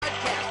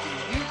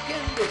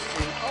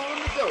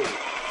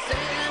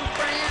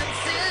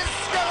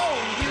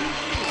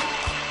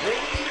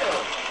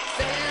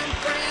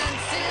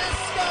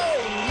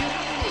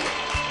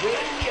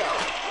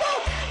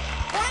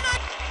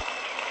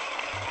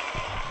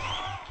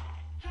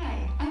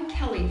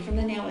Shelley from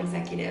The Nail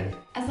Executive.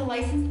 As a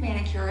licensed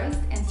manicurist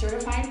and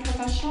certified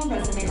professional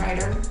resume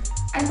writer,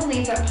 I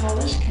believe that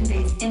polish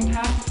conveys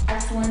impact,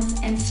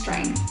 excellence, and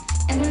strength,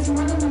 and there's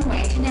more than one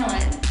way to nail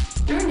it.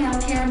 Through nail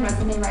care and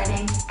resume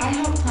writing, I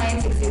help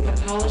clients exude the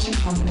polish and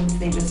confidence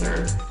they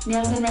deserve.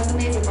 Nails and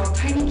resumes are both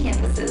tiny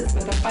canvases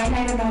with a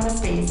finite amount of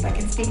space that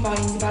can speak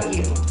volumes about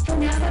you. For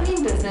an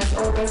asset-mean business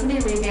or a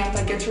resume revamp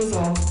that gets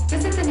results,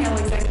 visit The Nail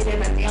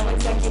Executive at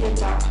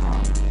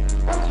nailexecutive.com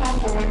or call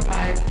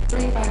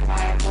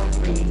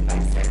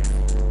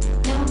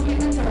 415-355-4356. Nail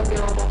appointments are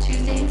available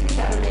Tuesday through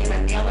Saturday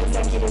at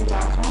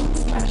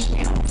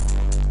nailexecutive.com/nails.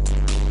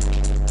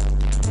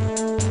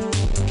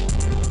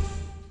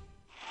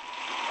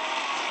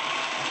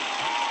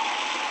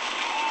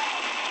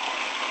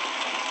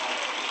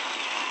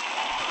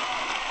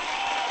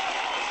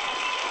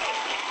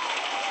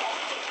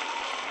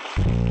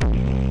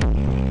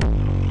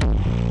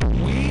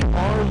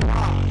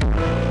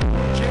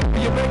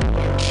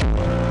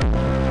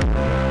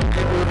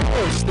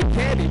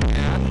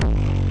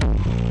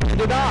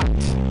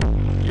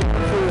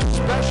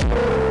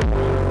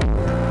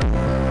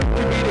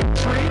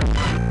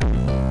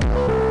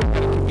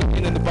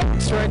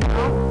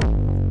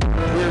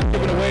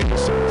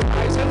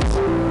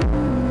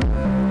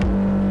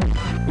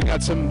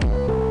 Some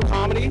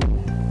comedy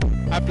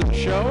after the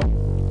show.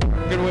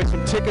 We're giving away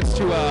some tickets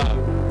to a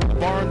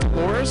bar in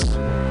Dolores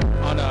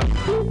on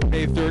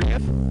May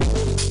 30th.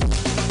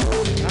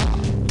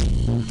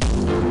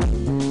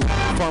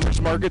 Farmers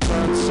markets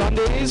are on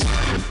Sundays.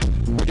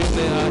 We're doing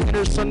the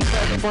Inner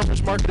Sunset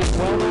Farmers Market as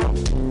well now.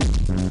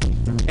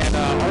 And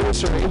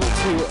artists are able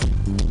to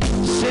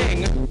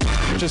sing,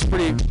 which is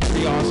pretty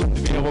awesome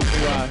to be able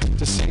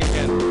to sing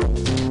again.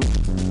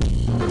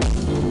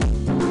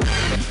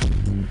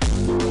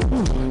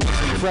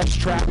 Some fresh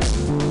tracks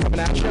coming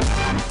at you.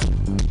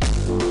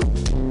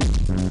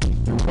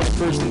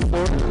 21st in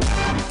Florida.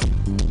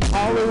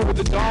 All over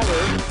the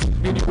dollar.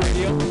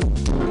 MutinyRadio.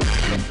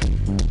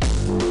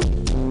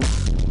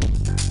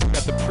 We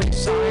got the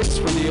pre-signs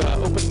for the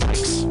open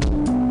mics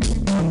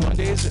on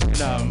Mondays, and we're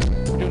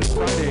doing it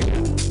Friday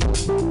again.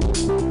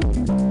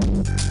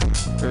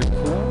 Very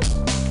cool.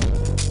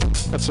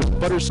 Got some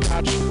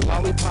butterscotch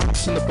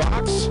lollipops in the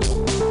box.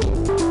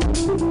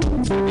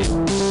 It's gonna be a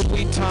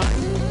sweet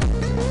time.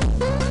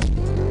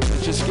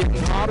 It's just getting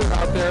hotter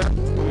out there.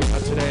 What we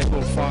got today, a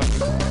little fun.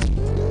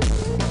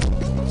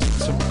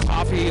 Some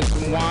coffee and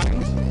some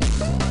wine.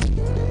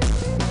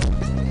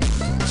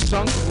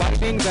 Sunk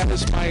lightning, that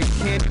is my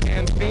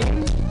Candyman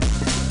theme.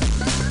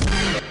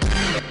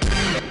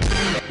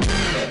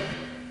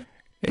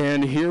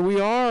 And here we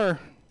are,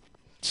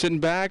 sitting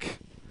back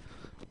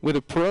with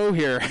a pro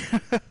here.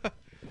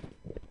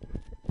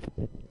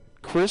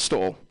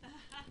 Crystal.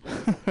 I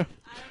don't know if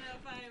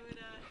I would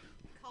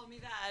call me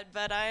that,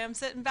 but I am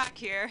sitting back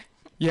here.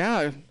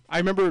 Yeah, I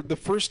remember the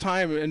first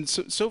time, and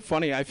so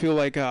funny, I feel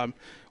like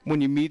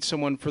when you meet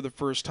someone for the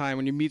first time,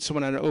 when you meet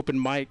someone at an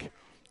open mic,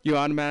 you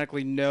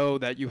automatically know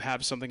that you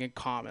have something in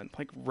common,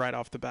 like right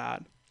off the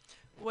bat.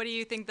 What do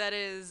you think that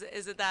is?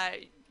 Is it that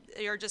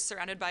you're just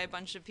surrounded by a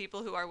bunch of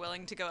people who are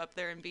willing to go up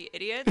there and be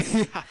idiots?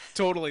 Yeah,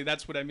 totally.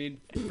 That's what I mean,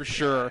 for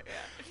sure. Yeah.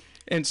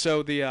 And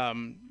so the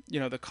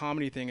the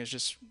comedy thing is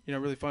just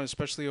really fun,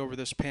 especially over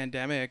this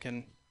pandemic,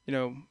 and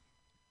to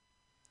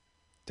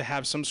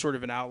have some sort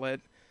of an outlet.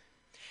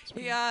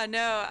 Yeah,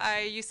 no, I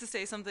used to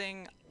say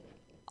something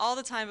all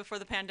the time before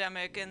the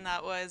pandemic, and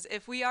that was,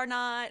 if we are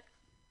not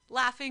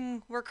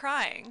laughing, we're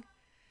crying.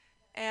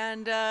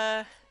 And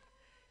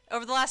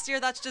over the last year,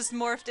 that's just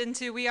morphed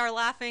into we are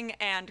laughing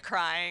and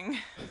crying.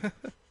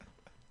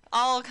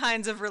 All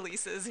kinds of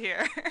releases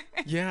here.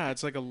 Yeah,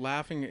 it's like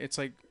it's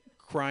like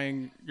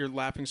crying. You're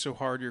laughing so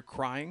hard, you're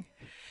crying.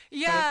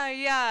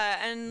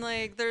 Yeah, and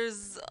like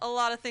there's a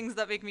lot of things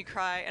that make me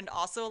cry and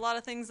also a lot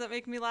of things that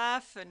make me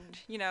laugh, and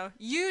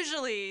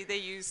usually they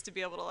used to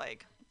be able to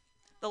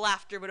the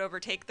laughter would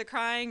overtake the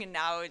crying, and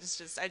now it's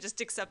just I just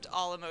accept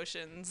all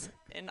emotions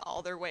in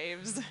all their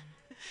waves.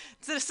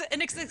 It's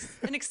an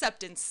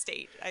acceptance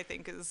state, I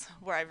think, is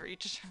where I've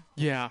reached.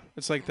 Yeah,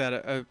 it's like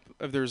that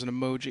if there's an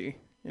emoji,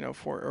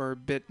 or a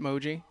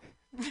bitmoji.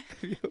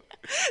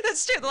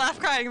 That's true, the laugh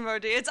crying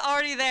emoji. It's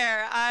already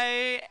there.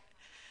 I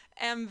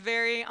am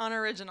very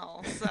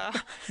unoriginal, so.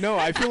 No,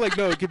 I feel like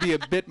it could be a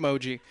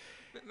bitmoji.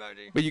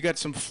 Bitmoji. But you got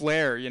some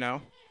flair,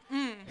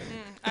 I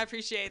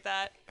appreciate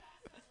that.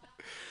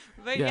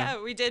 But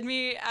yeah, we did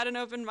meet at an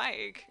open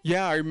mic.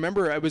 Yeah, I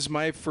remember it was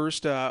my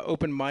first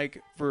open mic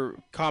for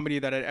comedy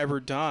that I'd ever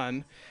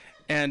done,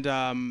 and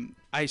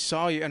I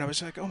saw you, and I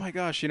was like, oh my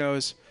gosh, I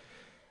was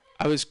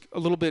a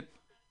little bit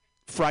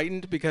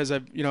frightened because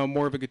I'm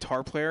more of a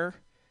guitar player,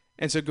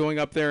 and so going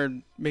up there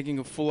and making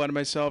a fool out of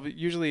myself.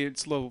 Usually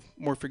it's a little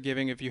more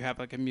forgiving if you have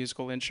like a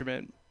musical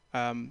instrument.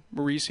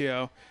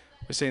 Mauricio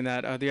was saying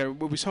that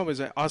what we saw was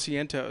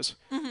Asientos.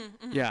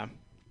 Yeah.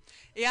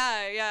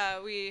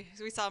 Yeah, we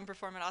saw him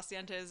perform at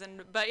Asientos,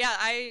 but yeah,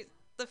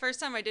 the first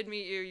time I did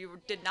meet you,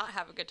 you did not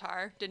have a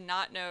guitar, did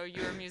not know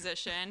you were a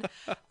musician.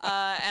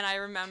 And I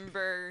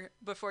remember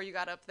before you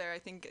got up there, I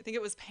think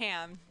it was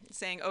Pam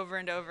saying over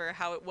and over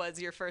how it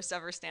was your first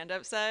ever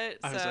stand-up set.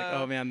 I was like,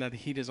 oh man, the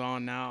heat is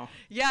on now.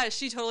 Yeah,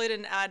 she totally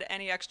didn't add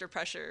any extra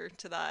pressure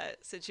to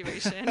that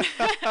situation.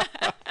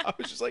 I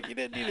was just like, you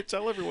didn't need to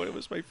tell everyone it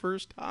was my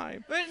first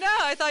time. But no,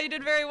 I thought you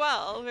did very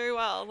well, very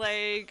well.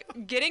 Like,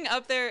 getting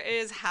up there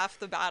is half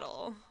the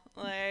battle.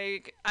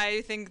 Like,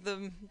 I think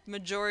the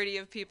majority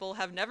of people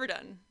have never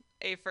done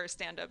a first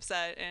stand-up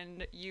set,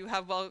 and you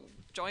have, well,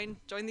 joined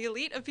the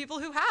elite of people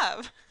who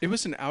have. It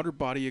was an outer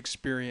body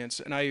experience,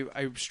 and I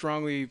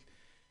strongly,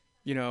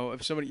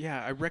 if somebody,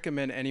 I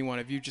recommend anyone,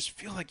 if you just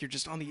feel like you're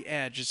just on the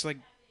edge, just like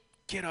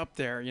get up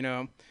there,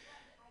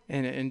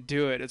 and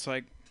do it. It's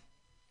like,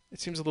 it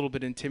seems a little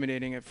bit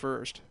intimidating at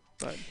first,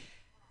 but.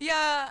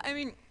 Yeah, I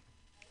mean,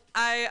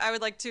 I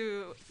would like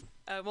to,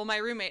 well, my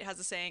roommate has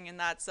a saying, and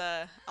that's,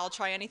 I'll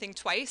try anything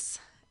twice.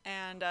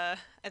 And I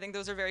think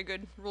those are very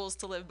good rules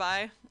to live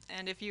by.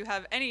 And if you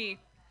have any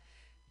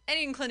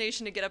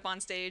inclination to get up on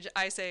stage,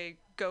 I say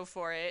go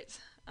for it.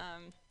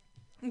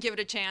 Give it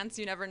a chance.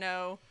 You never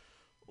know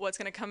what's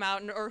going to come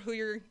out or who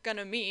you're going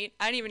to meet.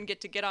 I didn't even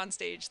get on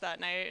stage that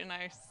night, and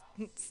I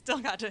still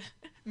got to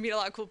meet a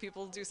lot of cool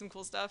people, do some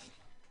cool stuff.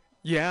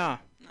 Yeah.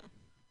 No.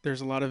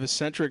 There's a lot of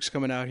eccentrics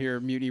coming out here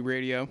at Mutiny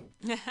Radio.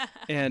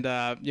 And,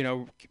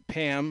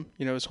 Pam,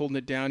 is holding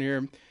it down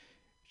here.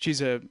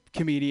 She's a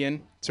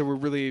comedian, so we're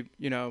really,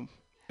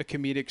 a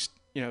comedic,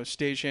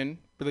 station,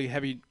 really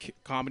heavy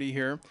comedy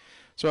here.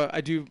 So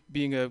I do,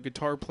 being a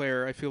guitar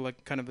player, I feel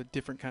like kind of a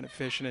different kind of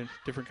fish in a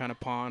different kind of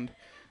pond,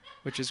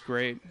 which is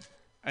great.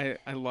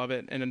 I love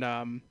it. And,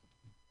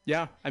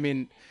 I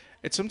mean,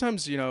 it's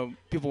sometimes,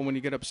 people, when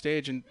you get up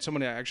stage, and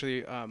someone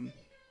actually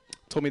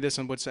told me this,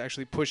 and what's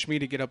actually pushed me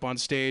to get up on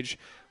stage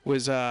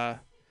was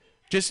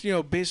just,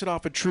 base it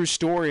off a true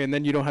story, and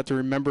then you don't have to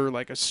remember,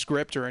 like, a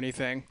script or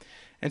anything.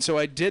 And so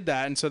I did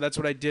that, and so that's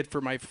what I did for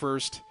my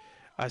first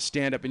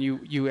stand-up, and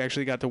you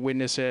actually got to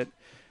witness it.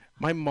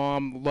 My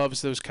mom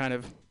loves those kind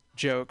of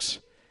jokes,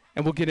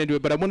 and we'll get into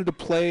it, but I wanted to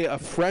play a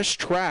fresh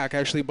track,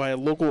 actually, by a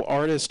local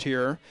artist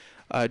here.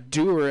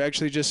 Doer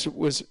actually just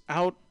was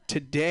out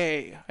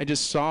today. I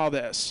just saw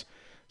this.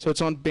 So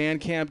it's on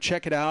Bandcamp.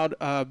 Check it out.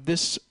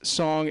 This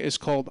song is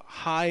called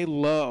High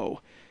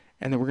Low,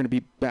 and then we're going to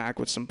be back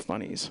with some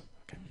funnies.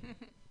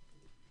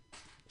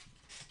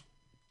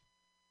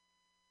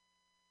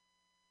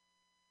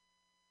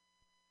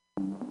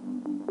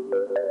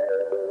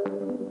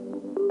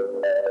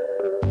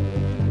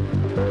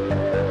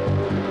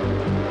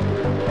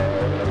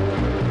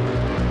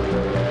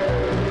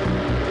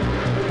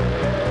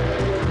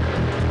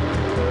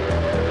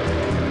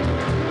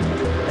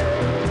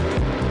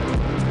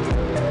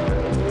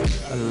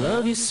 I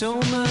love you so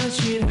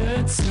much it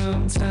hurts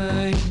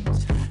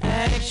sometimes.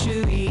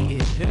 Actually,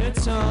 it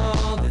hurts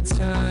all the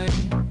time.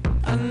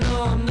 I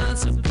know I'm not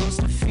supposed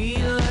to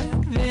feel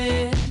like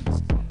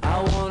this.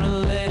 I wanna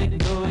let it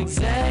go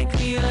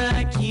exactly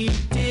like you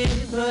did,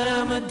 but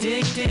I'm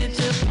addicted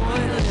to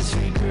pointless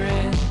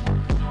regret.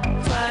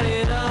 Fight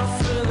it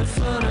off for the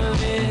fun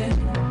of it,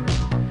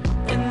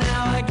 and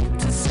now I get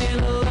to sail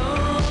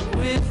alone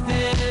with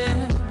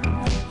it.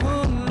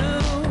 Oh no,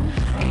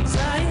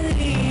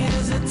 anxiety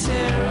is a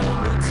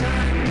terrible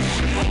time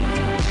machine.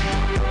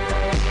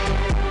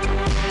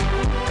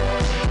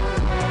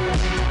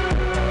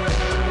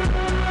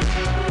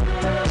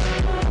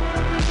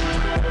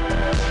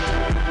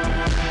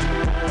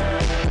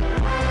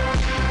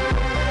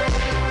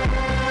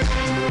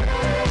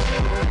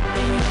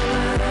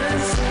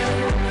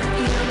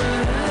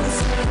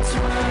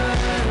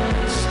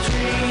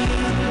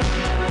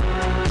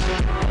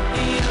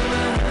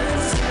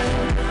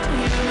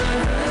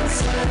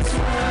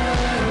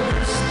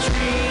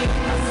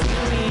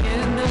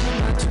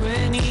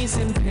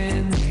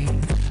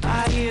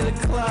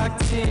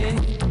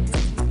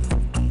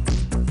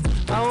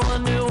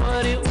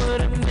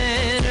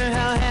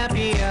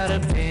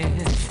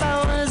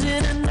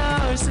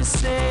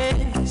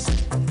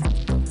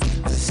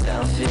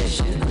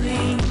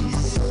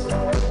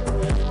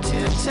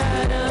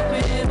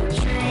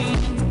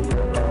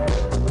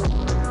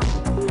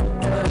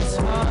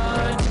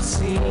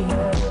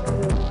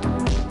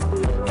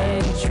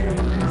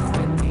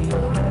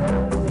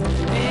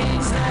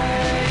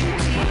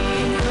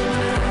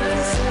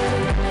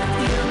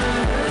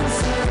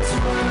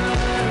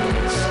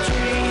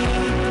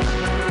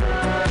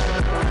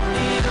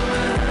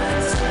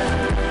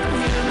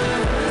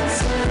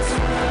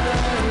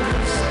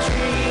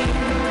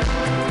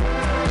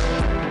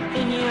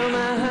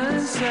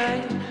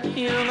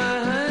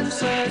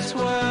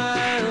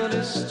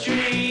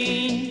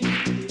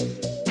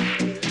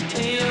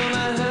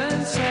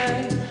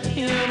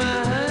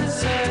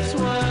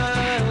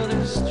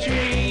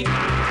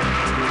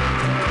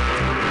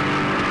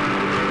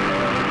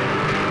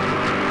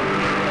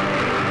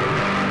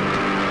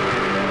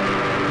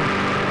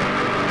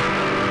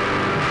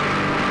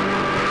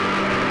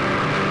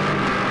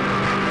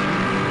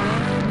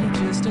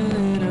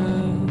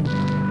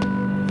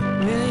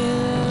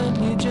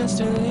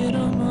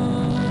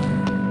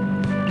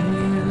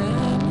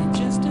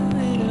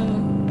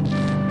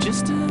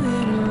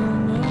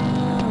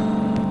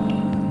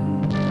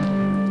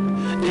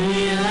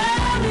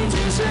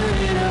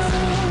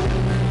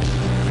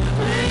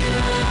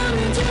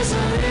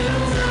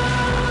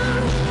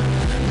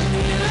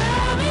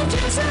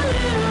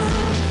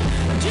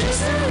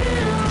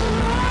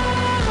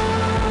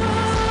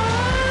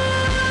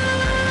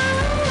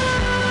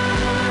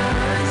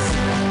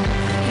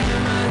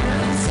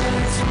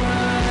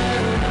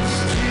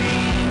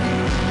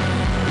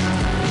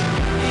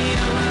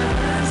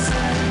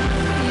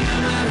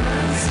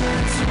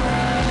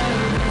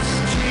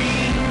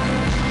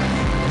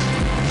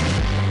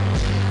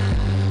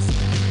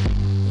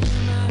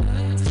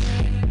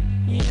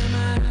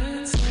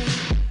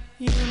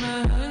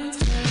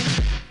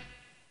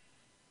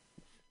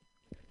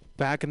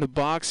 Back in the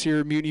box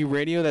here at Mutiny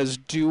Radio. That's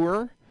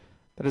Doer.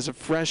 That is a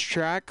fresh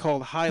track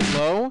called High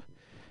Low.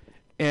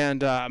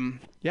 And,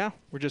 yeah,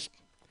 we're just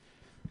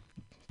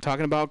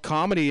talking about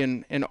comedy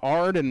and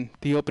art and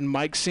the open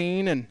mic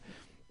scene. And,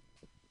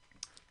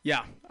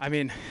 yeah, I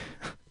mean,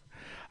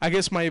 I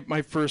guess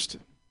my first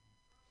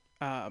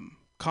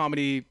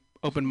comedy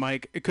open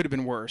mic, it could have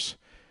been worse,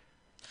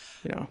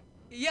 you know.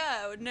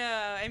 Yeah,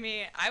 no, I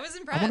mean, I was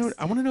impressed.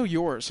 I want to know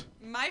yours.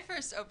 My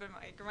first open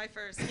mic, or my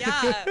first,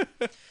 yeah.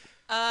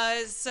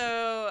 My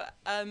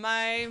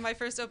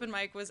first open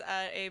mic was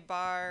at a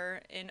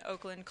bar in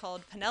Oakland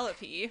called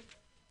Penelope.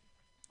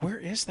 Where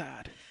is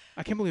that?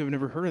 I can't believe I've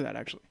never heard of that,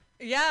 actually.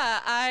 Yeah,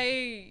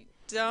 I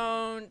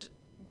don't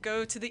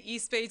go to the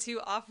East Bay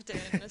too often,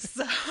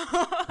 so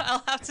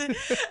I'll have to.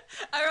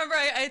 I remember,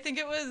 I think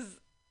it was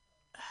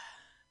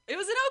in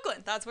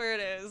Oakland. That's where it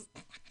is.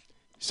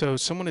 So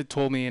someone had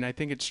told me, and I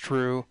think it's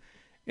true,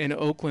 in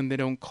Oakland they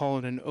don't call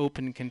it an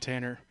open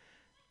container.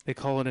 They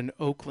call it an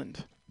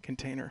Oakland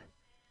container.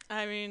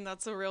 I mean,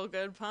 that's a real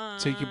good pun.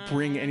 So you can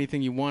bring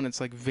anything you want.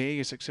 It's like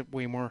Vegas, except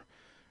way more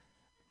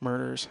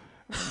murders.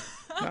 No,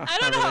 I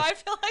don't know. really. I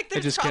feel like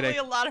there's Just probably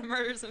kidding. a lot of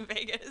murders in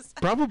Vegas.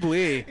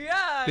 Probably.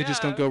 Yeah. They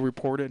just don't go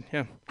reported.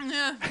 Yeah.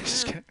 Yeah.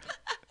 Just kidding.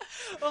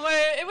 Well,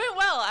 it went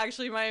well,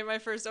 actually, my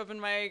first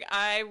open mic.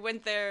 I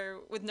went there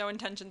with no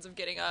intentions of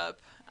getting up,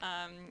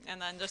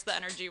 and then just the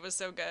energy was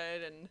so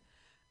good, and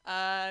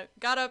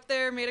got up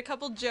there, made a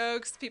couple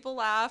jokes, people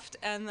laughed,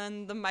 and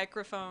then the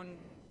microphone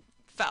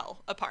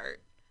fell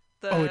apart.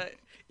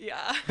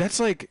 Yeah.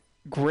 That's like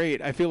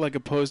great. I feel like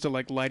opposed to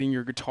like lighting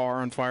your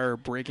guitar on fire or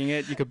breaking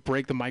it, you could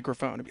break the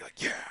microphone and be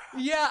like, yeah.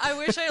 Yeah, I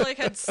wish I like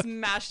had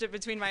smashed it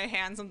between my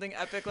hands, something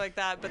epic like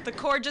that. But the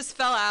cord just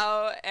fell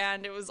out,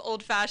 and it was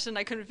old-fashioned.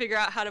 I couldn't figure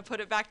out how to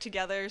put it back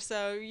together.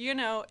 So, you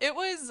know, it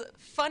was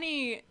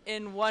funny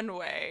in one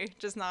way,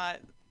 just not.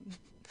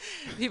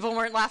 People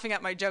weren't laughing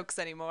at my jokes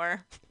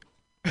anymore.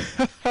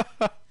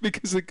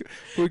 because they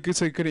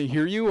couldn't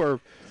hear you, or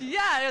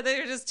Yeah,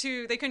 they were just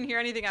they couldn't hear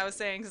anything I was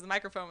saying because the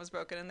microphone was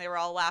broken, and they were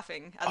all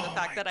laughing at the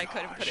fact that I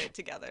couldn't put it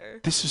together.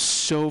 this is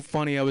so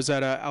funny. I was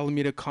at a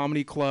Alameda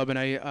Comedy Club,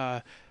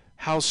 and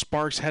Hal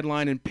Sparks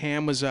headline, and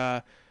Pam was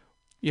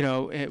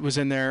it was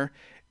in there,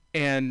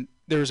 and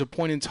there was a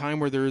point in time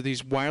where there were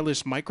these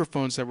wireless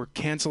microphones that were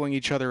canceling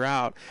each other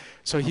out.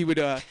 So he would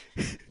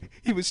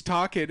he was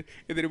talking,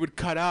 and then it would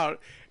cut out.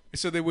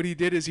 So then what he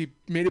did is he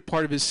made it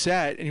part of his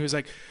set, and he was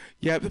like,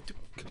 yeah,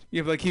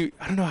 like I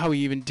don't know how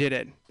he even did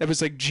it. That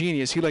was like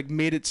genius. He like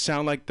made it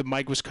sound like the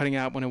mic was cutting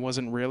out when it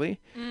wasn't really.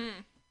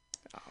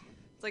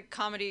 It's like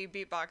comedy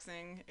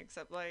beatboxing,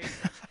 except like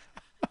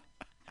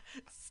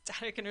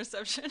static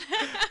interception.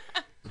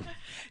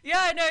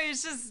 Yeah, no,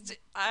 it's just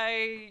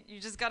you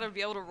just got to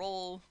be able to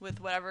roll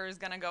with whatever is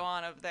gonna go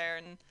on up there,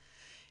 and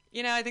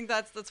you know, I think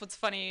that's what's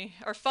funny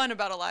or fun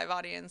about a live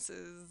audience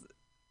is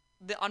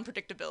the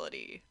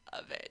unpredictability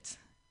of it,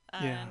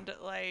 and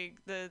like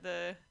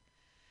the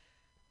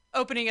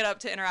opening it up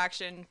to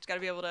interaction. Got to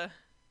be able to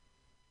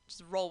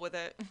just roll with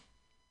it.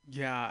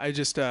 Yeah, I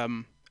just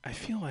I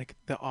feel like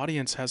the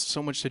audience has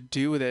so much to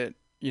do with it.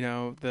 You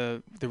know,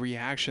 the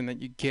reaction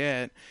that you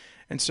get,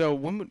 and so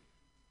when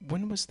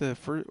was the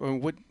first? Or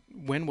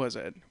when was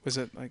it? Was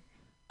it like?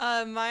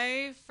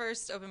 My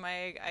first open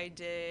mic I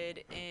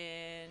did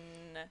in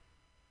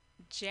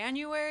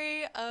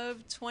January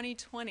of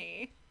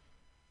 2020.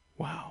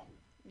 Wow.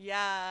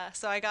 Yeah,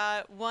 so I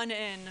got one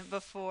in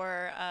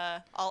before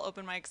all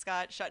open mics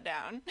got shut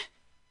down.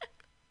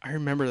 I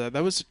remember that.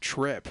 That was a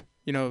trip.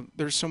 You know,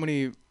 there's so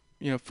many,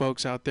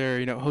 folks out there.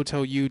 You know,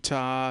 Hotel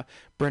Utah,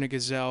 Brenna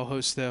Gazelle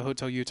hosts the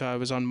Hotel Utah. It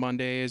was on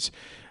Mondays.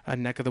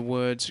 Neck of the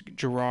Woods,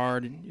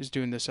 Gerard is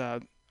doing this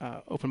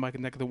open mic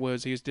in Neck of the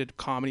Woods. He did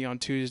comedy on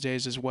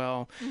Tuesdays as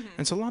well. Mm-hmm.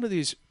 And so a lot of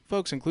these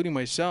folks, including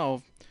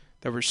myself,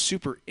 that were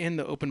super in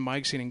the open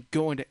mic scene and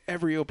going to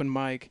every open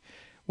mic,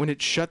 when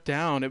it shut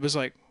down, it was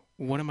like,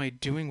 what am I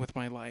doing with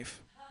my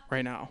life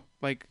right now?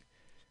 Like,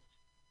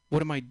 what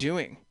am I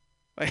doing?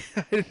 Like,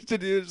 I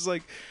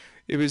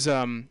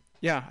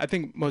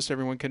think most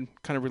everyone can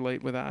kind of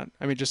relate with that.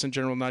 I mean, just in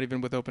general, not even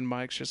with open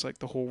mics, just like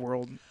the whole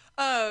world.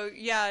 Oh,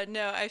 yeah,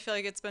 no, I feel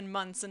like it's been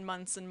months and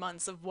months and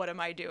months of what am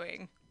I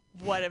doing?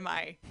 What am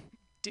I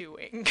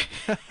doing?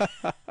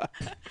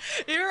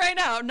 Even right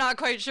now, I'm not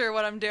quite sure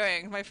what I'm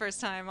doing. My first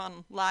time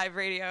on live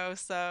radio,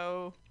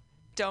 so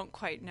don't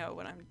quite know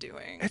what I'm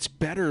doing. It's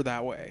better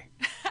that way.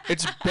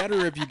 It's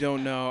better if you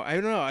don't know. I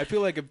don't know. I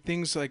feel like if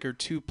things like are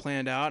too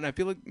planned out, and I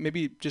feel like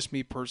maybe just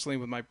me personally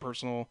with my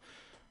personal,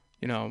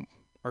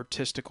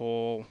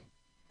 artistical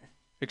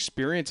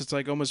experience, it's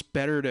like almost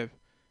better to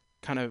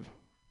kind of,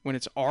 when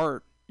it's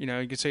art, you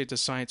could say it's a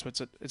science,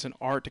 but it's an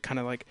art to kind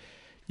of like,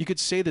 you could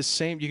do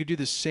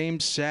the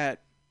same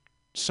set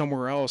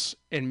somewhere else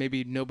and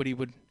maybe nobody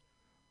would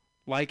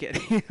like it.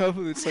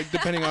 It's like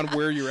depending on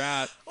where you're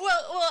at. Well,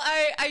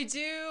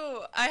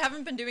 I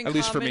haven't been doing comedy.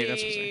 At least for me,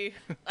 that's what I'm saying.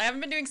 I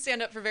haven't been doing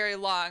stand-up for very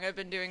long. I've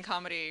been doing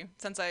comedy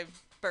since I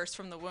burst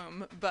from the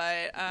womb.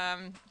 But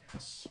I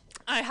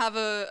have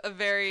a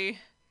very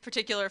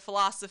particular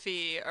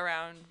philosophy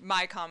around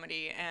my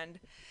comedy, and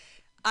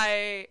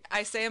I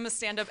say I'm a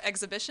stand-up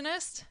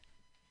exhibitionist,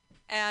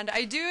 and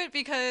I do it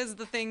because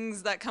the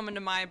things that come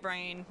into my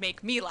brain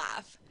make me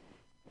laugh,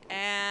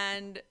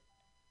 and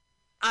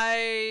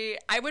I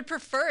would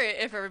prefer it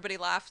if everybody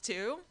laughed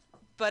too,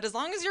 but as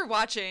long as you're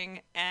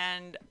watching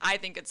and I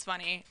think it's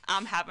funny,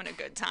 I'm having a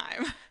good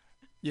time.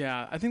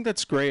 Yeah, I think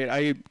that's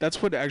great.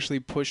 That's what actually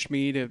pushed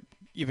me to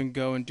even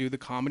go and do the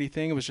comedy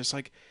thing. It was just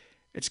like,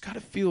 it's got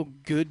to feel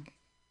good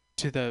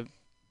to the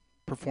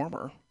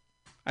performer.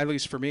 At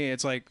least for me,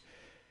 it's like,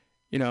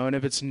 and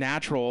if it's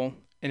natural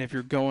and if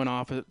you're going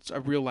off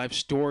a real life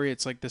story,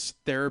 it's like this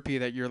therapy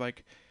that you're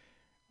like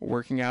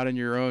working out in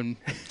your own.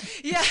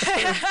 Yeah.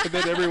 And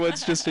then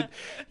everyone's just,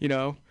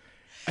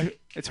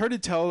 it's hard to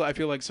tell. I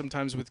feel like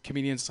sometimes with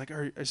comedians, it's like,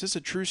 is this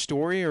a true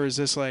story or is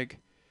this like,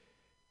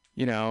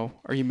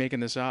 are you making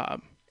this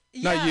up?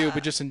 Yeah. Not you,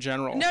 but just in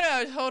general.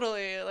 No,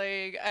 totally.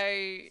 Like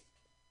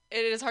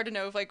it is hard to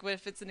know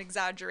if it's an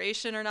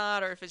exaggeration or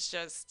not, or if it's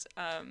just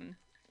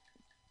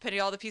putting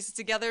all the pieces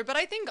together. But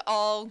I think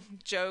all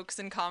jokes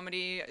and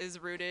comedy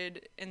is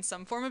rooted in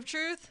some form of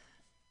truth.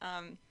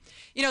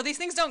 These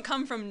things don't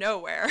come from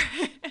nowhere.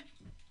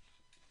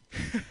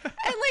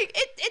 And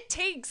it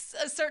takes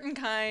a certain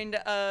kind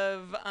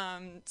of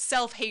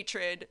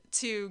self-hatred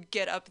to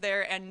get up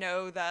there and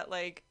know that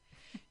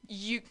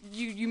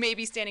you may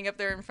be standing up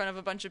there in front of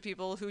a bunch of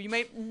people who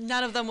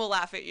none of them will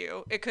laugh at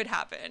you. It could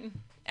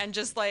happen. And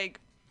just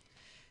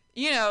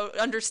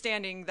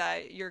understanding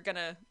that you're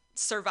gonna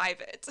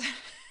survive it.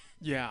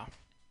 Yeah.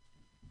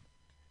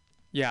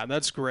 Yeah,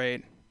 that's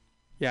great.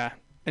 Yeah.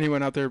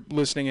 Anyone out there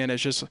listening in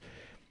is just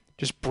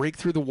break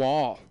through the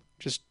wall.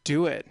 Just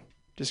do it.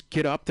 Just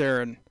get up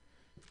there and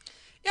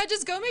yeah,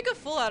 just go make a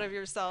fool out of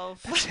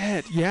yourself. That's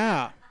it.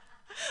 Yeah.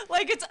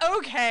 It's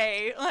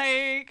okay.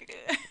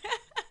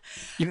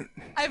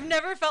 I've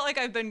never felt like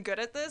I've been good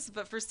at this,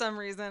 but for some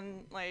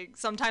reason,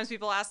 sometimes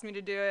people ask me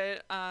to do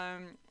it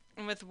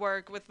with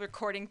work, with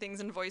recording things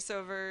and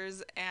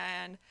voiceovers,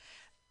 and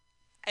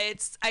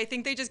I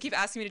think they just keep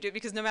asking me to do it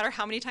because no matter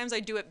how many times I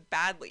do it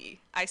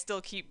badly, I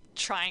still keep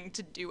trying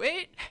to do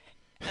it.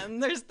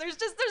 And there's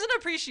an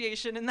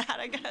appreciation in that,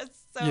 I guess.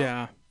 So,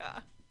 yeah.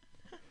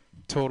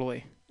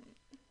 Totally.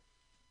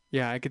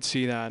 Yeah, I could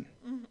see that.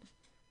 Mm-hmm.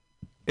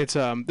 It's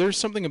there's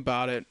something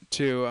about it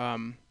too.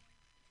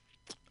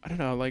 I don't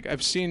know,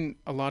 I've seen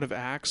a lot of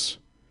acts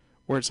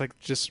where it's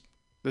just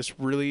this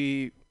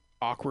really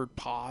awkward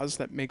pause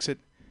that makes it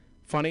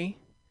funny,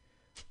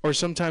 or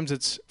sometimes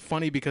it's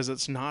funny because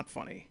it's not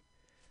funny.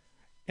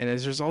 And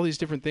there's all these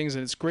different things,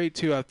 and it's great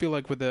too. I feel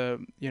like with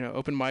the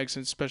open mics,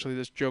 and especially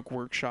this joke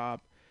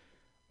workshop,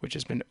 which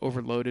has been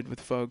overloaded with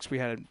folks, we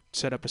had to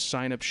set up a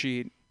sign-up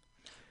sheet.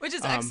 Which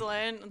is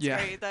excellent. It's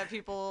great that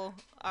people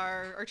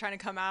are trying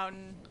to come out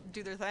and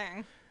do their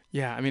thing.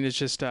 Yeah, I mean, it's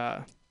just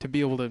to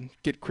be able to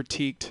get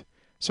critiqued.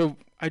 So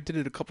I did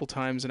it a couple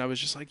times, and I was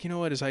just like,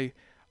 I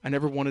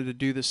never wanted to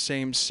do the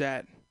same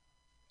set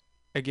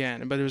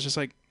again. But it was just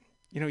like,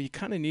 you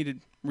kind of need to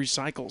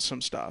recycle some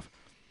stuff.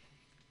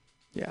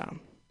 Yeah.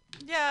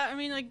 Yeah, I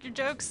mean, your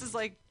jokes is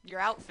your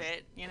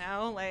outfit, you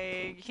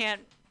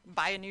can't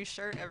buy a new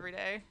shirt every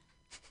day.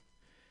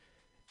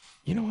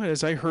 You know what?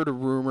 As I heard a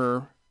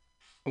rumor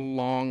a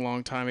long,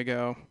 long time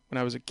ago when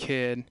I was a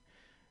kid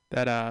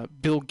that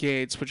Bill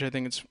Gates, which I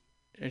think it's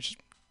just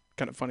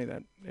kind of funny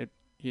that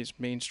he's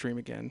mainstream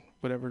again,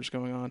 whatever's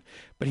going on,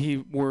 but he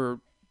wore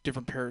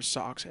different pair of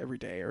socks every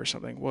day or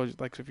something. Well,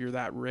 if you're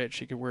that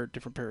rich, you could wear a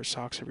different pair of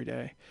socks every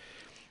day.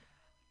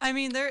 I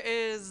mean, there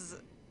is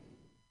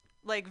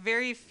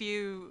very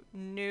few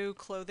new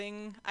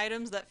clothing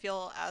items that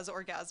feel as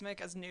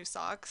orgasmic as new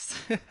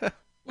socks.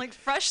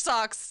 Fresh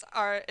socks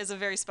is a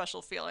very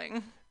special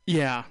feeling.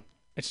 Yeah,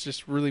 it's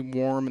just really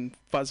warm and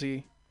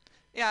fuzzy.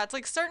 Yeah,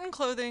 it's certain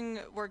clothing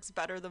works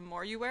better the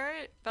more you wear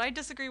it, but I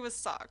disagree with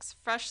socks.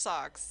 Fresh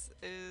socks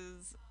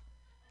is,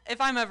 if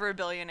I'm ever a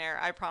billionaire,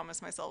 I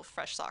promise myself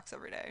fresh socks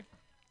every day.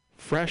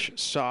 Fresh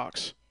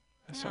socks.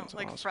 That sounds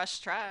awesome. Fresh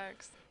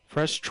tracks.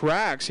 Fresh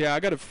tracks. Yeah, I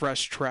got a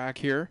fresh track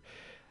here.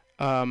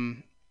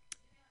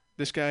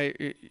 This guy,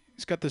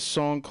 he's got this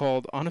song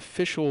called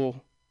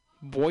Unofficial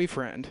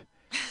Boyfriend.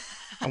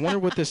 I wonder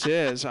what this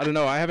is. I don't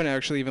know. I haven't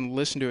actually even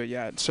listened to it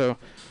yet, so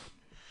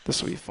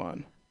this will be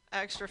fun.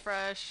 Extra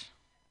fresh.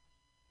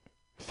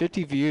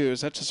 50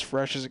 views. That's as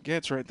fresh as it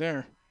gets right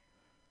there.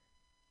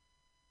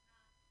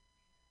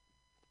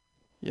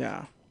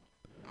 Yeah.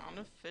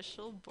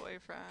 Unofficial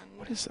Boyfriend.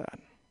 What is that?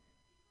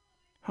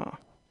 Huh.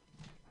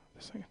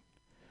 This thing.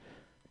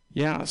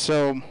 Yeah,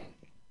 so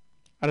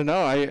I don't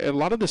know. A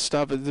lot of this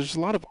stuff, there's a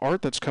lot of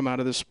art that's come out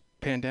of this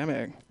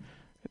pandemic,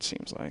 it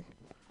seems like.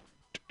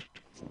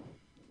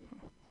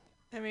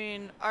 I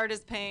mean, art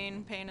is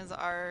pain, pain is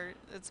art.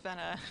 It's been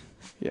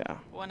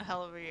one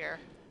hell of a year.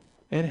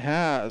 It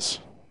has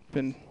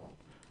been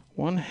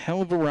one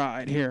hell of a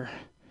ride here.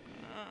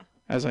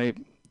 As the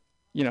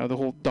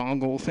whole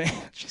dongle thing.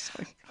 Just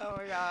oh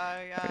my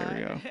god, yeah. There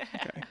we go.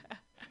 Okay.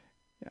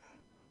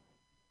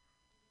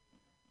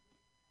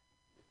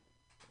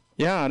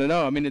 Yeah, I don't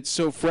know. I mean, it's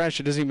so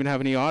fresh. It doesn't even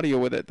have any audio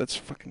with it. That's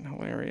fucking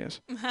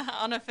hilarious.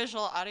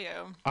 Unofficial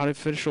audio.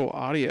 Unofficial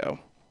audio.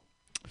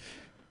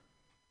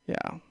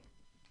 Yeah.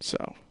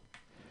 So.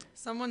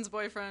 Someone's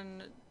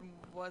boyfriend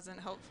wasn't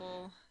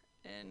helpful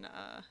in.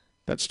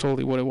 That's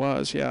totally what it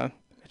was. Yeah.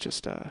 It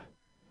just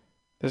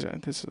this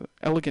is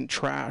elegant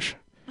trash.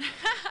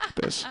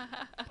 This.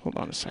 Hold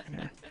on a second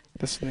here.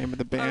 This is the name of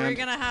the band. Are we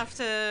gonna have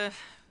to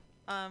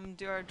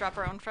drop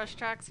our own fresh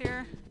tracks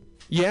here?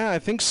 Yeah, I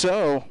think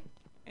so.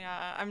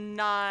 Yeah, I'm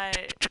not.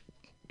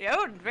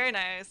 Oh, very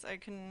nice. I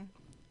can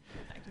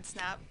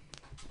snap.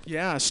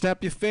 Yeah,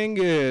 snap your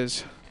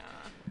fingers.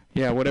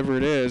 Yeah, whatever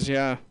it is.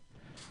 Yeah.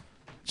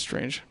 It's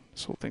strange.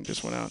 This whole thing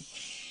just went out.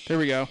 There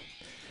we go.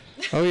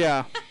 Oh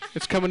yeah,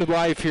 it's coming to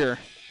life here.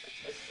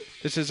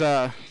 This is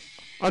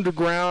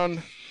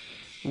underground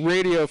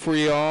radio for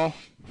y'all.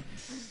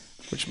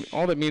 Which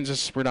all that means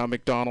is we're not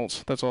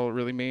McDonald's. That's all it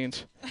really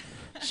means.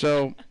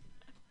 So,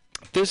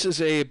 this is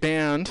a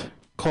band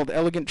called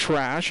Elegant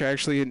Trash. I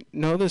actually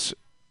know this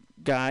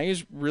guy.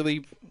 He's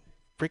really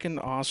freaking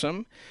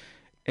awesome.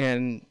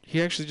 And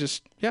he actually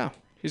just,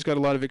 he's got a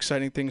lot of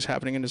exciting things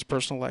happening in his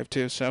personal life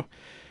too. So,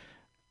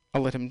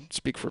 I'll let him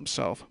speak for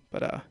himself.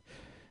 But,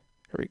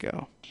 here we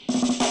go.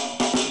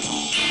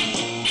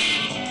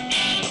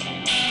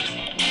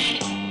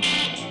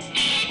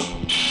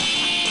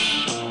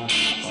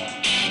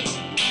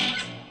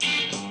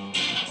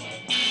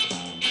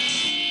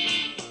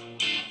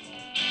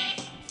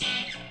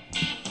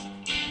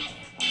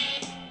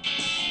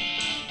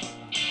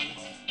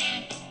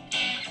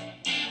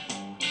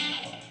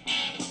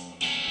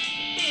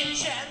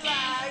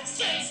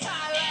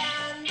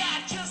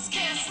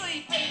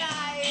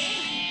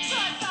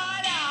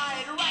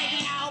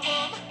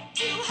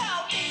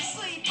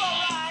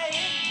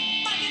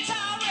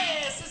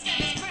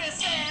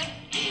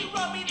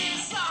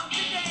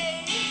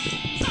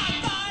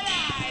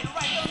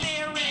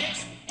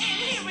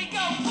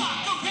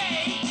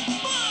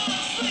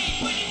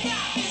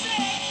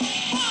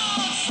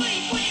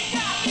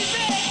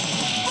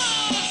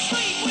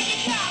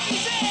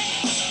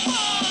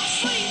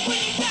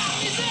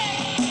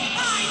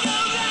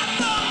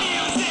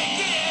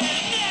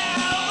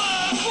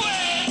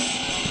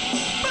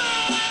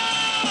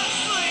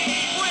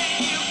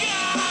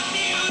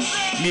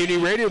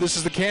 MutinyRadio, this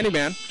is the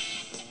Candyman.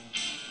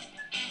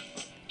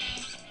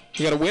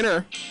 You got a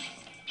winner.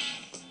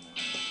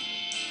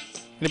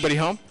 Anybody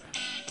home?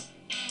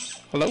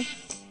 Hello?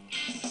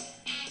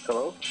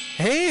 Hello?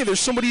 Hey, there's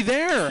somebody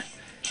there.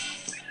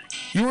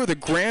 You are the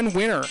grand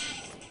winner.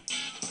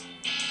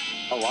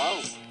 Oh,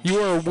 wow.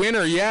 You are a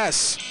winner,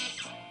 yes.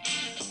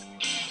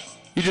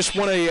 You just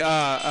won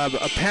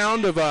a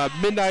pound of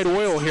midnight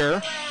oil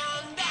here.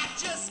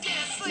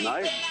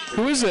 Nice.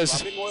 Who is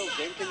this? Rubbing oil,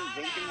 drinking oil,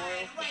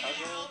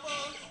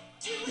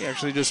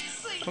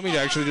 Let me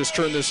actually just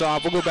turn this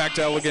off. We'll go back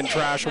to Elegant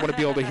Trash. I want to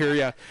be able to hear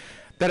you.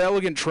 That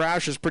Elegant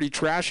Trash is pretty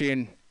trashy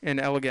and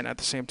elegant at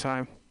the same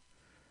time.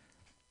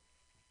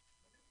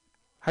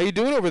 How you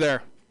doing over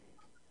there?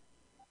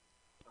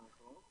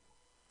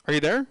 Are you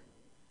there?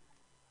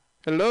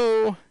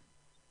 Hello?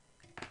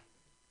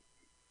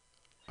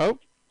 Oh.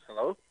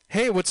 Hello?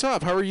 Hey, what's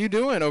up? How are you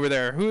doing over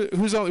there?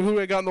 Who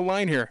I got on the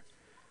line here?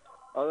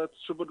 Oh, that's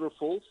Super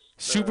Fools.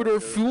 Super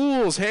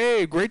Fools.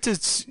 Hey, great to,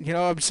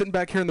 I'm sitting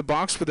back here in the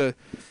box with a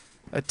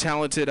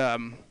talented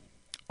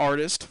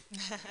artist.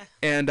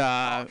 And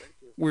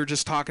we were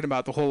just talking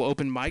about the whole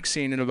open mic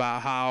scene and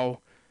about how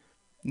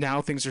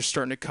now things are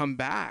starting to come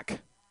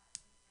back.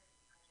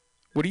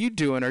 What are you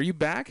doing? Are you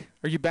back?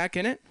 Are you back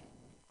in it?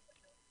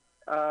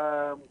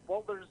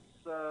 Well, there's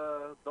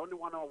the only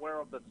one I'm aware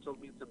of that still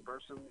meets in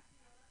person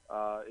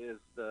is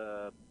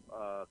the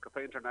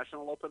Cafe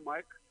International open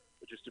mic,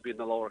 which used to be in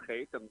the Lower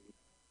Haight, and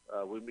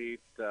we meet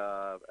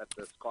at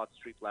the Scott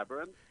Street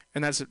Labyrinth.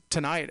 And that's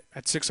tonight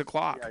at 6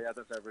 o'clock. Yeah,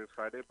 that's every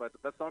Friday. But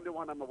that's the only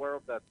one I'm aware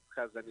of that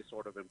has any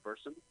sort of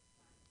in-person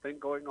thing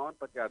going on.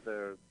 But yeah,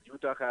 the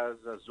Utah has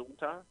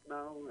Zoomta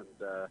now,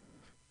 and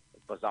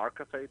Bazaar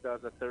Cafe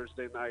does a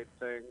Thursday night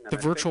thing. And The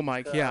virtual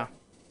mic, yeah.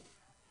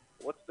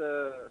 What's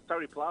the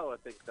Starry Plow? I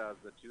think does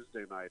the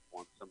Tuesday night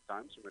one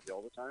sometimes, or maybe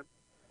all the time.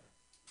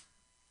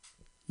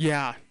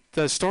 Yeah,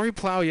 the Story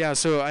Plow, yeah.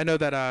 So I know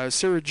that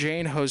Sarah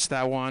Jane hosts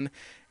that one,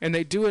 and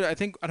they do it.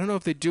 I don't know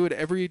if they do it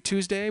every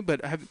Tuesday,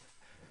 but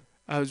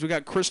we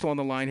got Crystal on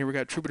the line here. We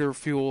got Troubadour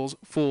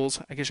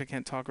Fools. I guess I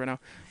can't talk right now,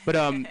 but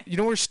you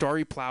know where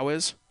Story Plow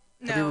is?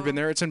 No. Have you ever been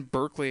there? It's in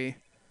Berkeley.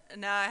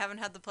 No, I haven't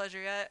had the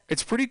pleasure yet.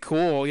 It's pretty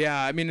cool.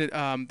 Yeah, I mean,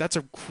 that's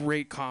a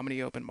great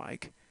comedy open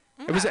mic.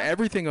 It was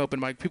everything open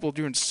mic. People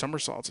doing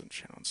somersaults and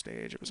shit on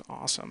stage. It was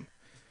awesome.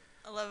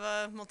 I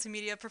love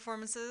multimedia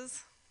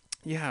performances.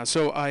 Yeah,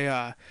 so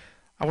I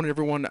wanted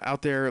everyone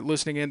out there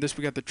listening in.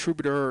 We got the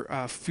Troubadour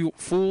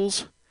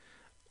Fools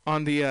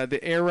on the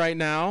air right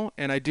now,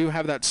 and I do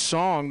have that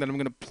song that I'm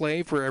going to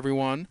play for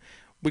everyone.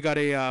 We got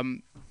a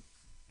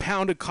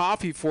pound of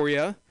coffee for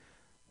you.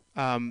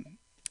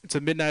 It's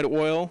a midnight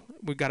oil.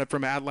 We got it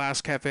from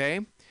Atlas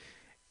Cafe,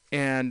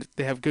 and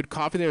they have good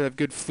coffee there. They have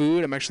good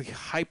food. I'm actually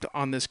hyped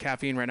on this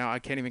caffeine right now. I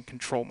can't even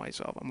control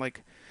myself. I'm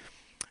like,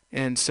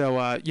 and so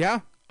I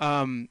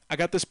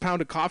got this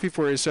pound of coffee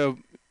for you. So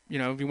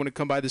if you want to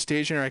come by the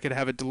station, or I could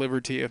have it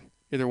delivered to you.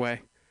 Either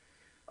way.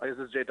 Is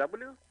this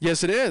JW?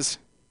 Yes, it is.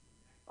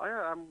 Oh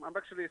yeah, I'm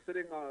actually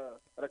sitting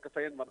at a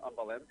cafe on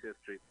Valencia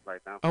Street right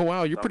now. Oh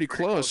wow, you're pretty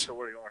close. To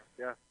where you are.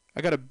 Yeah.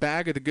 I got a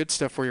bag of the good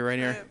stuff for you right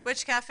here.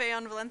 Which cafe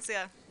on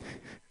Valencia?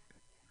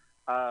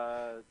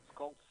 It's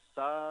called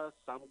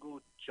Samgu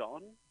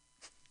John.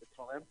 It's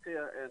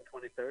Valencia and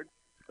 23rd.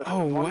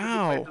 Oh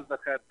wow. Places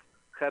that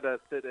had a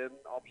sit-in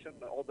option.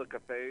 All the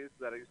cafes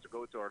that I used to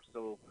go to are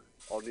still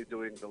only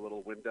doing the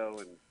little window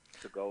and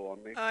to go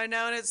only. Oh, I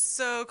know, and it's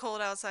so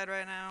cold outside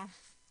right now.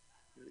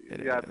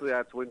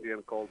 It's windy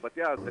and cold. But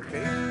yeah, the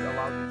cave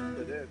allows you to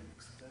sit in.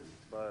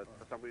 But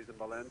for some reason,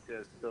 Valencia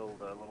is still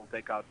the little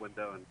takeout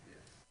window and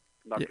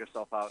knock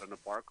yourself out in a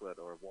parklet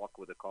or walk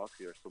with a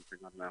coffee or something.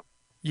 I don't know.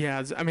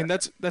 Yeah, I mean,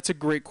 that's a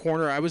great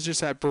corner. I was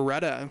just at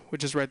Beretta,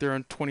 which is right there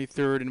on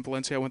 23rd in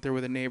Valencia. I went there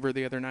with a neighbor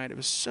the other night. It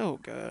was so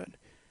good.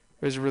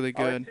 It was really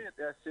good.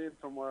 I see it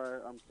from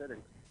where I'm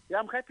sitting. Yeah,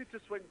 I'm happy to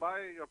swing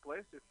by your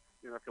place if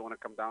you want to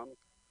come down.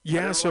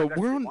 Yeah, so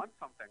we're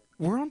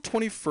on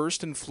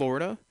 21st in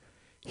Florida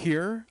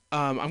here.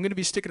 I'm going to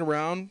be sticking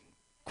around.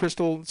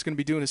 Crystal is going to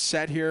be doing a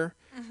set here.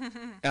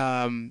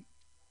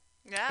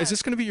 Is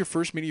this going to be your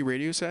first Mutiny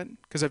Radio set?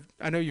 Because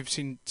I know you've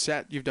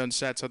done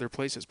sets other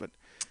places, but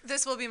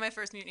this will be my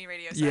first Mutiny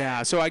Radio set.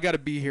 Yeah, so I got to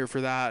be here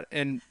for that.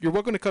 And you're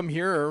welcome to come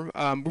here.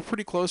 We're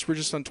pretty close. We're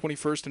just on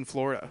 21st in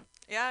Florida.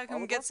 Yeah,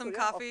 come get some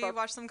coffee,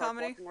 watch some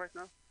comedy. Right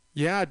now.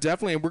 Yeah,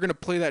 definitely. And we're going to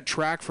play that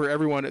track for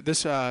everyone.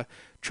 This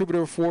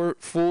Troubadour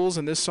Fools,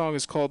 and this song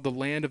is called The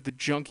Land of the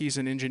Junkies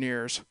and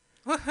Engineers.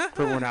 For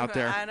everyone out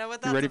there. I know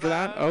what that's You ready for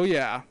that? about. Oh,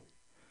 yeah.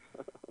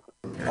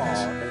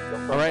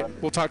 All right,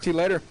 we'll talk to you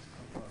later.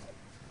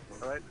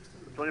 All right,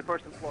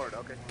 21st in Florida.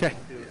 Okay. Okay.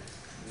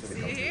 See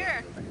you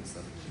here.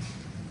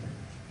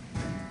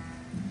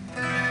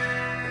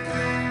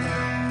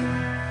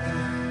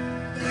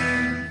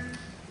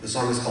 The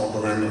song is called The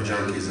Land of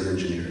Junkies and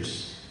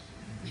Engineers.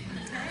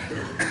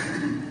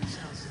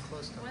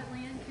 What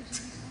land could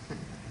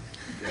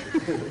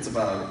you? It's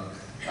about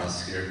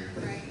us here.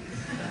 Right.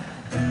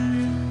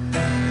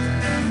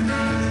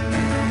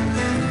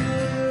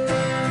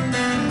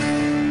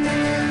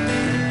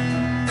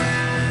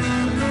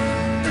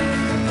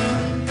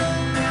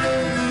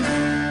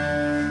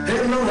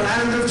 In the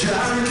land of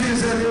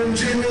junkies and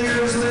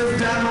engineers live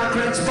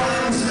Democrats,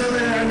 bombs,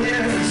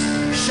 millionaires,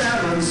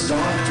 shamans,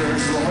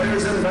 doctors,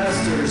 lawyers,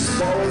 investors,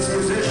 poets,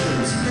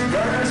 musicians,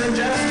 burners and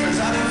jesters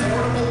at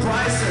affordable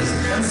prices,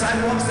 and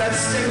sidewalks that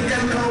stink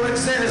and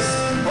coexist.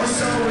 Or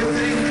so we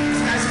think,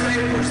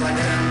 skyscrapers like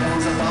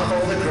tampons above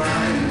all the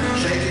crime,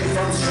 shaking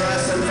from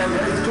stress and from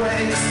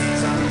earthquakes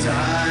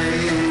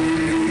sometimes.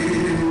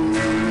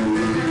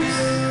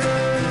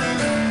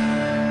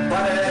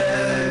 But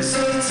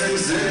exits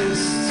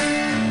exist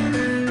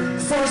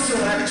for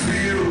select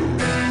few,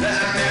 the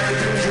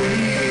American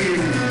dream.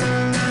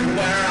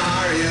 Where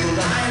are you?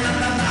 Lie, la,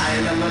 la, lie,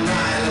 la, la,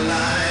 lie, la,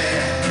 lie.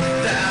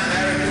 The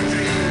American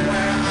dream.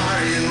 Where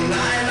are you?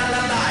 Lie, la,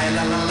 la, lie,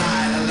 la, la,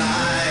 lie, la,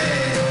 lie.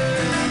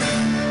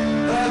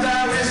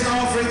 There is no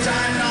free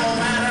time, no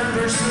matter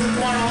pursuit.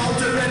 More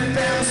alternate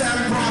pimps and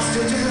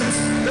prostitutes.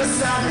 The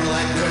summer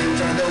like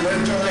winter, the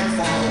winter like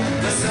fall.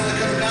 The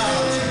silicon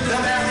gulch, the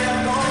valley of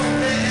gold.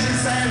 The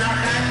insane are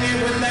happy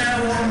with their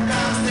warm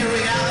guns. The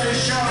reality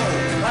show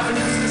of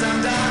nuisance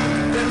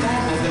undone. The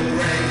home of the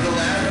brave, the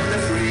land of the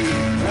free,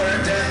 where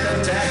death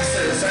and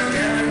taxes are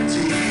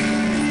guaranteed.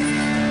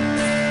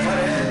 But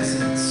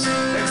exits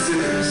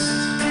exist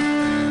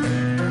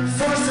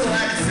for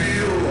select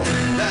few,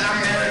 the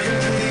American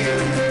dream.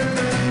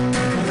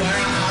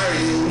 Where are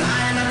you?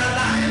 Lie, la, la,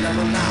 lie, la,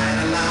 la, lie,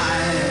 la,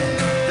 lie.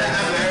 The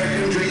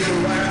American dream.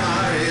 Where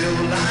are you?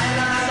 Lie,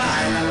 la, la,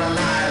 lie, la, la,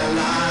 lie, la,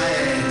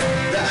 lie.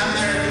 The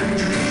American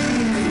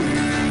dream.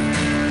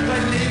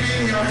 But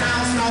leaving your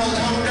house no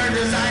longer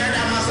desired,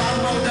 Amazon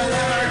will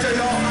deliver to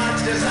your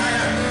heart's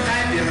desire.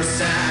 Happy or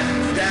sad,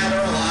 dead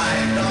or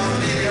alive, don't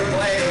leave your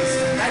place.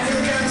 And you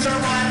can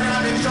survive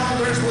rubbing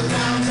shoulders with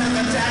moms and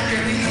attack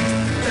and eat.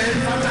 The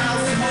infantile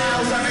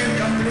smiles are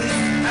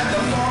incomplete, and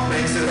the thought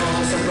makes it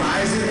all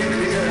surprisingly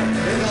clear.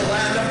 In the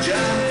land of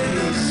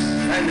junkies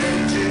and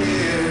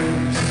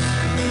engineers.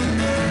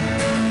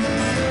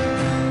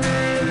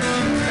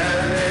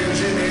 And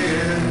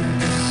engineers.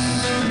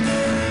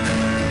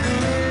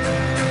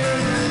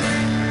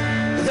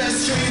 The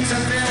streets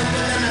are filled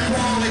with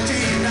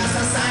inequality. The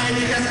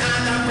society has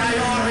other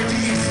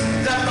priorities.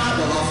 The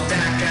bubble of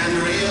tech and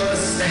real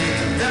estate.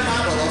 The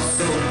bubble of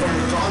super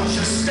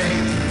conscious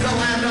state. The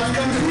land of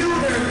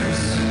computers.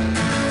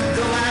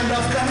 The land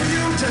of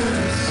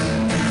commuters.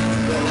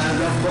 The land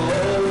of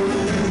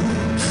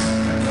hopes.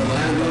 The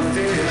land of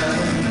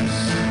fears.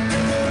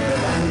 The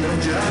land of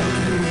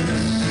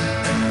junkies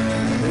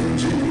and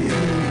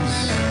engineers.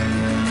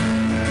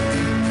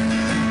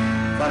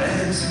 But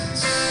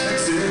exits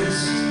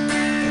exist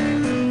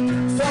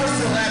for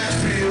select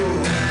few,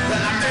 the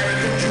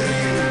American dream.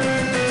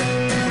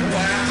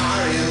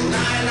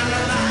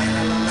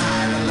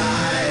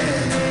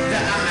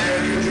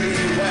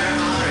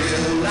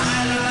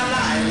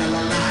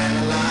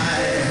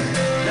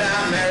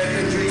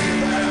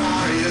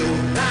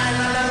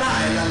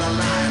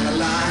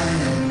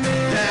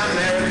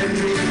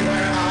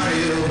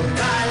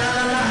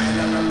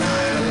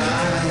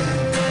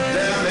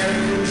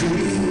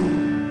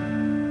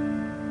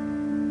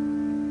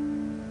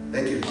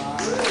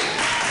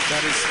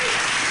 That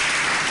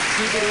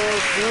is Troubadour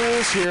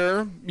Fools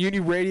here,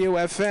 Mutiny Radio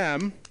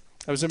FM.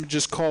 I was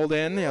just called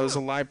in. It was a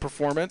live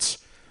performance.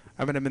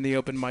 I've been in the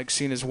open mic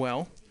scene as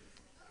well.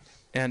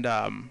 And,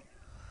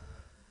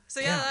 So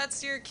yeah,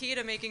 that's your key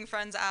to making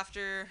friends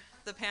after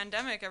the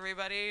pandemic,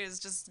 everybody, is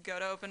just go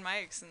to open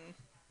mics and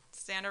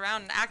stand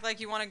around and act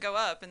like you want to go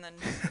up and then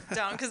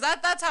don't. Because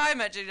that's how I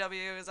met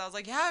JW, is I was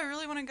like, yeah, I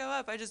really want to go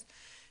up. I just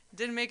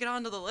didn't make it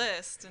onto the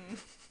list. And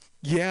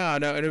yeah,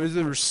 no, and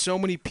there were so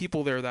many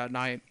people there that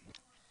night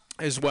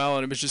as well,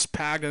 and it was just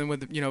packed. And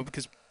with,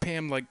 because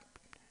Pam, like,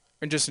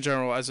 and just in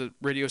general as a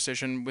radio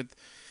station with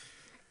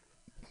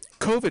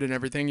COVID and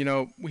everything,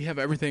 we have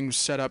everything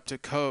set up to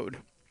code.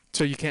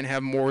 So you can't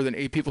have more than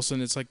 8 people. So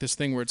it's like this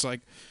thing where it's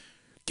like,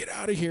 get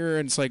out of here.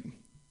 And it's like,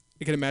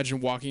 you can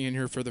imagine walking in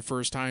here for the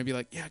first time and be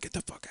like, yeah, get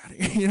the fuck out of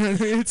here. You know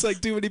what I mean? It's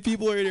like too many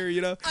people are in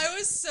here, I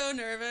was so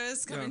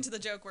nervous coming to the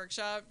joke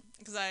workshop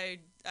because I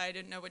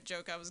didn't know what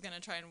joke I was going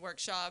to try and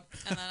workshop.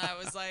 And then I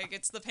was like,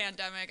 it's the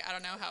pandemic. I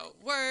don't know how it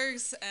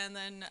works. And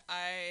then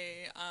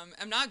I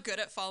am not good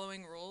at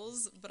following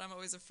rules, but I'm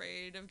always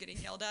afraid of getting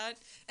yelled at.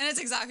 And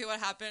it's exactly what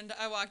happened.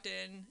 I walked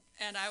in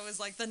and I was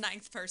like the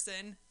 9th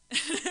person.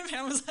 And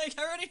Pam was like,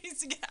 everybody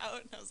needs to get out.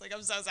 And I was like,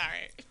 I'm so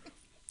sorry.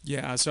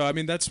 Yeah, so I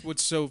mean that's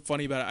what's so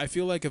funny about it. I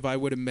feel like if I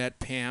would have met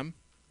Pam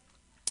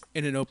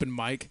in an open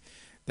mic,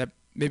 that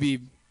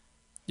maybe,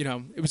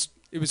 it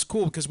was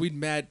cool because we'd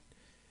met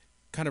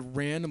kind of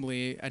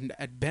randomly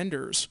at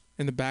Bender's,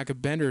 in the back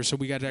of Bender's, so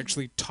we got to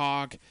actually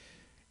talk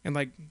and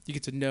like you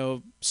get to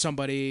know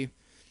somebody.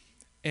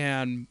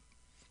 And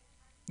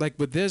like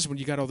with this, when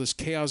you got all this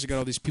chaos, you got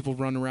all these people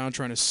running around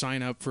trying to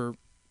sign up for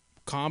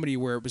comedy,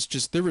 where it was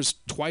just, there was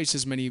twice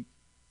as many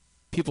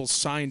people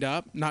signed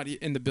up, not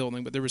in the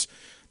building, but there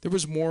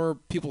was more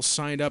people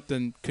signed up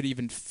than could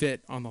even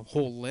fit on the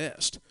whole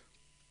list.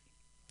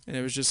 And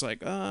it was just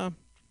like,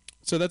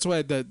 so that's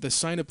why the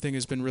sign up thing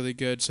has been really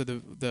good. So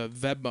the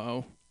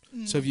Venmo,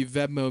 so if you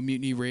Venmo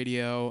Mutiny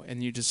Radio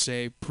and you just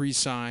say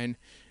pre-sign,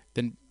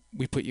 then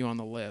we put you on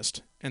the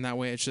list, and that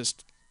way it's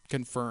just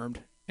confirmed,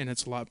 and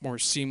it's a lot more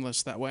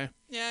seamless that way.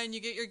 Yeah, and you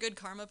get your good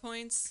karma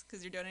points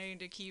because you're donating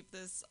to keep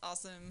this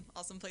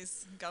awesome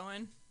place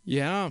going.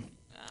 Yeah.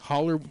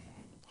 Holler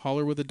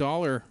with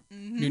 $1.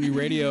 Mutiny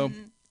Radio.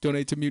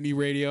 Donate to Mutiny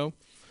Radio.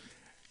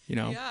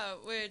 Yeah,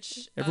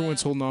 which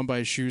everyone's holding on by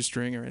a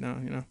shoestring right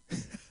now.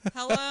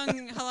 How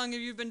long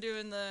have you been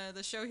doing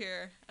the show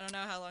here? I don't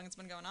know how long it's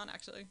been going on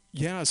actually.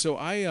 Yeah, so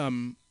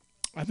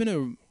I've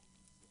been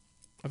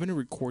a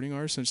recording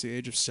artist since the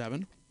age of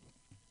 7.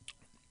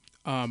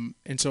 And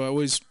so I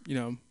always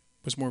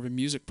was more of a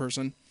music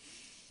person.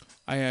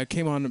 I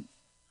came on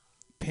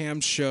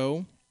Pam's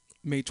show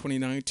May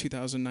 29th,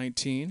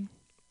 2019.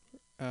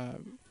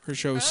 Her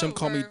show, Some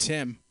Call Me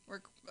Tim.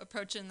 We're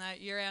approaching that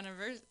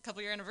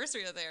couple year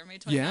anniversary of there, May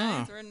 29th.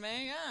 Yeah. We're in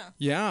May, yeah.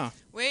 Yeah.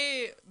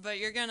 Wait, but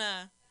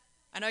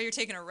I know you're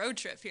taking a road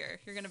trip here.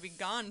 You're going to be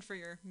gone for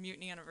your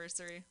Mutiny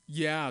anniversary.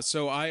 Yeah,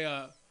 so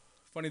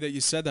funny that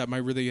you said that. My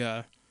really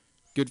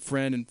good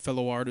friend and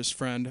fellow artist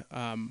friend,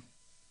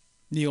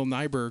 Neil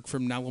Nyberg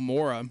from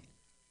Nalamora,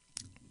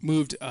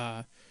 moved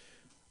a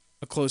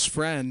close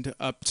friend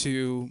up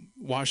to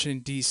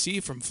Washington,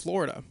 D.C. from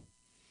Florida.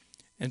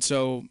 And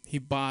so he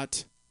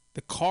bought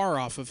the car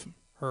off of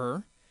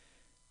her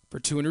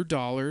for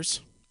 $200.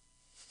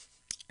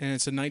 And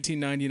it's a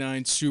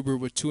 1999 Subaru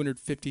with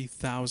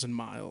 250,000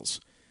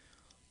 miles.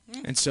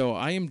 And so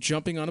I am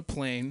jumping on a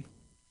plane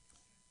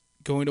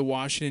going to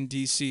Washington,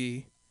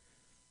 D.C.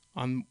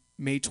 on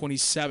May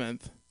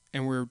 27th.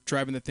 And we're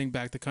driving the thing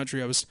back to the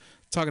country. I was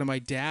talking to my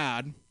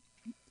dad,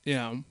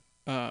 maybe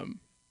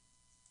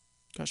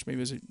it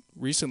was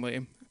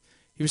recently.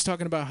 He was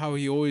talking about how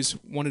he always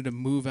wanted to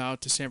move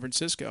out to San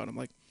Francisco. And I'm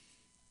like,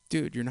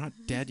 dude, you're not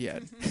dead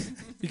yet.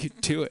 You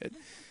could do it.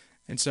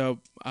 And so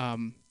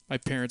my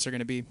parents are going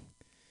to be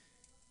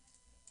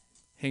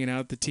hanging out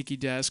at the tiki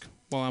desk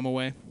while I'm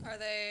away. Are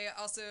they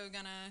also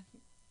going to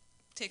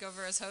take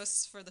over as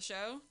hosts for the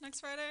show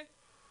next Friday?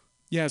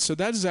 Yeah, so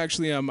that is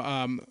actually,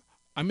 I'm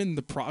in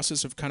the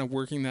process of kind of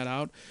working that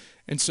out.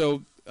 And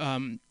so,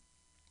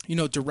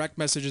 direct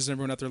messages,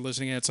 everyone out there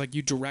listening, it's like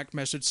you direct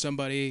message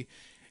somebody,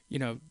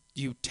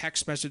 you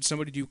text message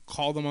somebody, do you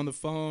call them on the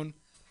phone?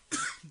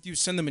 Do you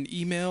send them an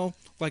email?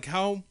 Like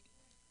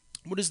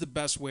what is the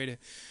best way to,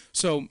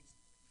 so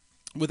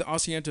with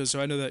Asientos,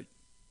 so I know that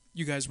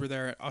you guys were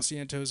there at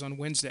Asientos on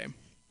Wednesday.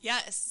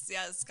 Yes,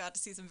 got to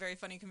see some very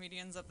funny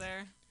comedians up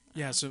there.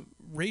 Yeah, so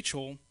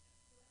Rachel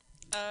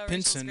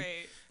Pinson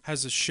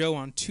has a show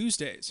on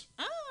Tuesdays.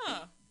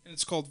 Oh. And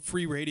it's called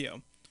Free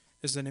Radio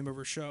is the name of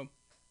her show.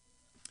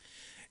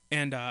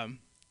 And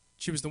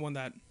she was the one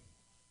that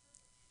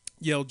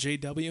yelled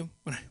JW.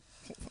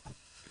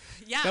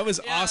 Yeah. That was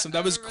awesome.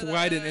 That was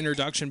quite an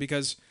introduction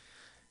because,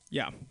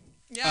 yeah.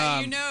 Yeah,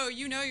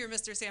 you know you're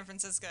Mr. San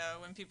Francisco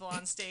when people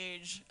on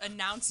stage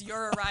announce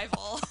your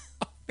arrival.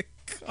 Oh my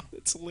God,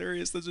 it's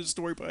hilarious. There's a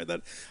story behind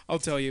that. I'll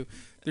tell you,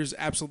 there's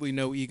absolutely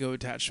no ego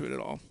attached to it at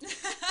all.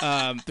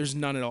 There's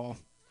none at all.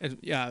 And,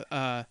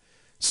 yeah.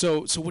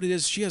 So what it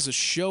is, she has a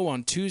show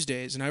on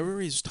Tuesdays, and I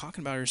already was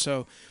talking about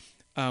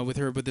her with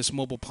her with this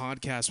mobile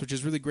podcast, which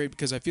is really great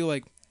because I feel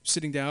like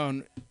sitting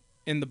down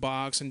in the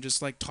box and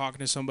just like talking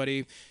to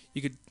somebody,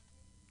 you could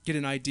get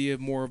an idea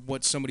more of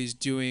what somebody's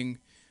doing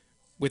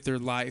with their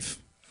life,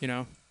 you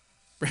know.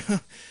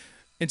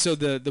 And so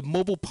the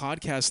mobile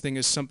podcast thing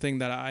is something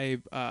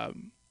that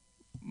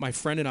my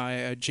friend and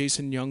I,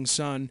 Jason Young's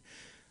son,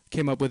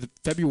 came up with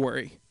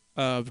February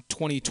of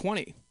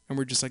 2020, and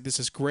we're just like, this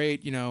is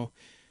great, you know.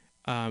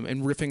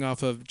 And riffing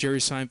off of Jerry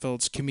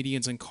Seinfeld's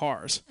Comedians in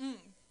Cars.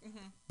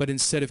 But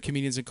instead of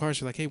Comedians in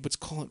Cars, we're like, hey, let's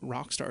call it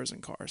Rock Stars in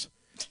Cars.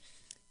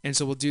 And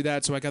so we'll do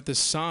that. So I got this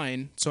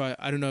sign. So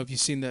I don't know if you've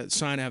seen the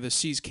sign. I have the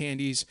Seas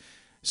Candies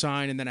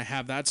sign, and then I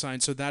have that sign.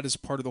 So that is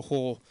part of the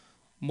whole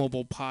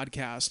mobile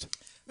podcast.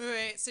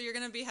 Wait, so you're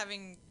going to be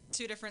having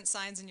two different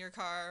signs in your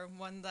car.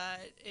 One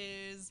that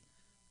is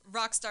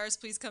Rock Stars,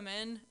 please come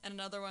in, and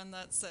another one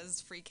that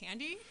says free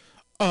candy?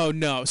 Oh,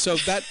 no. So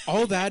that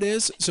all that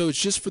is, so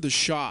it's just for the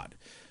shot.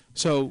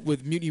 So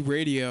with Mutiny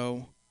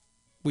Radio,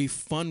 we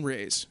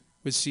fundraise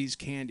with Seas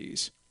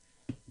Candies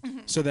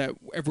so that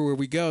everywhere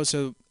we go.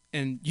 So,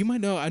 and you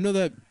might know, I know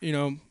that, you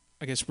know,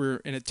 I guess we're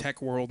in a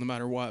tech world no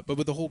matter what, but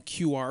with the whole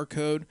QR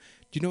code,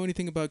 do you know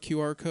anything about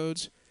QR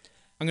codes?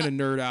 I'm going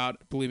to nerd out.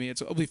 Believe me,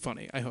 it'll be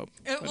funny, I hope.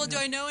 Well, do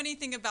I know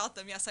anything about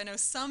them? Yes, I know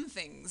some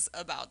things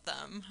about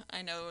them.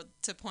 I know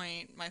to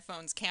point my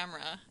phone's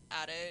camera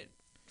at it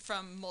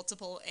from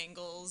multiple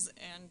angles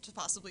and to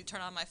possibly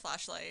turn on my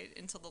flashlight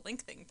until the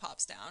link thing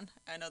pops down.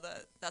 I know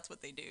that that's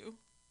what they do.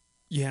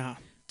 Yeah.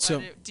 So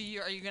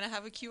are you going to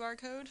have a QR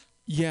code?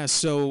 Yeah,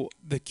 so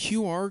the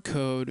QR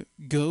code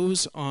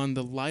goes on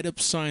the light up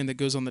sign that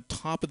goes on the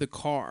top of the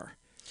car.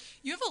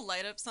 You have a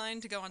light up sign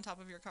to go on top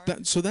of your car?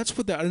 So that's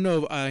what I don't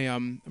know. I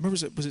remember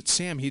was it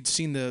Sam? He'd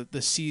seen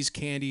the Seas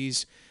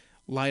Candies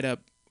light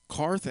up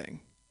car thing,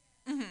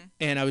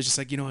 and I was just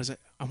like, you know,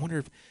 I wonder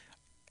if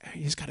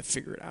he's got to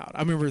figure it out. I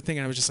remember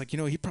thinking, I was just like, you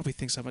know, he probably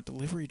thinks I'm a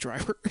delivery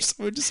driver.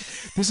 So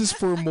this is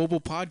for a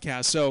mobile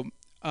podcast. So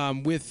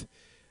with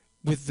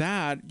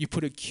that, you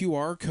put a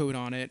QR code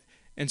on it,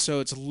 and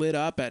so it's lit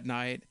up at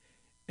night,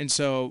 and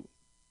so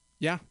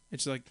yeah,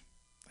 it's like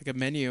a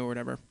menu or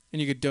whatever,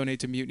 and you could donate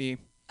to Mutiny.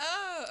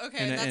 Oh,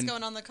 okay. And that's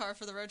going on the car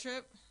for the road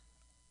trip?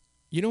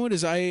 You know what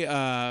is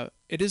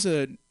it is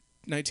a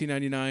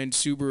 1999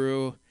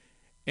 Subaru,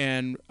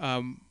 and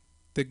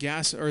the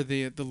gas or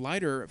the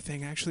lighter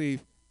thing actually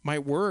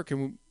might work,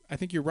 and I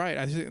think you're right.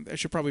 I think I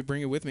should probably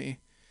bring it with me.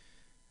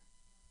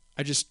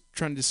 I just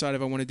trying to decide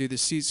if I want to do the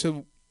Seas.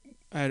 So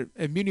at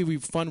Mutiny we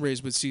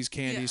fundraise with Seas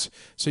Candies,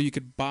 so you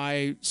could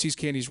buy Seas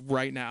Candies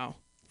right now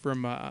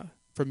from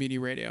Mutiny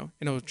Radio,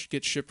 and it'll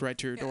get shipped right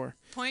to your door.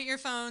 Point your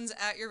phones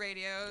at your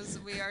radios.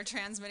 We are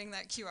transmitting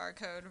that QR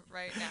code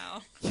right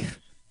now.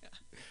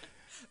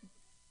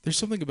 There's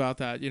something about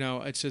that, you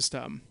know. It's just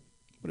what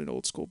an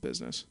old school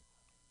business.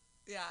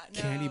 Yeah,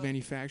 no. Candy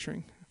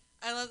manufacturing.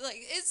 I love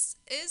is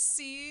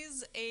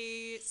Seas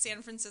a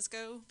San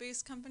Francisco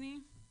based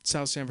company?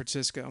 South San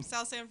Francisco.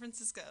 South San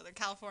Francisco. They're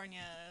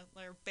California,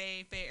 they're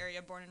Bay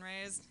Area born and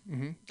raised.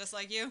 Just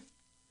like you?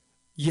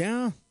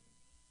 Yeah.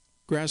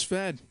 Grass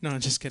fed. No,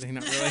 just kidding,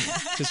 not really.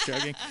 Just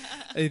joking.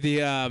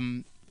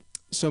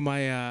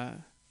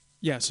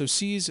 So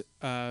Seas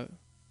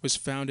was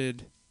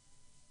founded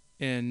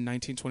in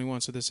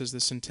 1921, so this is the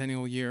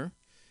centennial year.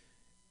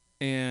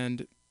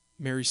 And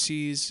Mary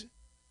Seas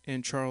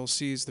and Charles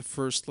Seas, the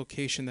first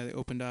location that they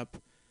opened up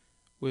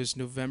was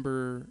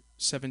November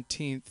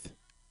 17th,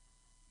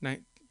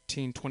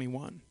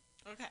 1921.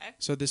 Okay.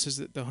 So this is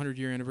the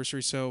 100-year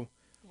anniversary. So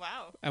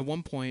wow. At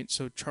one point,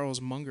 so Charles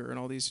Munger and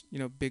all these, you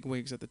know, big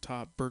wigs at the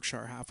top,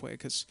 Berkshire Hathaway,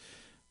 because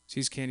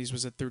Seas Candies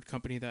was the third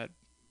company that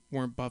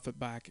Warren Buffett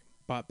bought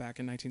back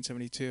in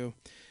 1972.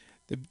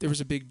 There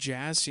was a big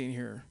jazz scene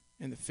here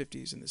in the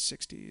 50s and the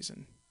 60s,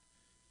 and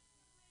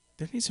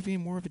there needs to be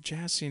more of a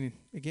jazz scene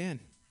again.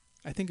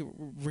 I think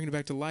we're bringing it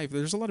back to life.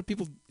 There's a lot of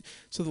people,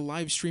 so the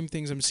live stream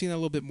things, I'm seeing that a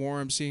little bit more.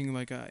 I'm seeing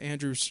like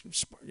Andrew's,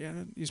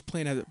 he's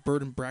playing at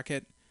Bird and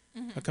Brackett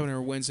coming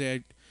on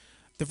Wednesday.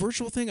 The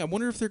virtual thing, I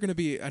wonder if they're going to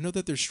be, I know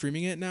that they're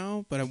streaming it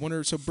now, but I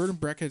wonder, so Bird and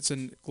Brackett's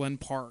in Glen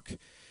Park,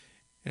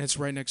 and it's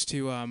right next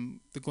to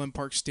the Glen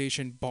Park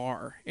Station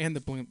bar and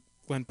the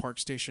Glen Park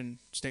Station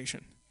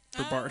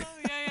for Bard. Oh,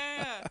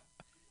 yeah.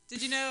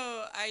 Did you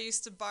know I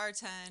used to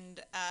bartend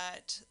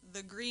at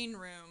the Green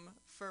Room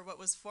for what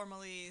was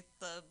formerly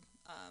the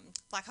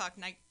Black Hawk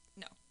Night,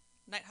 oh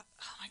my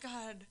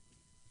God,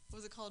 what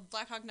was it called?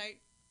 Black Hawk Night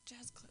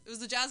Jazz Club. It was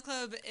the jazz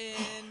club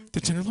in the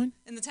Tenderloin?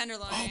 In the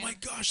Tenderloin. Oh my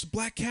gosh, the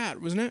Black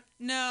Cat, wasn't it?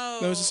 No.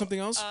 No, was it something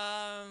else?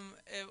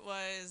 It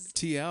was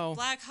TL.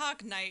 Black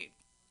Hawk Night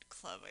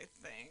Club, I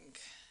think.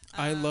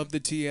 I love the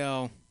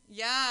TL.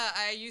 Yeah,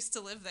 I used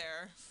to live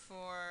there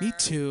for... Me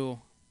too.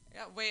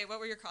 Yeah, wait, what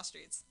were your cross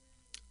streets?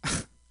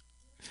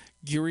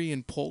 Geary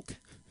and Polk.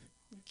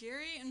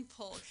 Geary and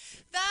Polk.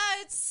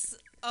 That's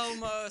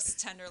almost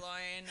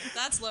Tenderloin.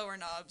 That's Lower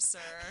Knob, sir.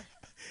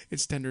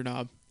 It's Tender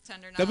Knob.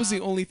 Tender Knob. That was the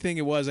only thing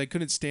it was. I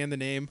couldn't stand the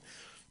name,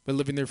 but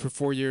living there for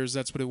 4 years,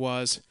 that's what it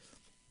was.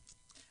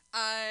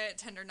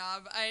 Tender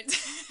Knob.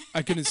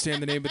 I couldn't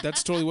stand the name, but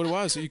that's totally what it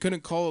was. You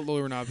couldn't call it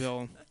Lower Knob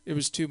Hill. It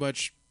was too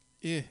much,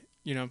 you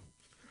know.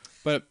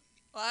 But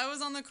Well, I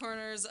was on the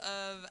corners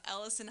of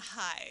Ellis and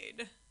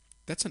Hyde.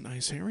 that's a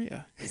nice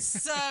area.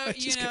 So,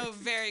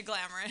 very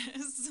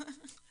glamorous.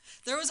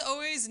 There was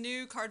always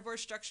new cardboard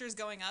structures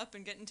going up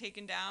and getting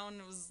taken down.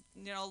 It was,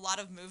 a lot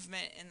of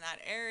movement in that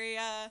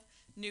area.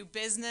 New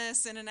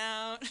business in and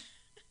out.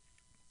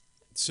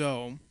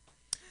 So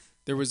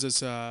there was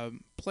this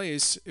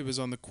place. It was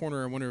on the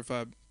corner. I wonder if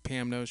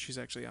Pam knows. She's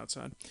actually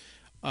outside.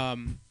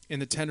 In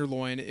the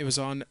Tenderloin. It was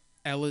on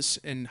Ellis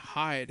and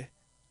Hyde,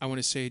 I want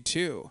to say,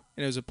 too.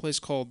 And it was a place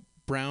called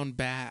Brown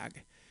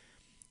Bag.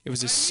 It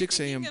was a 6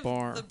 a.m.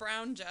 bar. The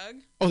Brown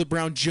Jug? Oh, the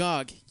Brown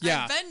Jug.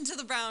 Yeah. I've been to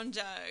the Brown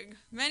Jug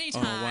many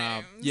times. Oh,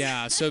 wow.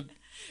 Yeah, so...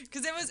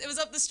 Because it was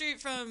up the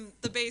street from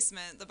the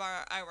basement, the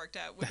bar I worked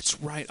at. Which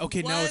That's right.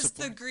 Okay, now it's was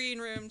the green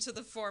room to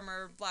the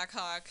former Black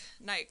Hawk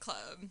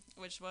nightclub,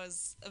 which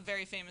was a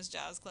very famous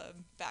jazz club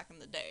back in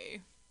the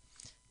day.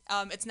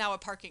 It's now a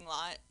parking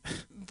lot,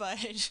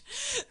 but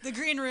the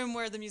green room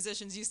where the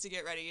musicians used to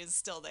get ready is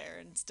still there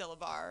and still a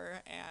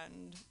bar.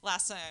 And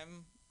last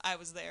time I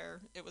was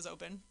there, it was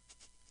open.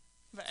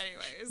 But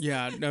anyways.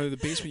 Yeah, no, the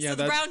basement. Yeah, so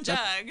the Brown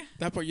Jug.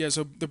 That part. Yeah,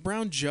 so the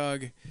Brown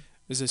Jug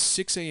is a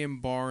 6 a.m.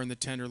 bar in the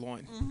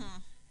Tenderloin,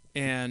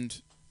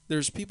 and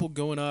there's people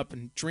going up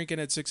and drinking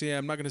at 6 a.m.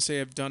 I'm not going to say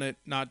I've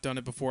not done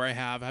it before. I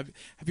have. Have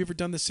you ever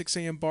done the 6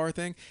 a.m. bar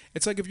thing?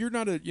 It's like if you're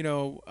not a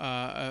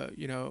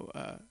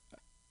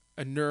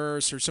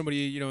nurse or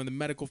somebody in the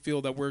medical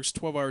field that works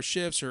 12-hour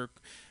shifts, or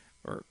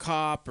a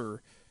cop,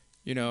 or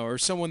or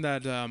someone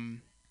that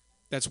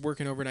that's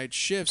working overnight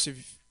shifts.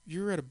 If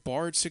you're at a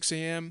bar at 6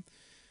 a.m.,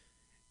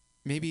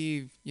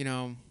 maybe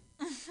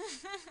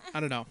I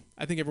don't know.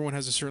 I think everyone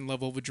has a certain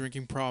level of a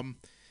drinking problem,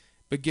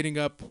 but getting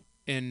up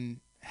and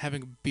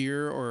having a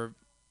beer or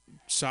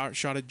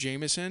shot of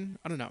Jameson,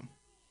 I don't know.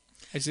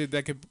 I say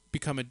that could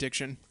become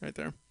addiction right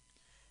there.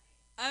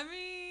 I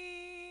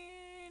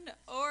mean,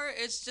 or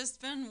it's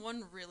just been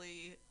one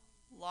really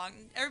long...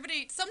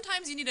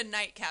 Sometimes you need a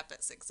nightcap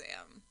at 6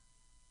 a.m.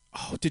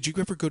 Oh, did you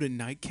ever go to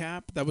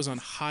Nightcap? That was on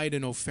Hyde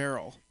and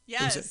O'Farrell.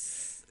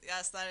 Yes.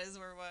 Yes, that is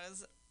where it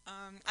was.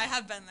 I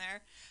have been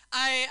there.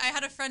 I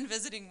had a friend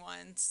visiting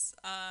once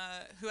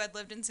who had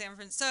lived in San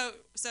Francisco.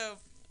 So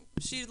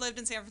she lived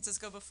in San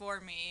Francisco before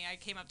me. I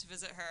came up to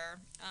visit her.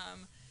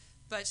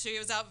 But she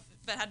was out,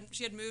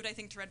 she had moved, I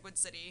think, to Redwood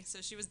City.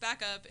 So she was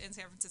back up in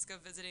San Francisco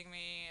visiting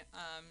me.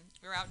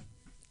 We were out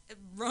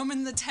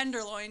roaming the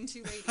Tenderloin,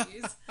 two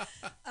ladies.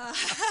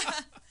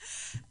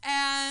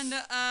 And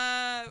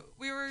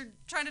we were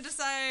trying to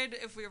decide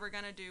if we were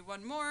going to do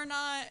one more or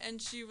not.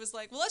 And she was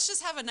like, well, let's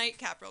just have a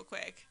nightcap real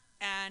quick.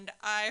 And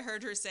I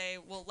heard her say,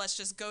 well, let's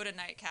just go to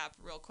nightcap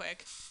real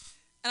quick.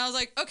 And I was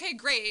like, okay,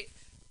 great.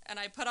 And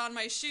I put on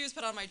my shoes,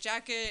 put on my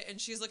jacket,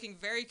 and she's looking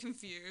very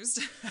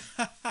confused.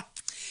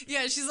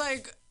 Yeah, she's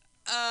like,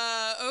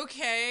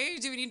 okay,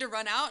 do we need to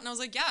run out? And I was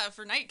like, yeah,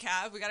 for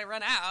nightcap, we got to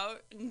run out.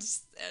 And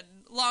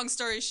long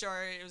story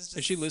short, it was just...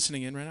 Is she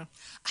listening in right now?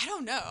 I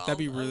don't know. That'd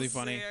be really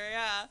funny.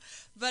 Yeah.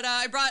 But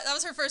that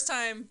was her first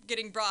time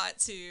getting brought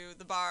to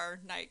the bar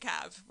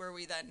nightcap, where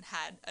we then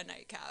had a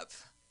nightcap.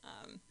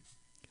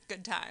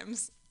 Good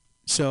times.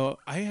 So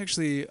I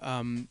actually,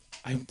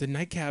 the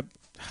nightcap...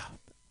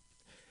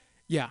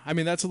 Yeah, I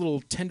mean, that's a little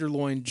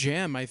Tenderloin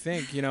gem, I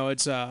think.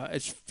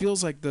 It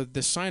feels like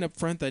the sign up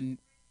front, that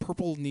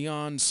purple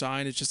neon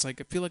sign, it's just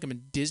like, I feel like I'm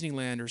in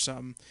Disneyland or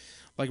something,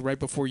 like right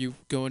before you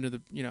go into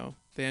the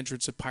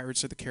entrance of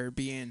Pirates of the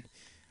Caribbean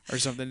or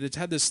something. It's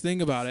had this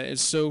thing about it.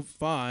 It's so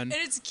fun. And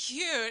it's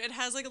cute. It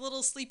has like a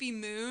little sleepy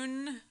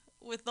moon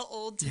with the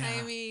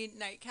old-timey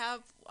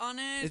nightcap on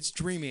it. It's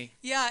dreamy.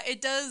 Yeah,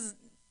 it does.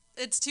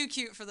 It's too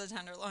cute for the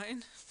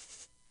Tenderloin.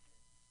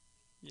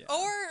 Yeah.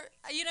 Or,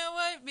 you know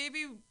what?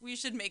 Maybe we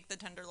should make the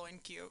Tenderloin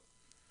cute.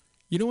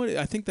 You know what?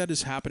 I think that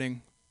is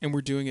happening, and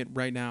we're doing it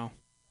right now,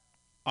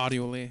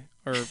 audioly,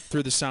 or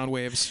through the sound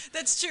waves.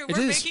 That's true.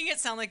 We're making it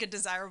sound like a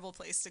desirable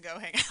place to go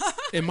hang out.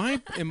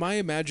 In my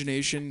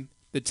imagination,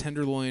 the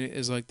Tenderloin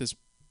is like this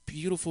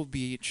beautiful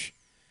beach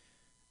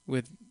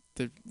with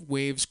the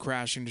waves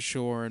crashing to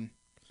shore and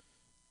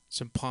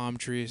some palm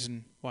trees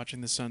and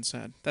watching the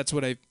sunset. That's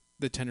what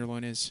the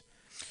Tenderloin is.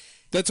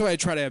 That's why I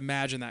try to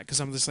imagine that, because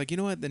I'm just like, you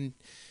know what? Then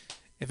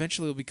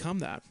eventually it'll become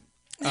that.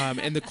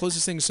 And the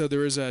closest thing, so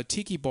there is a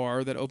tiki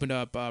bar that opened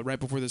up right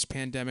before this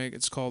pandemic.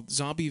 It's called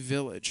Zombie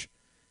Village,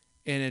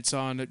 and it's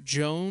on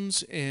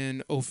Jones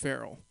and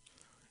O'Farrell.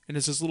 And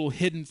it's this little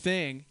hidden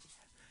thing.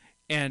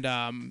 And,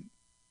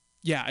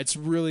 it's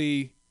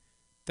really,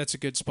 that's a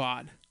good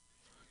spot.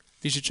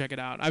 You should check it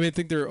out. I mean, I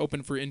think they're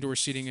open for indoor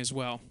seating as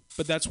well.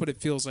 But that's what it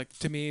feels like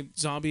to me.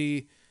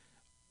 Zombie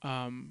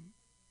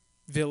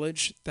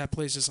Village, that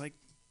place is like,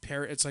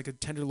 it's like a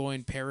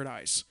Tenderloin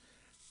paradise.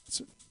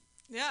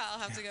 I'll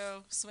have to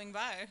go swing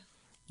by.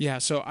 Yeah,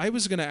 so I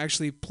was going to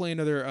actually play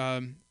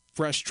another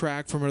fresh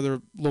track from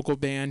another local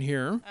band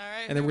here. All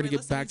right. And then we're going to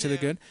get back to the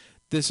good.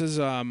 This is,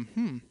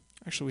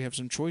 actually we have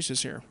some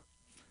choices here.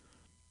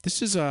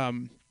 This is a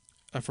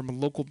from a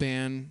local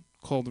band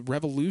called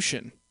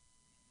Revolution.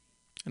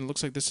 And it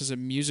looks like this is a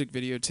music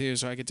video too,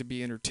 so I get to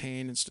be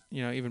entertained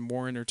and even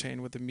more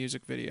entertained with the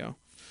music video.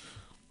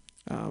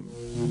 Yeah.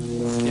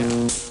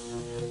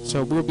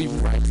 So we'll be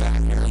right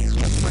back here.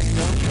 Let's bring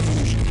more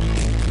Revolution.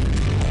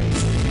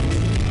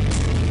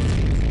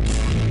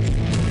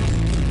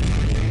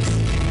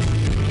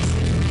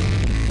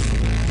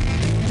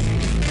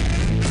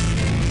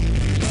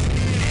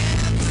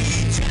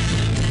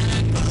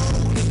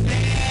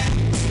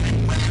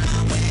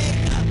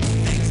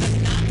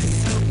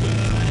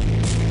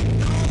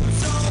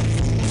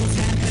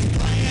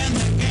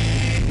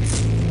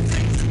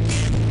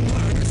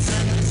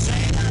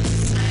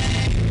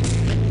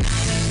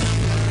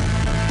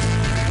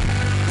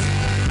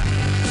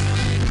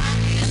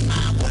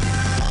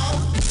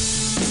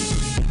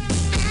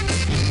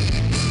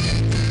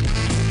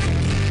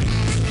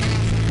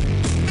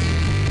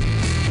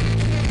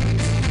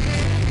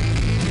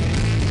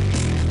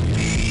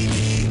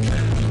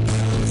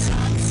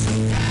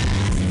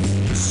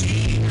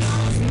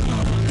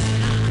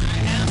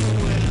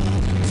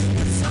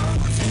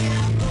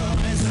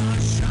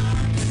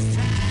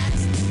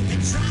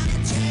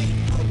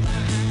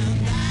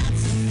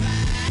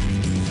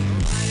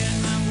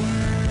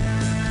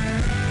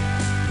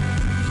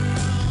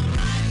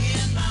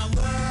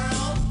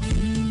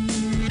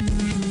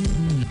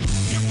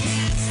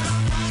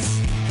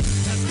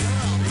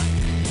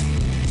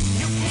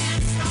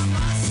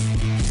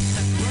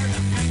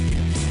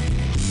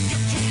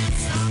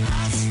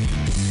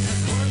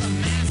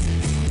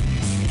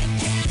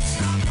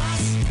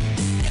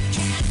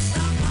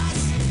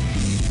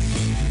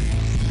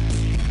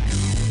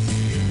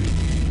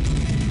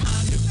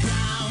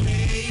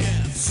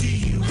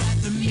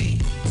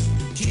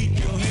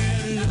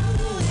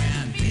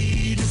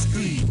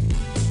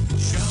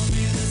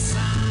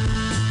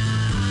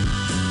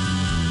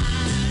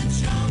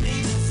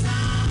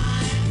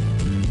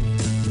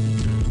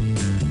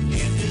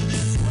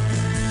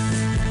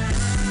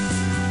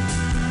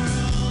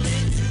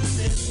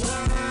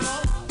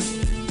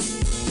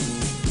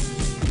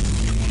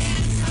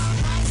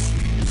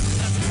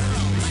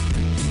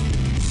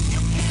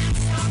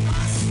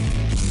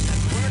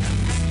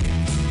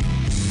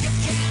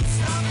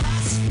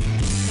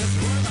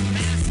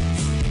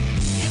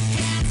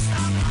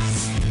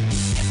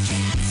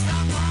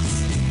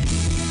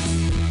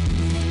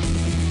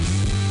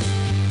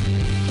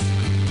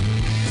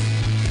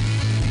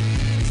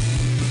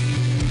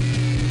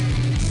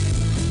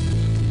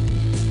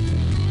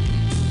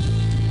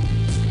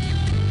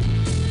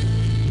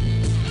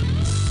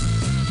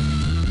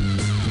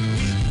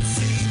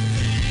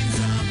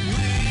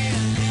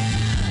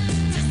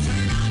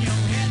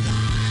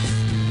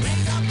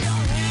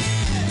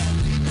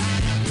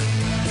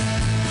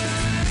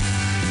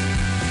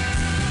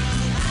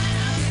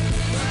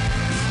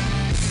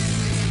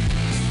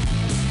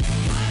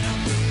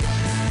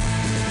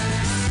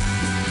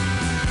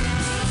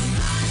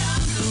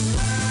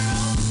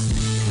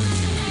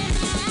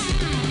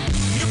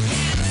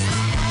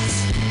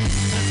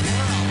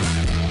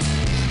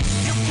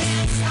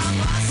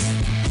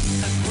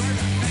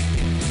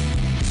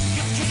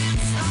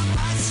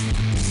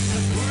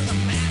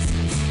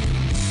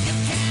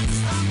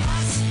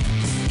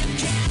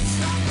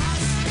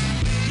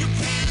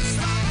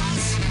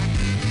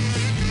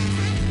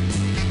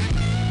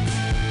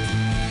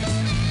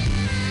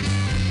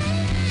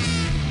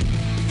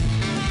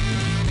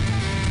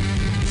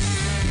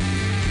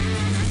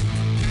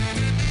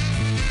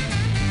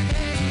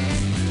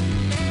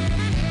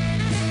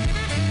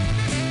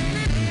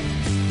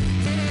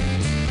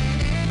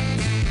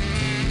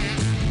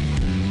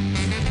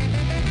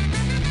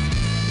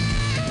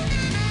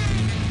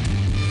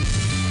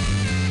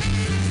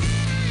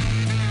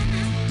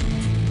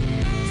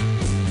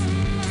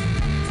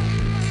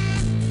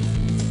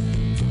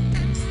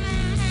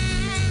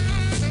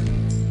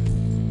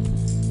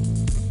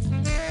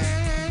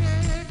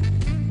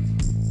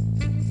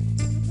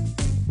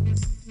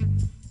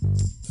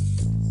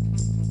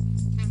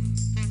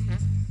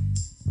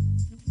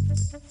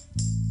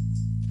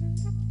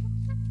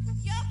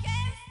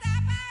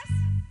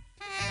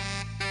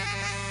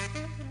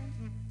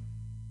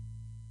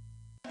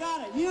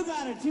 You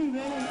got it too,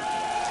 baby.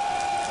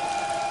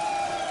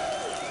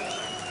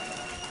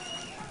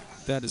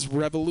 That is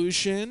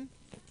Revolution,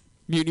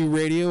 Mutiny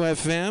Radio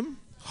FM,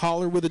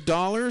 Holler with a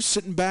Dollar,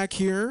 sitting back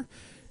here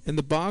in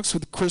the box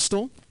with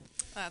Crystal,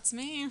 That's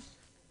me.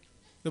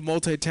 the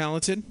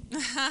multi-talented.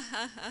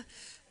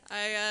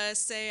 I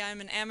say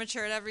I'm an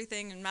amateur at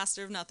everything and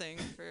master of nothing,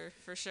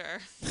 for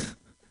sure.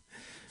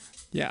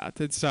 Yeah,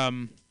 that's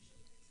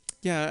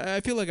yeah,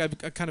 I feel like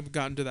I've kind of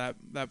gotten to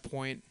that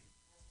point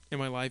in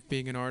my life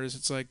being an artist.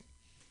 It's like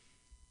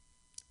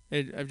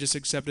I've just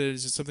accepted it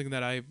as something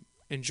that I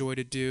enjoy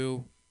to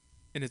do,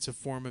 and it's a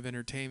form of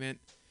entertainment.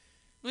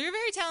 Well, you're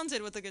very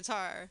talented with the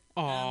guitar.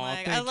 Aw,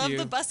 I thank love you.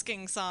 the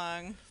busking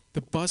song. The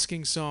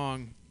busking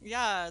song.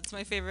 Yeah, it's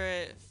my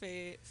favorite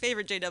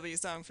JW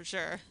song for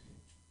sure.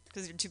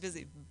 Because you're too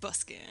busy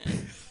busking.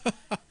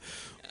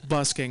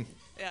 Busking.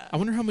 Yeah. I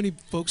wonder how many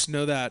folks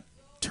know that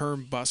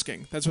term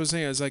busking. That's what I'm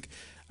saying. Is like,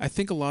 I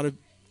think a lot of,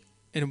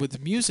 and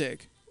with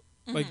music,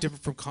 like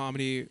different from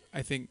comedy,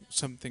 I think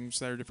some things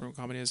that are different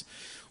from comedy is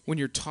when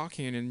you're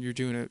talking and you're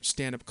doing a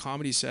stand-up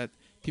comedy set,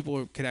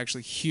 people could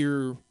actually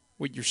hear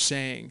what you're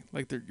saying,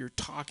 like you're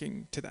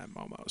talking to them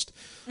almost.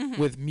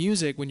 With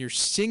music, when you're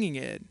singing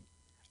it,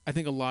 I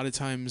think a lot of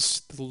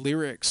times the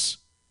lyrics,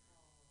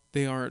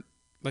 they aren't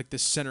like the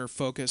center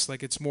focus.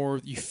 Like it's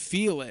more you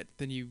feel it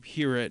than you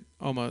hear it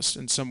almost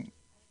in some.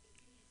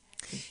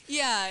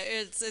 Yeah,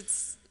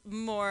 it's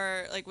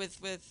more like with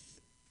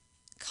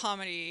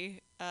comedy.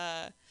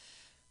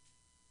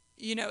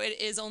 You know, it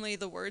is only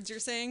the words you're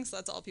saying, so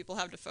that's all people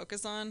have to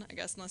focus on, I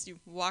guess, unless you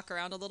walk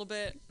around a little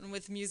bit. And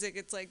with music,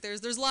 it's like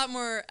there's a lot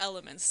more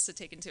elements to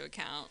take into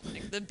account,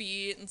 like the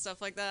beat and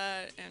stuff like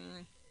that.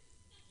 And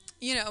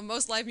you know,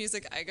 most live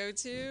music I go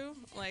to,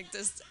 like,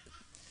 just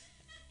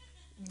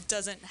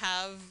doesn't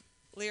have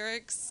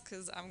lyrics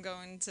because I'm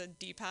going to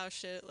deep house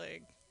shit,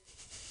 like.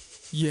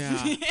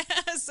 Yeah.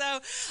 Yeah, so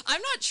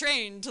I'm not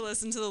trained to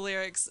listen to the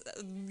lyrics.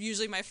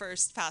 Usually, my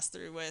first pass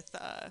through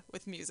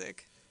with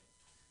music.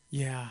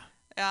 Yeah.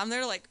 I'm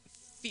there to like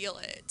feel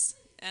it,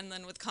 and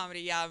then with comedy,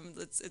 yeah,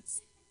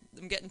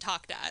 I'm getting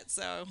talked at.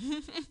 So.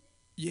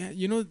 Yeah,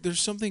 you know, there's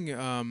something,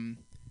 and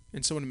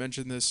someone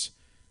mentioned this,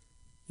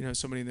 you know,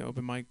 somebody in the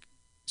open mic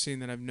scene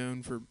that I've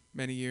known for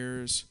many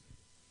years,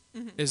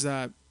 is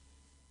that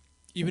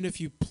even if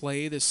you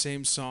play the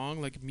same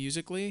song, like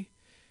musically,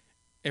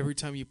 every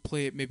time you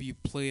play it, maybe you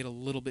play it a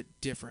little bit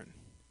different.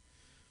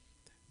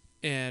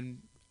 And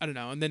I don't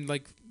know, and then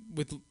like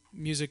with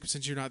music,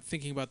 since you're not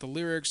thinking about the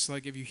lyrics,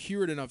 like if you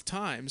hear it enough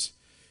times,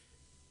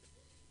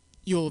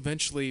 you'll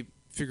eventually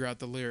figure out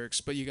the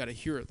lyrics, but you got to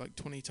hear it like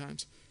 20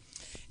 times.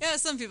 Yeah,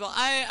 some people.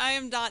 I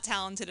am not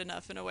talented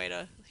enough in a way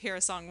to hear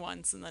a song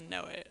once and then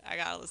know it. I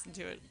gotta listen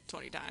to it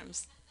 20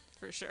 times,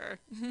 for sure.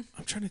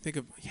 I'm trying to think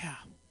of, yeah.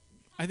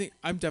 I think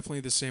I'm definitely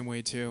the same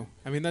way too.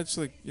 I mean, that's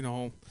like, you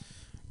know,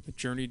 the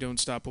Journey Don't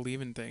Stop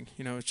Believing thing.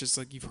 You know, it's just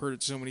like you've heard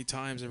it so many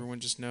times, everyone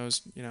just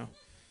knows, you know.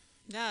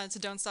 Yeah, it's a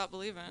Don't Stop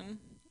Believing.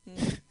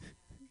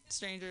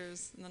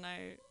 Strangers in the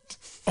Night.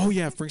 Oh,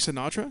 yeah, Frank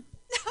Sinatra?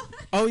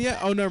 Oh, yeah.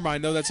 Oh, never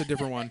mind. No, that's a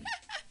different one.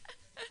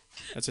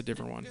 That's a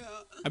different one. Yeah.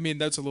 I mean,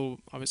 that's a little,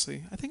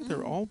 obviously, I think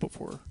they're all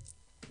before.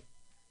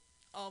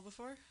 All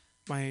before?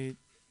 Frank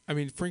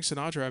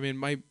Sinatra, I mean,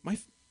 my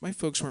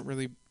folks weren't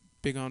really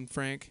big on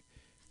Frank.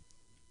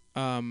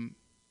 I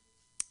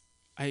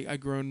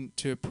grown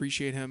to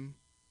appreciate him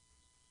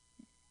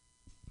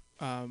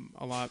a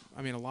lot.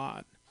 I mean, a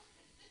lot.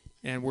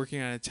 And working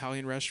at an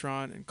Italian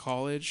restaurant in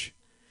college,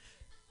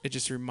 it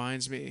just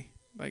reminds me,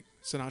 like,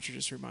 Sinatra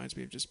just reminds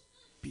me of just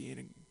being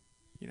in,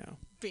 you know.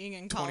 Being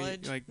in 20,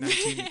 college. like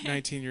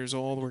 19 years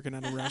old, working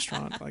at a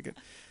restaurant. Like,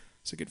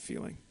 it's a good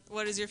feeling.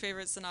 What is your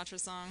favorite Sinatra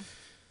song?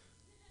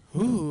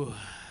 Ooh,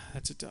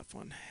 that's a tough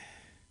one.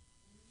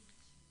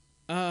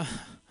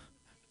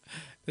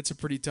 That's a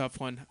pretty tough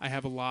one. I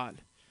have a lot.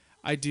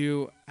 I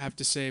do have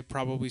to say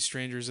probably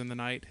Strangers in the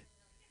Night.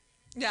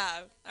 Yeah,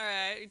 all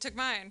right. You took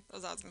mine. That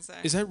was what I was going to say.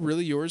 Is that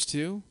really yours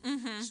too?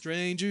 Mm-hmm.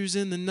 Strangers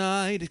in the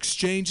night,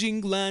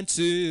 exchanging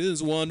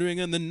glances, wandering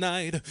in the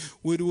night.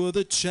 What were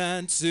the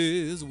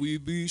chances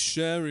we'd be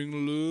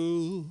sharing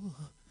love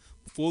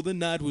before the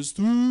night was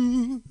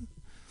through?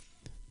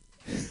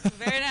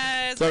 Very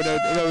nice.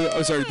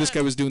 Sorry, this guy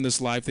was doing this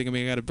live thing. I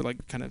mean, I got to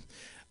like kind of.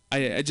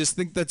 I just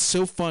think that's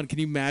so fun. Can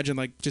you imagine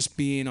like just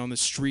being on the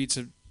streets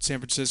of San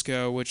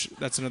Francisco, which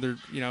that's another,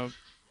 you know,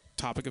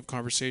 topic of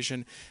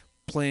conversation,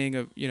 playing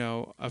a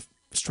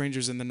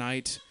Strangers in the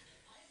Night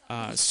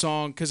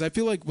song, because I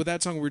feel like with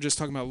that song we were just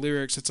talking about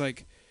lyrics, it's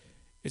like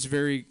it's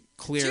very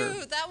clear.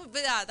 True,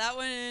 that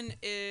one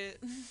is.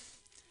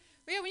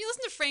 But yeah, when you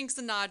listen to Frank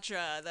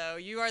Sinatra, though,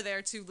 you are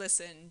there to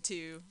listen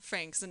to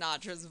Frank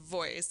Sinatra's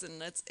voice,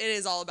 and it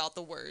is all about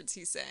the words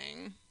he's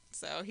saying.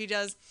 So he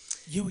does.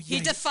 He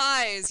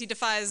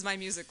defies my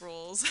music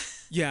rules.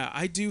 Yeah,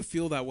 I do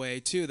feel that way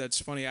too. That's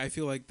funny. I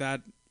feel like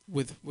that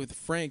with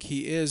Frank,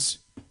 he is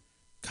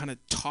kind of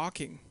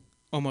talking,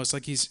 almost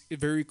like he's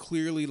very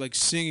clearly like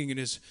singing in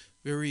his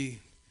very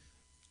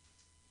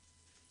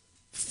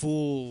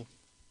full,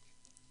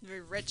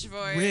 very rich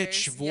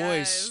voice.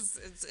 Yes,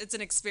 it's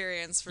an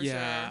experience for sure.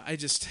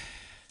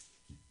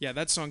 Yeah,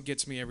 that song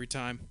gets me every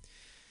time.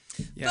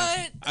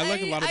 Yeah, but I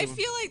like a lot of them. I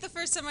feel like the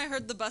first time I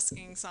heard the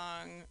busking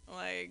song,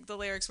 like the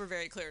lyrics were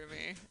very clear to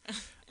me.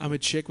 I'm a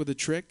chick with a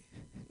trick.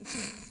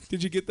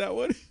 Did you get that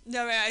one?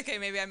 No, okay,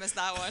 maybe I missed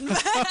that one.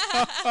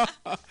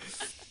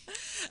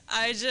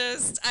 I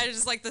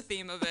just like the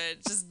theme of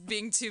it, just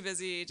being too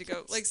busy to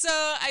go. Like, so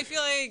I feel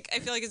like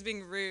it's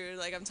being rude.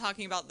 Like, I'm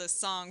talking about this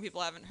song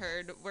people haven't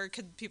heard. Where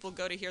could people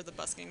go to hear the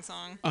busking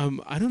song?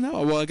 I don't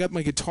know. Well, I got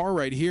my guitar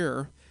right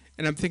here,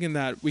 and I'm thinking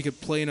that we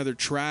could play another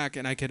track,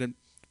 and I could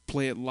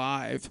play it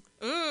live.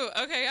 Ooh,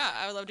 okay, yeah,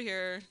 I would love to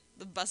hear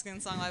the busking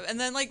song live, and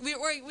then like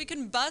we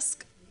can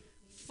busk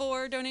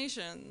for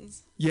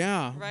donations.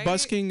 Yeah, right?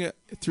 Busking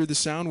through the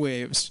sound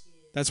waves.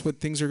 That's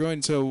what things are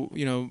going. So,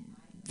 you know,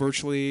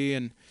 virtually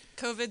and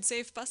COVID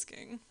safe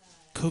busking.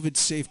 COVID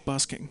safe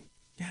busking.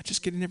 Yeah,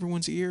 just get in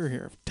everyone's ear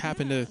here. Tap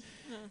into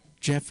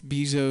Jeff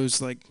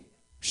Bezos' like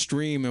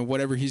stream and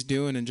whatever he's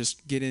doing, and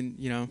just get in.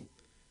 You know,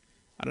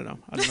 I don't know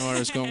where I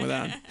was going with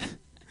that.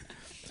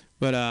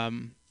 But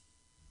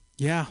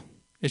yeah,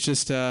 it's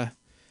just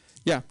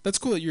yeah, that's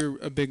cool that you're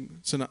a big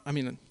I'm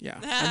a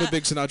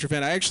big Sinatra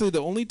fan.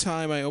 The only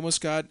time I almost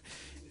got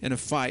in a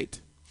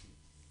fight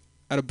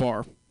at a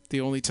bar,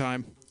 the only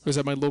time was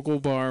at my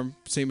local bar,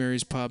 St.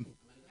 Mary's Pub,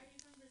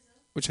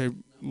 which I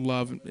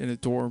love and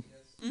adore.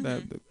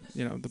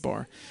 The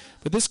bar.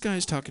 But this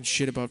guy's talking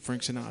shit about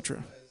Frank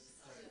Sinatra.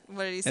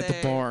 What did he say? At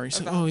the bar. He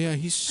said, "Oh yeah,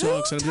 he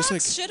sucks." Who and I'm just talks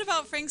like, shit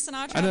about Frank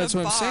Sinatra? I know, at that's a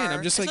what I'm saying. bar?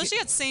 I'm just like,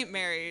 especially at St.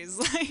 Mary's.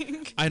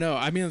 Like, I know.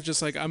 I mean, it's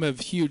just like I'm a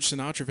huge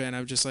Sinatra fan.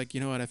 I'm just like,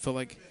 you know what? I feel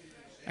like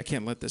I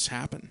can't let this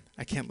happen.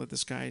 I can't let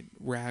this guy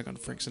rag on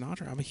Frank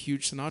Sinatra. I'm a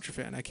huge Sinatra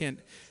fan. I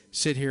can't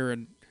sit here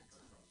and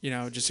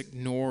just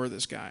ignore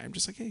this guy. I'm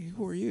just like, hey,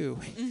 who are you?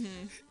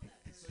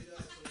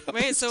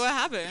 Wait, so what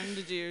happened?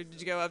 Did you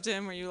go up to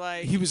him? Were you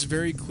like? He was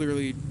very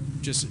clearly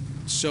just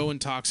so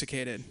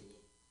intoxicated,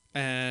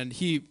 and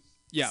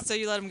yeah. So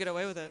you let him get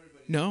away with it?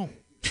 No,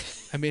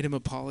 I made him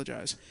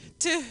apologize.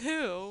 To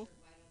who?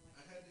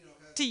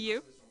 To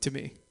you? To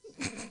me.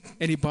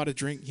 And he bought a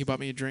drink. He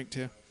bought me a drink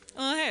too.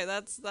 Oh, hey,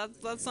 that's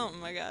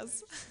something, I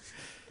guess.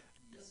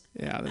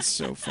 Yeah, that's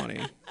so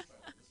funny.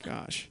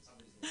 Gosh.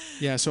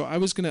 Yeah, so I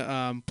was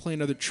gonna play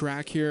another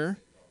track here.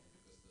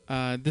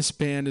 This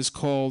band is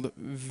called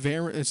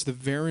it's the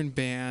Varan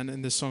Band,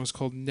 and this song is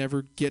called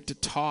 "Never Get to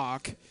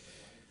Talk,"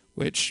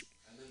 which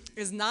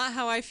is not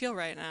how I feel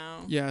right now.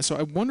 Yeah, so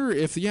I wonder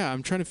if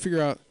I'm trying to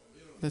figure out.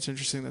 That's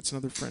interesting. That's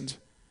another friend's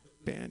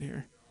band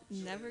here.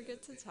 Never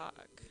get to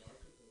talk.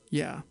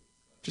 Yeah,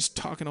 just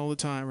talking all the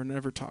time or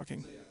never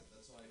talking.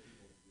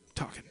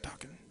 Talking.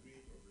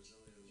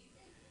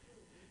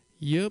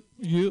 Yep.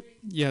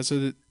 Yeah.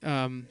 So do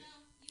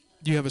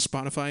you have a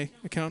Spotify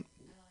account?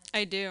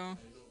 I do.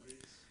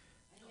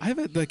 I have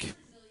the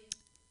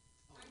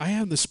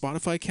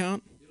Spotify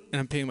account, and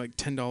I'm paying like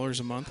 $10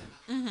 a month.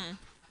 Mm-hmm.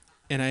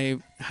 And I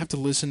have to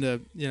listen to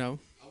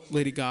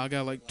Lady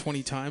Gaga like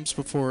 20 times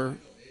before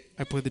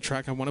I play the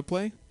track I want to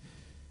play,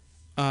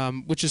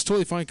 which is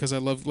totally fine because I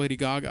love Lady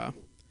Gaga.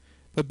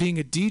 But being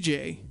a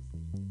DJ,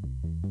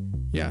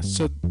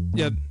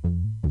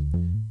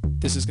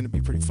 this is going to be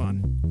pretty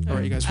fun. All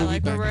right, you guys, we'll be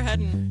back. I like where we're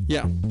heading.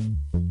 Yeah.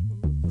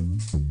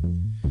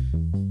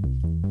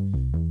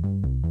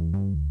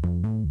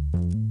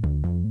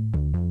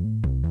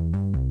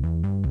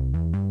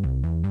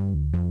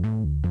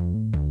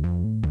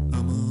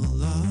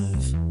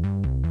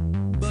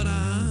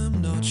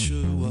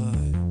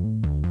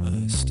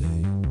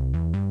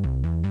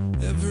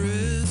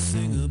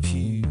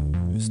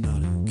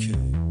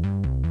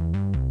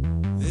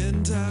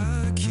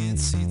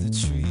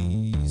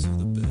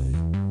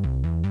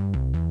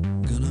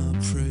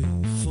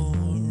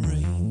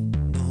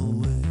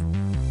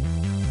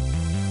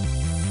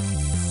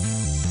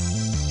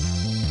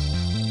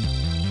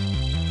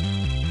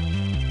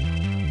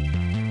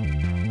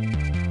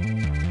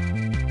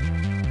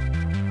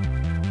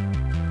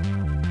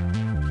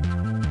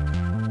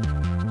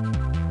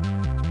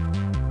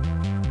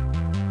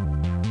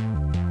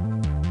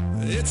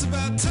 It's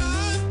about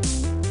time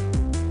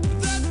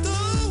that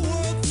the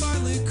world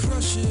finally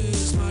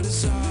crushes my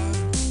desire.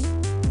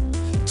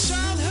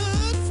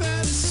 Childhood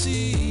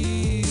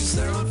fantasies,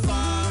 they're on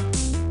fire,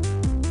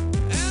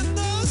 and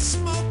the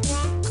smoke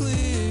won't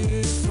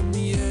clear from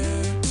the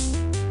air.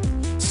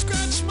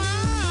 Scratch my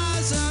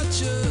eyes out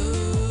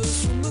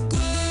just from the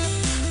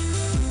glare.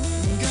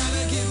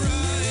 Gotta get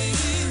right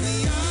in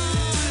the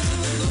eyes of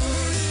the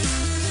Lord.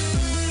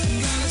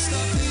 Gotta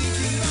stop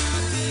thinking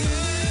about the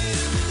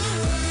end of the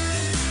world.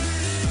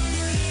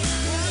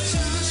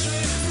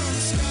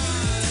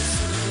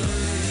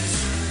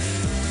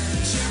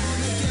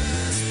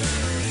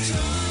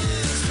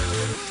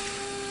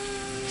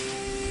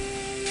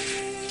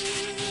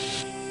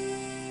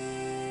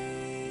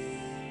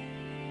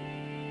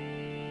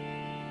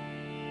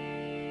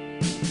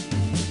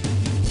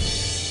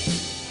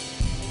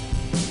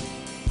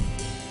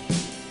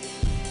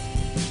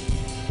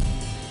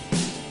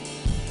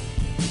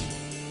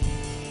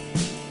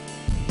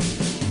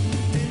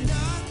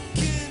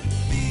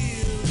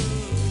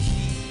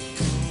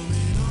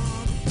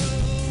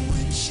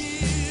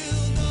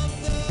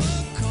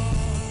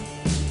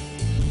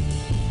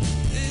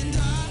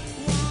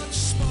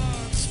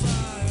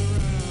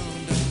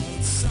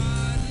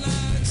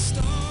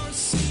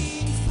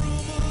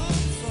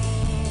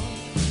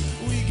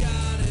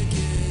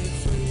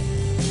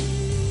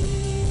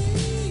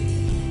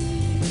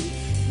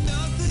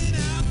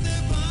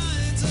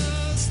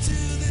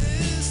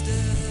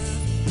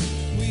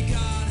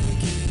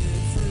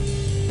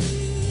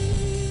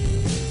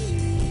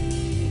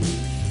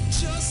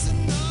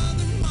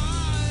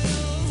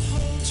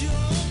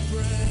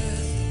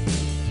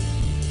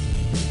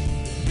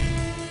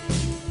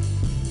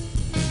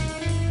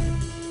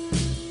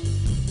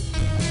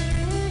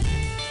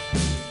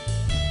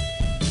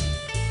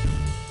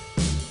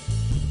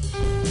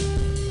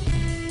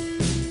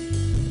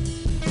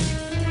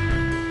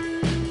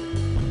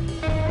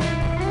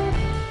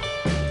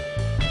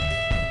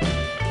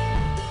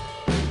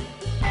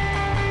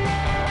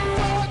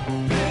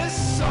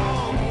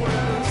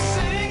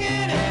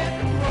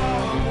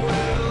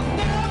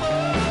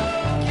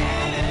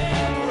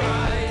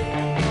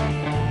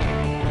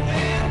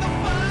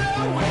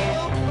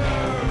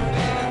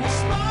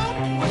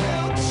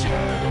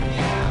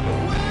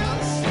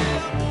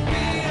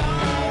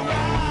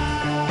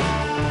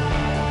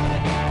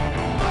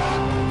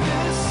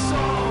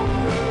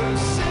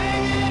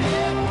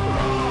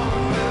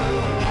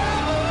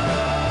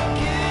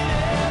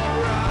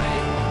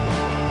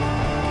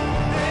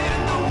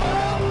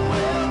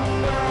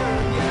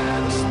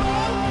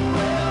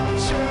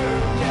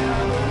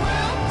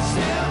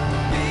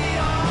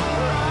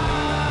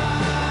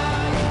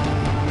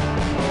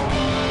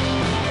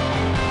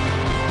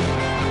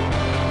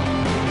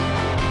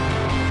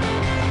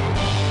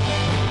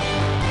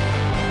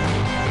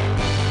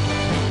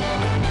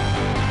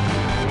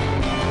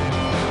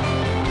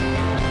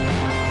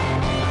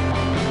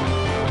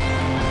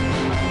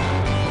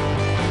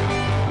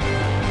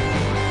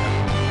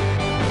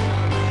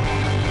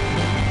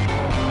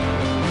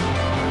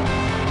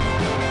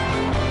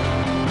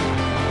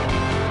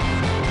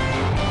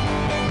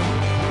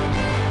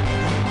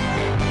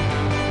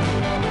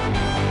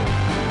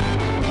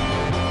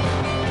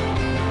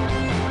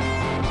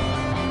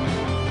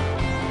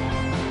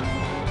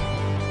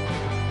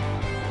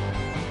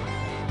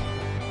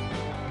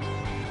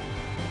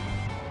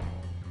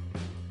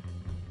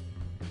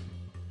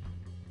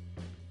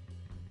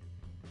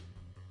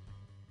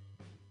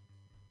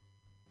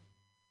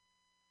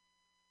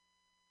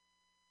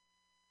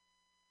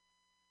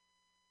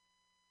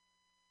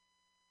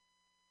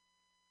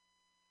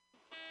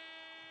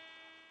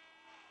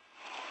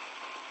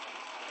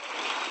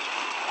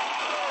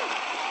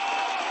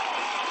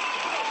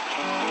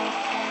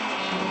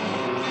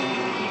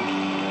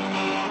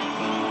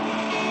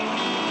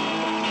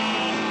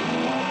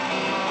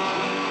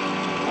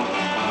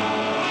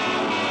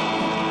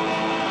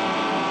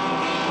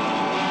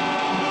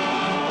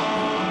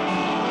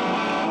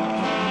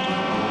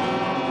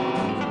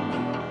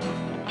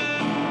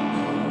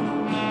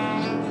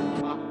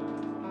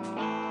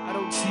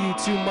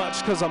 too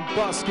much cause I'm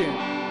busking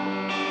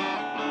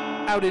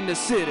out in the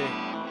city.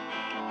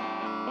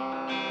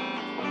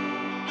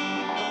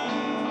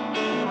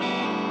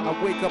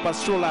 I wake up, I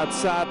stroll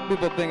outside,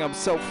 people think I'm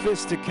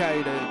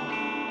sophisticated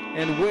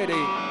and witty.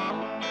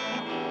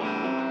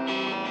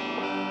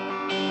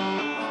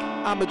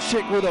 I'm a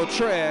chick with a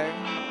trick,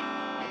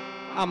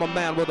 I'm a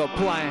man with a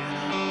plan.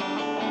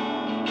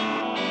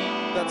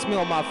 That's me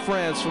and my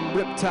friends from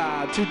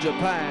Riptide to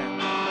Japan.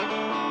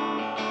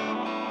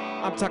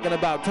 I'm talking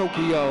about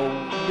Tokyo,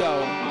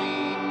 yo.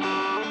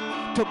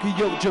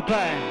 Tokyo,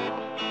 Japan.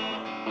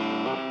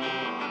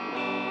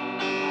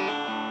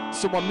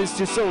 So I missed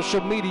your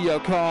social media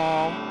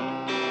call.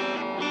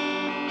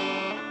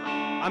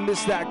 I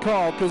missed that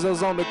call cause I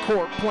was on the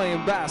court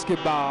playing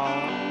basketball.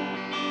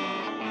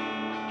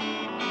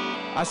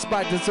 I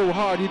spiked it so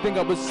hard you think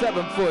I was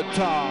 7 foot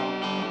tall.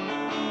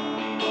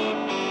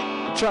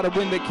 Try to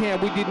win the can,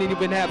 we didn't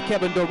even have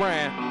Kevin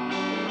Durant.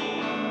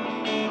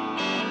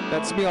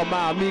 That's me on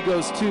my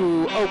amigos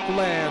too.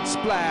 Oakland,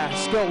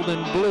 splash,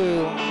 golden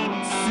blue.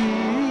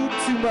 See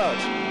too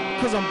much,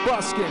 cause I'm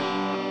busking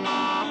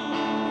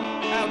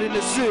out in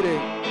the city.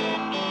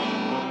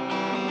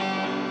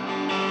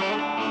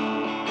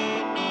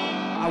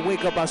 I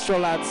wake up, I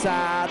stroll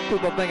outside,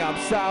 people think I'm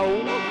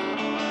so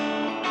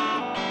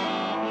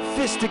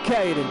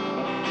sophisticated.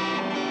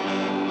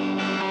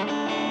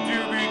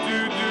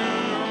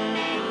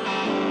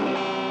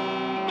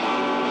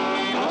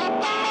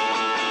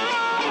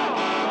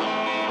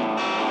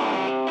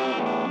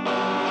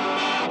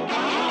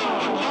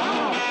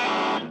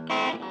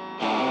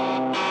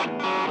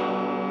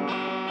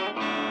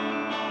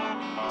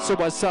 So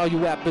I saw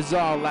you at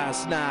Bazaar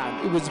last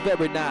night. It was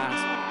very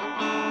nice.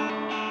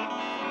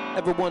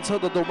 Everyone's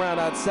huddled around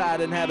outside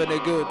and having a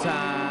good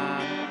time.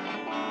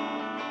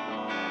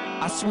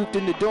 I swooped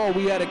in the door,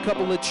 we had a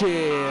couple of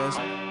chairs.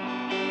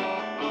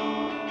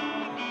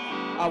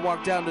 I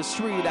walked down the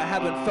street, I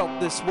haven't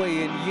felt this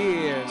way in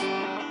years.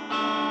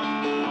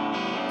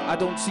 I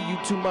don't see you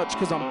too much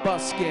cause I'm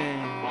busking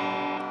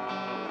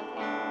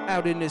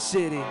out in the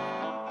city.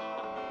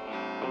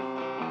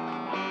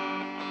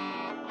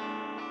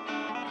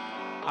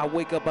 I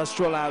wake up, I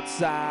stroll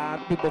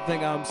outside, people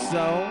think I'm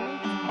so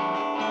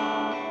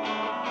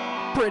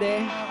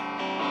pretty,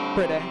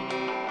 pretty.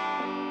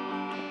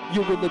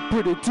 You really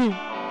pretty too.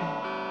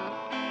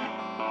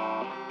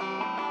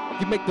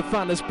 You make the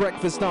finest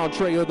breakfast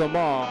entree of them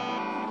all.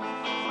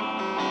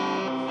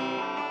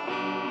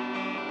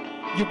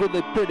 You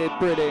really pretty,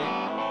 pretty.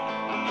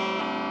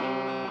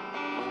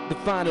 The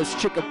finest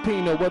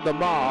chickapino of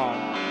them all.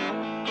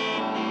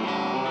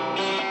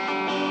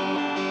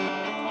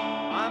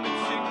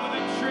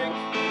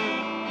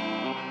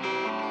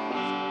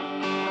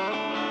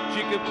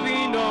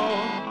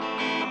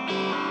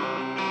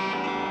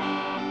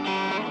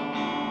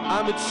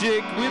 I'm a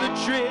chick with a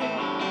trick.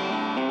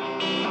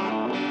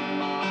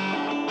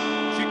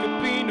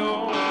 Chickapino.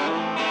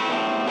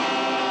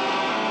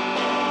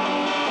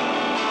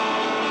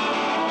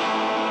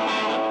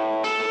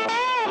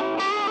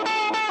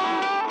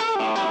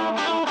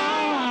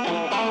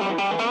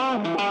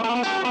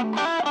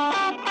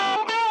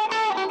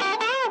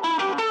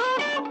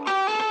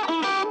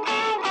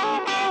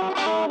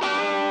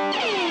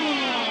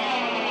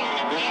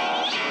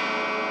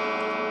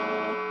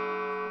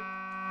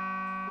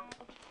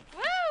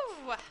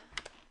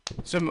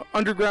 Some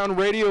underground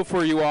radio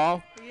for you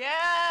all. Yeah.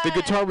 The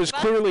guitar was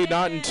clearly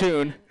not in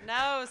tune.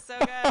 No, so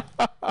good.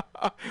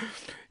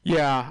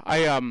 Yeah,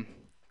 I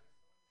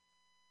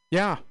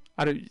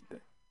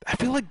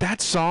feel like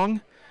that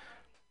song,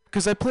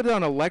 because I played it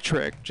on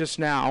electric just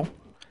now,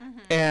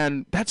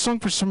 and that song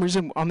for some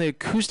reason on the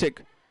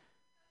acoustic,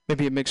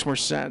 maybe it makes more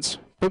sense.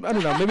 But I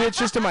don't know, maybe it's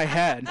just in my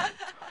head.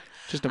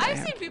 Just in my I've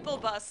head. seen people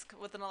busk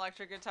with an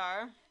electric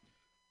guitar.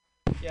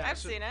 Yeah, I've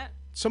seen it.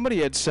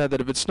 Somebody had said that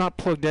if it's not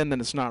plugged in,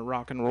 then it's not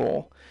rock and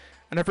roll.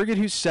 And I forget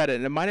who said it.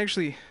 And it must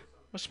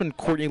have been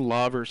Courtney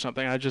Love or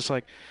something. I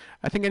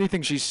think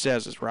anything she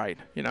says is right,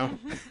 you know?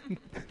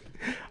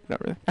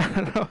 Not really. I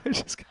don't know.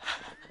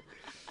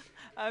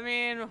 I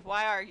mean,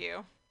 why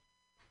argue?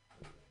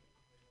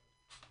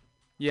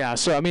 Yeah,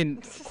 so, I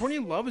mean, Courtney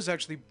Love is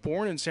actually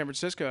born in San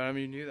Francisco. I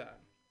mean, you knew that.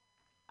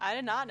 I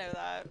did not know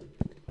that.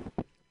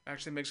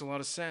 Actually makes a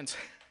lot of sense.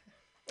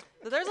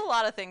 But there's a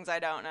lot of things I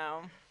don't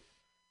know.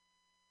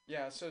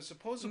 Yeah, so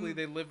supposedly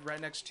they live right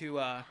next to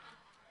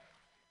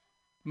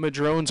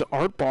Madrone's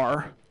Art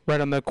Bar,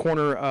 right on the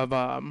corner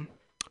of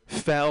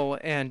Fell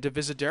and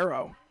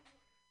Divisadero.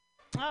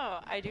 Oh,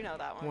 I do know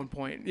that one. At one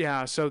point,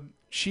 yeah. So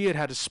she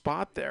had a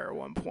spot there at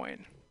one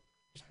point.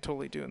 She's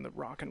totally doing the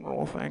rock and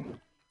roll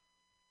thing.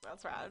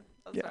 That's rad.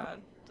 That's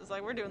rad. Just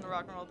like we're doing the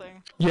rock and roll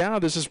thing. Yeah,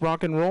 this is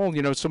rock and roll.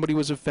 You know, somebody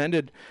was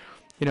offended.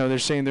 You know, they're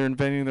saying they're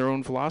inventing their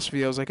own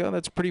philosophy. I was like, oh,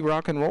 that's pretty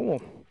rock and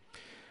roll.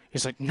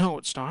 He's like, no,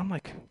 it's not. I'm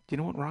like, do you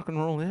know what rock and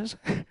roll is?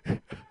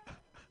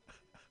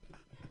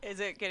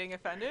 Is it getting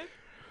offended?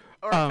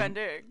 Or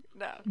offending?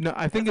 No. No,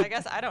 I think I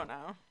guess I don't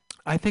know.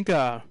 I think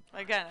Again,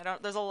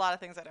 there's a lot of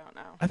things I don't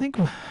know. I think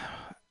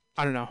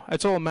I don't know.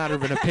 It's all a matter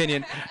of an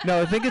opinion.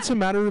 No, I think it's a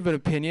matter of an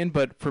opinion,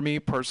 but for me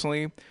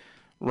personally,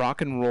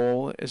 rock and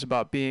roll is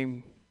about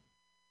being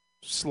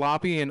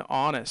sloppy and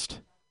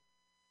honest,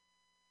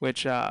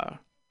 which I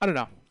don't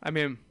know. I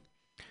mean,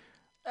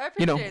 I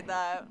you know, appreciate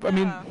that. I Yeah.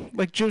 mean,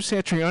 like Joe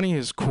Satriani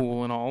is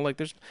cool and all. Like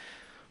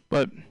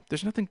but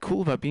there's nothing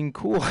cool about being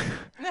cool.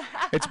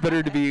 It's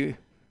better to be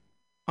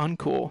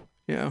uncool.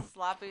 Yeah.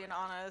 Sloppy and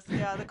honest.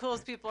 Yeah, the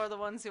coolest people are the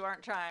ones who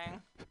aren't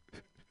trying.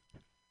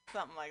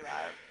 Something like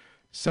that.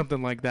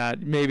 Something like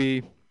that.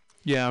 Maybe.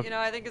 Yeah. You know,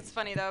 I think it's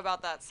funny though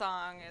about that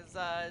song is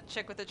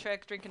chick with a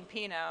trick drinking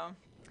Pinot,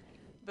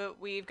 but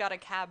we've got a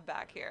cab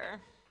back here.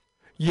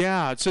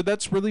 Yeah, so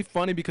that's really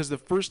funny because the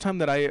first time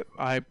that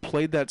I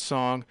played that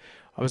song,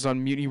 I was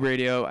on Mutiny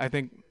Radio. I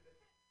think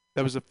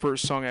that was the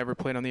first song I ever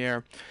played on the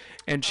air.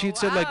 And she had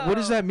said, like, what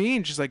does that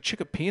mean? She's like,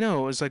 Chickapino.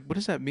 I was like, what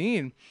does that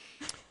mean?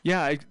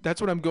 Yeah, that's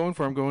what I'm going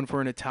for. I'm going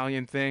for an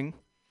Italian thing.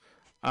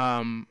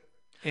 And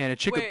a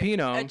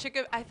Chickapino.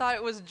 Wait, I thought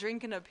it was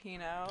drinking a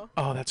Pinot.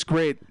 Oh, that's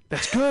great.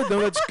 That's good. No,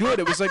 that's good.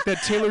 It was like that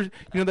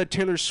that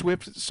Taylor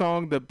Swift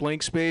song, The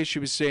Blank Space. She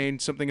was saying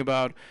something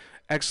about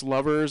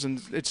ex-lovers,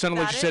 and it sounded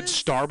like she said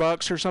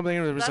Starbucks or something.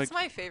 And it was that's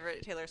my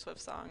favorite Taylor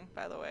Swift song,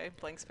 by the way,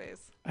 Blank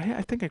Space.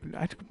 I think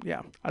I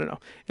don't know.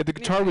 If the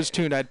guitar was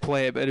tuned, I'd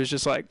play it, but it was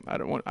just like I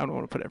don't want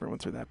to put everyone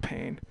through that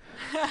pain.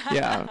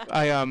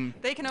 Yeah,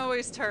 They can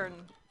always turn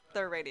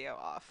their radio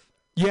off.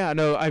 Yeah,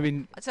 no, I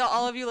mean. To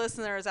all of you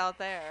listeners out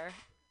there,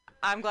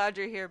 I'm glad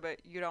you're here, but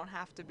you don't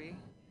have to be.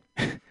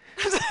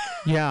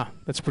 Yeah,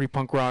 that's pretty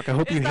punk rock. I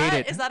hope you hate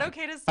it. Is that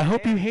okay to say? I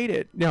hope you hate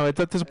it. No,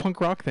 that's a punk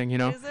rock thing, you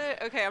know. Is it?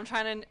 Okay, I'm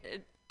trying to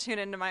tune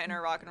into my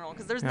inner rock and roll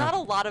because there's not a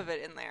lot of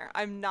it in there.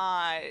 I'm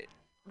not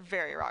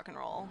very rock and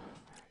roll.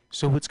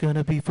 So it's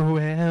gonna be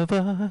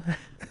forever.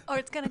 Or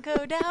it's gonna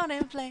go down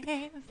in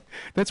flames.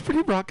 That's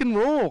pretty rock and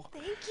roll.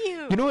 Thank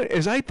you. You know what?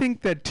 As I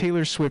think that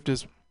Taylor Swift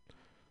is.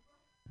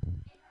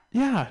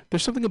 Yeah,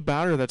 there's something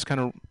about her that's kind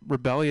of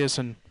rebellious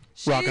and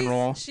rock and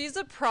roll. She's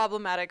a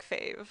problematic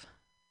fave.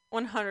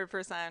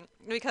 100%,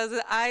 because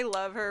I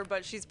love her,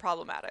 but she's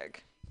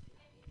problematic.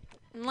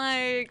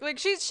 Like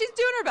she's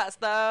doing her best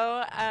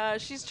though.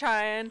 She's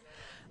trying.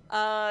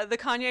 The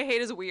Kanye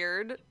hate is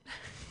weird,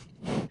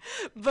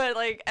 but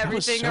like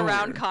everything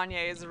around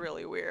Kanye is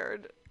really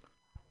weird.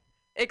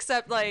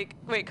 Except like,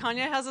 wait,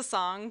 Kanye has a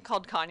song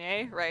called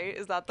Kanye, right?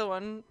 Is that the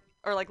one,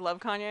 or like Love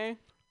Kanye?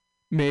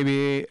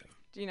 Maybe.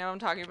 Do you know what I'm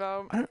talking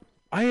about?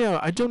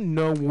 I don't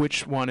know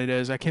which one it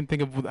is. I can't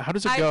think of how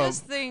does it go. I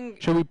just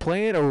think. Should we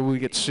play it or will we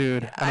get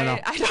sued? I don't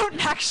know. I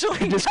don't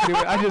actually know.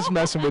 I'm just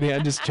messing with you.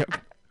 I'm just joking.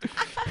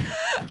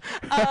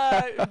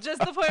 Just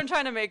the point I'm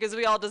trying to make is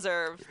we all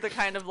deserve the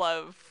kind of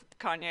love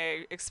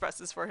Kanye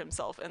expresses for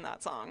himself in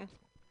that song.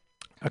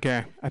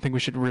 Okay, I think we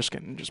should risk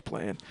it and just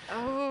play it.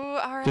 Oh,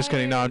 all right. Just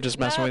kidding. No, I'm just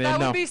messing with you.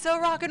 That would be so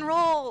rock and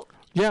roll.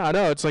 Yeah, I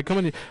know. It's like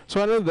coming.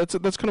 So I know that's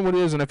kind of what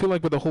it is, and I feel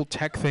like what the whole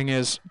tech thing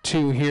is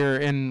too here,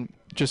 and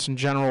just in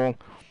general,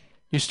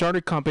 you start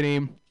a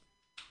company,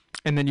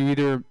 and then you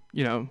either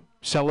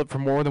sell it for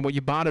more than what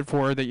you bought it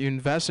for, that you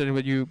invested in,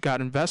 what you got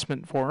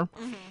investment for,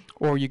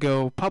 or you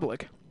go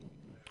public.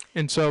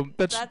 And so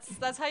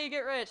that's how you get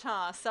rich,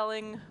 huh?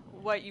 Selling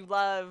what you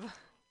love,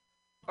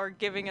 or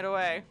giving it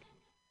away.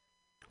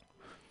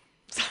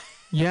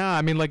 Yeah,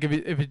 I mean, like if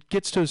it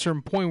gets to a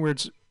certain point where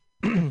it's,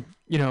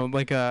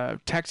 like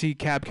taxi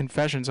cab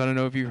confessions. I don't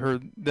know if you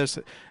heard this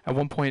at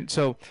one point.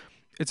 So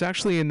it's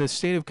actually in the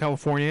state of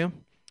California,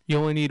 you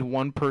only need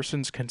one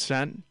person's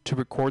consent to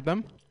record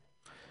them.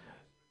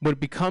 What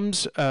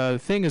becomes a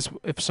thing is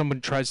if someone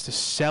tries to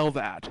sell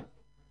that,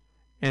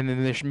 and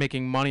then they're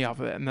making money off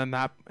of it, and then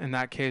that in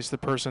that case, the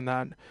person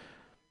that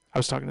I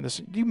was talking to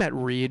this, you met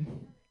Reed?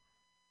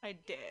 I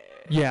did.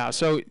 Yeah.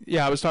 So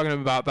yeah, I was talking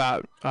about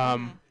that.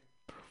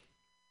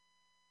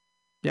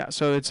 Yeah,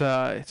 so it's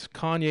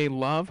Kanye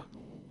Love.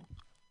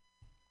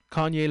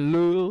 Kanye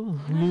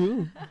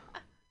Love.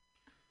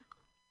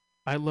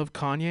 I love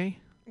Kanye.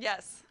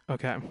 Yes.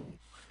 Okay.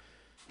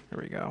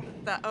 Here we go.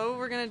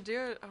 We're gonna do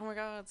it. Oh my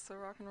God, it's so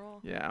rock and roll.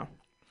 Yeah.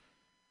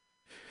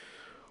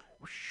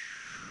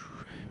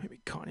 Maybe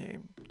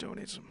Kanye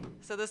donates some.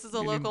 So this is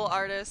a local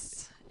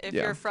artist. If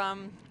you're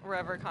from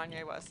wherever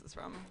Kanye West is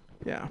from.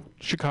 Yeah,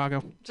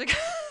 Chicago.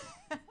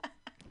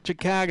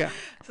 Chicago.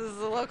 So this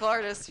is a local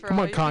artist for Come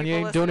on,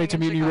 Kanye, donate to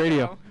Mutiny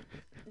Radio.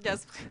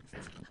 Yes.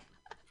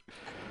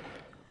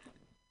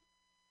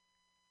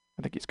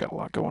 I think he's got a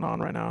lot going on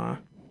right now.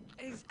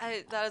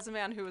 That is a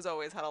man who has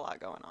always had a lot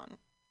going on.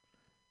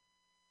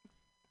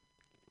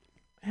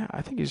 Yeah,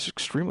 I think he's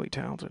extremely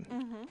talented.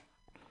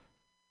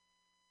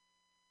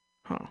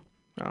 Huh.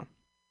 Oh,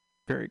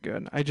 very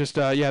good. I just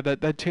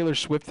that Taylor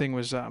Swift thing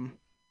was I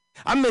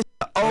miss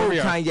the old we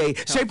are.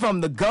 Kanye. Straight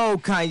from the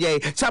gold,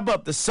 Kanye. Chop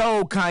up the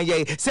soul,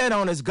 Kanye. Set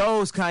on his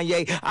goals,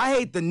 Kanye. I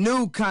hate the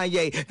new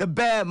Kanye. The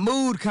bad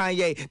mood,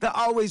 Kanye. The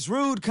always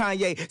rude,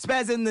 Kanye.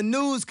 Spaz in the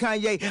news,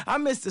 Kanye. I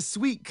miss the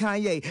sweet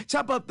Kanye.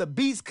 Chop up the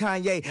beats,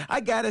 Kanye.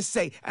 I gotta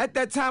say, at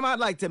that time, I'd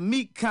like to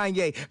meet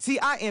Kanye. See,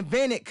 I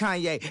invented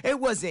Kanye. It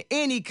wasn't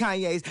any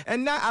Kanye's.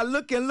 And now I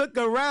look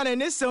around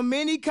and there's so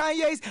many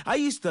Kanye's. I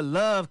used to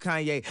love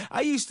Kanye.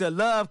 I used to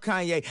love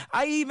Kanye.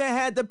 I even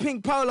had the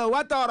pink polo.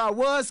 I thought I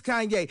was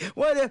Kanye.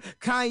 What if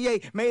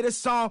Kanye made a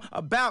song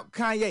about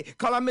Kanye?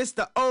 Call I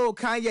Mr. Old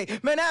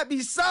Kanye. Man, that'd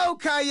be so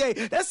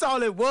Kanye. That's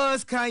all it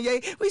was,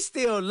 Kanye. We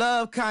still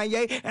love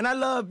Kanye. And I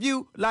love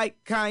you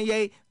like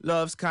Kanye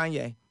loves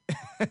Kanye.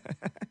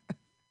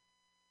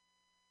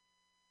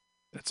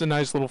 That's a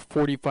nice little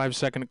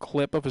 45-second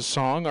clip of a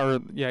song, or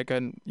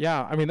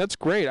I mean, that's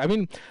great. I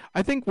mean,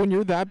 I think when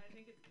you're that,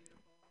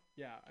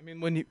 yeah, I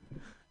mean,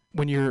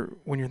 when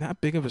you're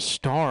that big of a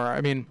star, I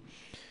mean,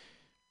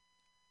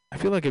 I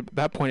feel like at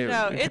that point,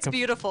 it's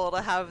beautiful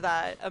to have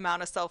that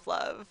amount of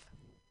self-love.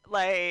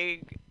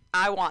 Like,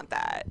 I want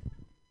that.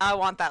 I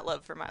want that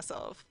love for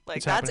myself.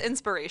 Like, that's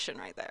inspiration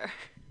right there.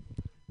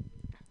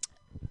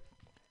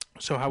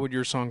 So how would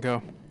your song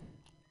go?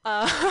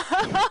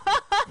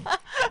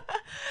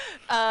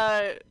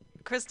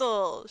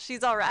 Crystal,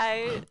 she's all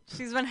right.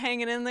 She's been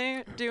hanging in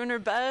there, doing her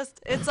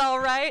best. It's all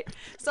right.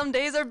 Some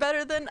days are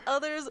better than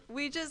others.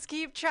 We just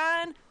keep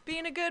trying,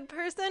 being a good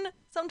person.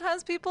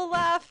 Sometimes people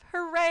laugh.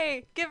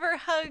 Hooray. Give her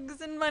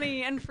hugs and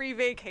money and free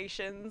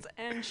vacations,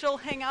 and she'll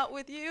hang out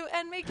with you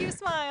and make you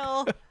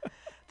smile.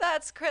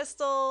 That's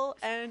Crystal,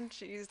 and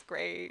she's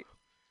great.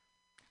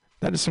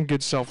 That is some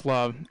good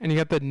self-love. And you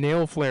got the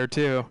nail flare,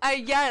 too.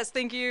 Yes,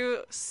 thank you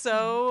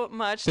so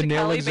much to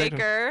Kelly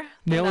Baker.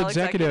 Nail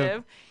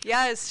executive.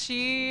 Yes,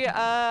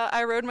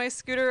 I rode my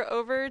scooter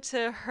over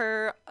to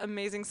her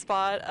amazing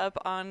spot up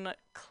on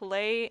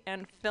Clay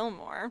and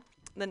Fillmore,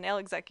 the nail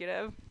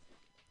executive.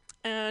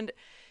 And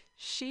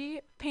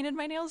she painted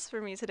my nails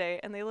for me today,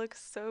 and they look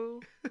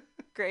so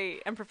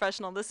great and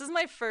professional. This is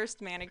my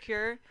first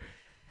manicure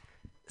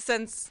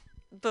since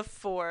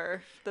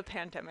before the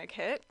pandemic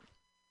hit.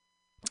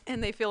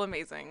 And they feel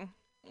amazing.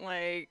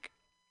 Like,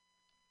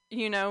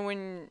 you know,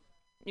 when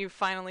you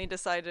finally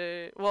decide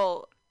to,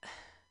 well,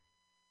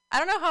 I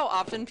don't know how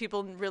often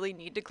people really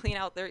need to clean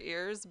out their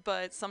ears,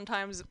 but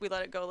sometimes we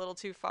let it go a little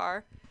too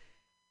far.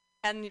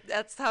 And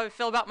that's how I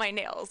feel about my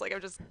nails. Like,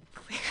 I'm just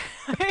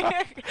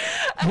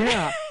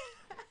yeah.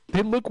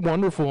 They look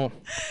wonderful.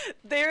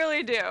 They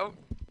really do.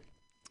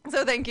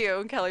 So thank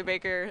you, Kelly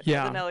Baker,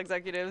 the nail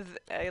executive.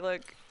 They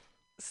look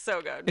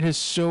so good. It is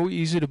so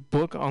easy to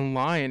book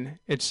online.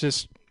 It's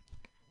just,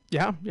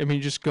 I mean, you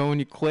just go and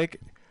you click.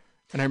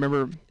 And I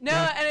remember. No,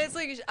 and it's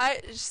like,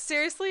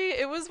 seriously,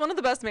 it was one of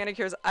the best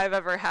manicures I've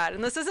ever had.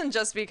 And this isn't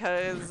just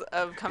because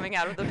of coming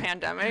out of the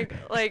pandemic.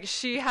 Like,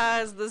 she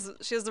has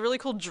the really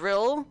cool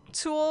drill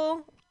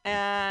tool.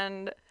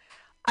 And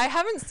I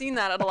haven't seen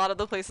that at a lot of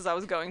the places I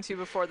was going to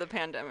before the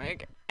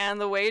pandemic. And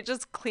the way it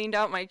just cleaned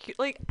out my,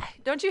 like,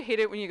 don't you hate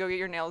it when you go get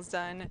your nails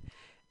done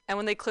and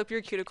when they clip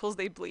your cuticles,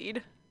 they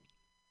bleed?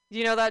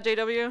 You know that,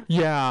 JW?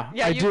 Yeah,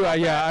 I do.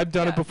 I've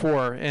done it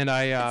before, and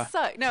It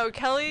sucked. No,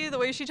 Kelly, the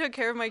way she took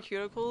care of my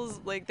cuticles,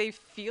 like, they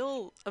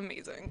feel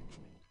amazing.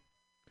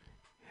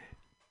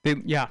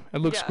 It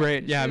looks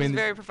great. Yeah, I mean,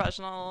 very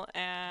professional,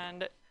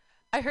 and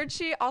I heard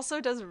she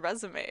also does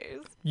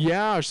resumes.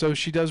 Yeah, so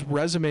she does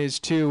resumes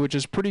too, which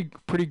is pretty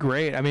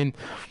great. I mean,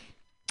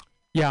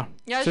 yeah.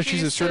 So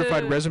she's a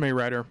certified resume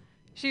writer.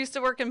 She used to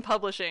work in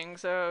publishing,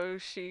 so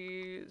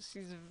she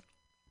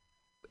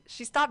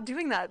stopped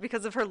doing that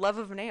because of her love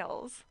of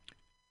nails.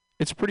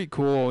 It's pretty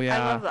cool,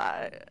 yeah. I love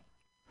that.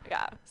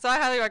 Yeah. So I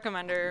highly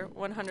recommend her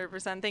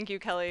 100%. Thank you,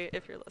 Kelly,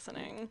 if you're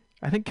listening.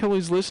 I think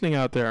Kelly's listening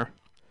out there.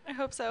 I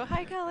hope so.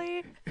 Hi,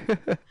 Kelly.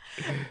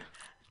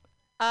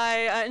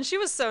 And she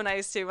was so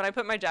nice, too. When I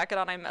put my jacket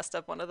on, I messed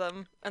up one of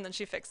them, and then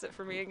she fixed it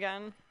for me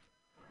again.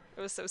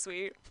 It was so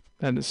sweet.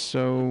 That is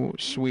so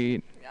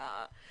sweet.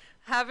 Yeah.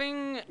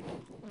 Having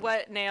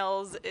wet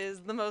nails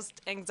is the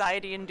most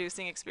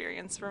anxiety-inducing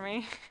experience for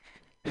me.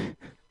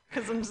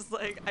 Because I'm just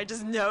like, I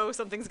just know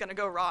something's going to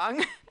go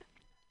wrong.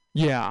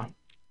 Yeah,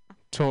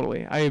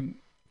 totally.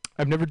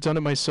 I've never done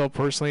it myself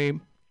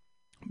personally,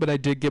 but I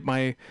did get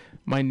my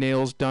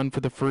nails done for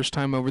the first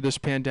time over this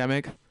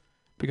pandemic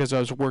because I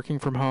was working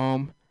from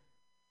home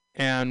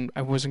and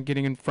I wasn't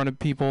getting in front of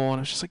people. And I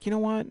was just like, you know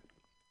what?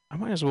 I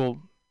might as well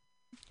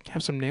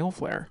have some nail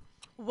flair.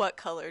 What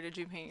color did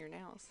you paint your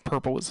nails?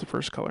 Purple was the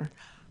first color.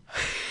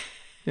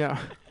 Yeah.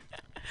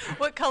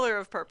 What color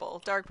of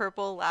purple? Dark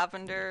purple,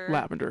 lavender?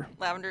 Lavender.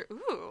 Lavender.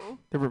 Ooh.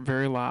 They were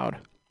very loud.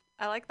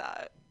 I like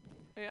that.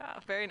 Yeah,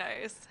 very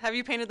nice. Have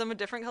you painted them a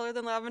different color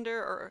than lavender,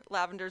 or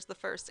lavender's the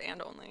first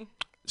and only?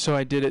 So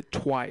I did it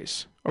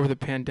twice over the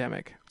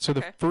pandemic. So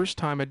the first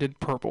time I did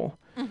purple.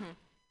 Mm-hmm.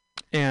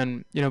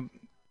 And, you know,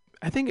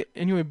 I think,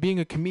 anyway, being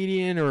a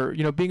comedian or,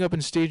 you know, being up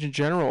on stage in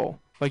general,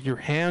 like your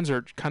hands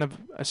are kind of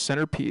a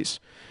centerpiece.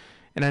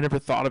 And I never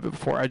thought of it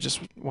before. I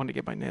just wanted to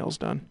get my nails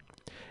done.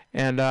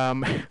 And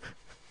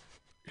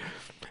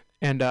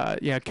And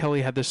yeah,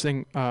 Kelly had this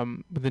thing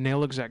with the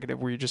nail executive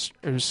where it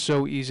was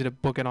so easy to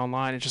book it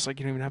online. It's just like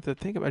you don't even have to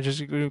think about it. Just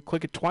you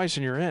click it twice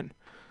and you're in.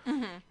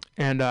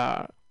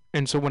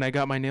 And so when I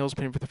got my nails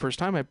painted for the first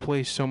time, I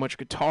play so much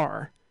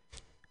guitar.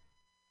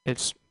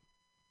 It's,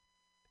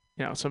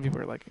 some people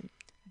are like,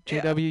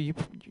 JW,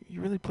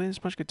 you really play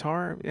this much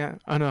guitar? Yeah,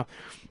 I know.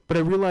 But I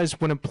realized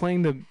when I'm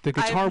playing the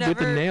guitar with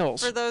the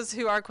nails. For those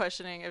who are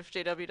questioning if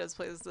JW does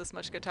play this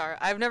much guitar,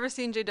 I've never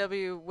seen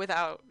JW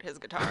without his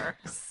guitar.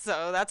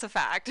 So that's a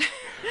fact.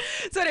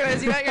 So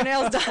anyways, you got your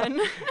nails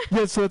done.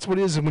 Yeah, so that's what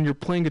it is. And when you're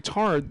playing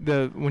guitar,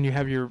 when you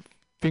have your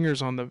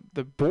fingers on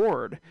the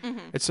board,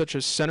 it's such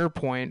a center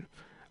point.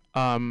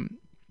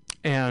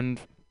 And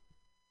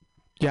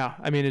yeah,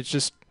 I mean, it's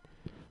just,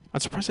 I'm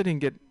surprised I didn't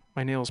get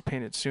my nails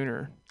painted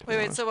sooner.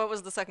 Wait, so what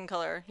was the second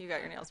color you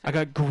got your nails painted?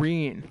 I got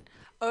green.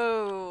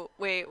 Oh,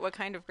 wait, what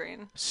kind of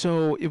green?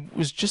 So it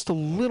was just a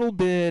little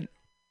bit,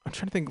 I'm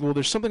trying to think, well,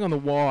 there's something on the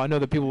wall. I know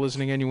that people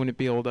listening in, you wouldn't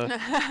be able to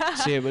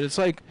see it, but it's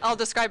like. I'll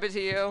describe it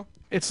to you.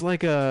 It's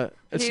like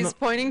He's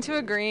pointing to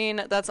a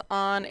green that's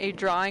on a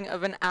drawing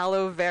of an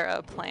aloe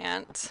vera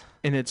plant.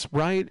 And it's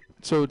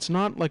so it's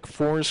not like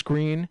forest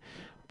green,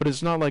 but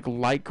it's not like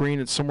light green.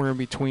 It's somewhere in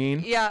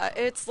between. Yeah,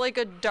 it's like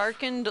a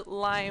darkened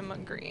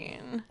lime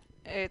green.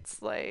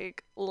 It's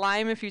like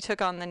lime if you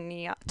took out the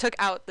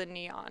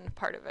neon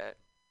part of it.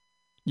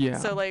 Yeah.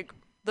 So like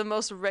the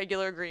most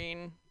regular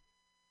green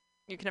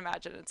you can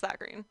imagine, it's that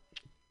green.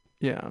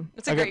 Yeah.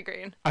 It's a great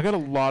green. I got a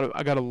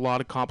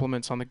lot of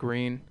compliments on the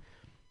green.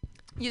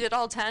 You did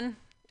all 10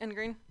 in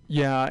green?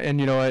 Yeah,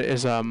 and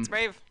It's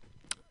brave.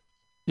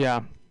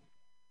 Yeah.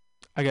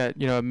 I got,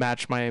 it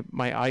matched my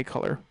eye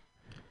color.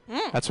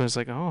 That's when it's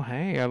like, oh,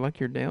 hey, I like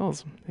your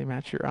nails. They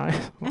match your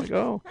eyes. I'm like,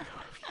 oh.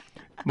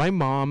 My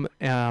mom,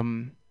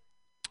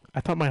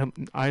 I thought my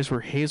eyes were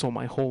hazel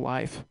my whole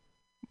life.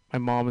 My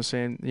mom was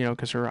saying,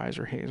 because her eyes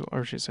are hazel,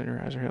 or she said her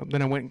eyes are hazel.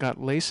 Then I went and got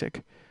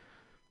LASIK,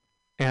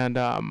 and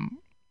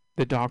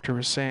the doctor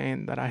was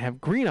saying that I have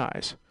green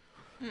eyes.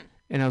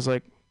 And I was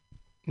like,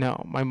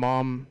 no, my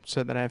mom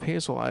said that I have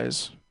hazel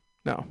eyes.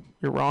 No,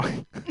 you're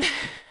wrong.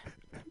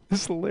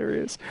 This is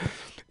hilarious.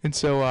 And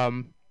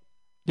so,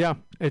 yeah,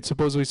 it's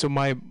supposedly, so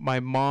my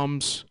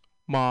mom's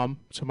mom,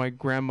 so my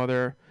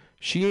grandmother,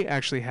 she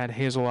actually had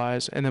hazel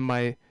eyes, and then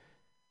my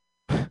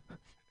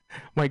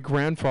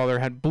grandfather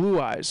had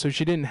blue eyes. So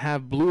she didn't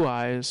have blue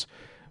eyes,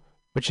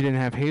 but she didn't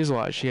have hazel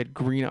eyes. She had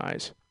green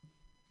eyes.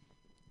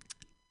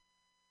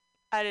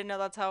 I didn't know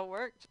that's how it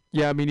worked.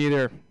 Yeah, me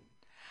neither.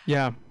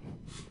 Yeah.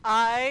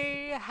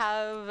 I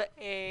have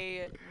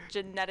a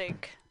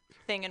genetic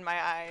thing in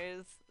my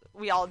eyes.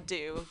 We all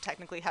do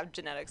technically have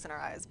genetics in our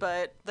eyes,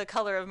 but the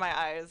color of my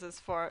eyes is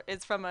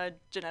from a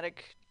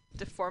genetic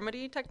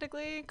deformity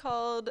technically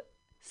called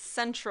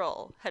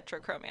central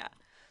heterochromia.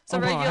 So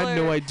wow, I had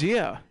no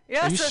idea.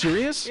 Yeah, Are you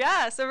serious?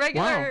 Yeah, so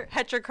regular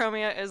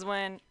heterochromia is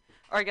when,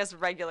 or I guess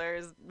regular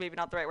is maybe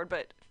not the right word,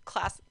 but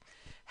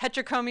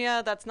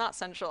heterochromia that's not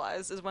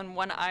centralized is when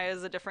one eye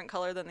is a different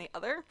color than the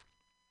other.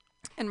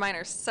 And mine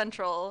are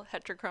central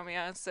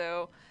heterochromia,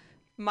 so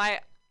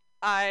my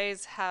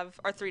eyes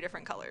are 3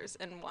 different colors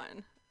in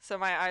one. So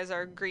my eyes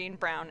are green,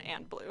 brown,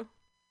 and blue.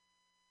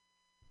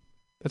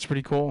 That's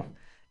pretty cool.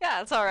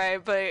 Yeah, it's all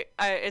right, but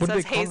it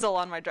says hazel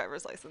on my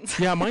driver's license.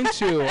 Yeah, mine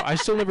too. I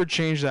still never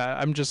changed that.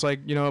 I'm just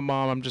like,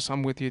 Mom,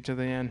 I'm with you to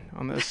the end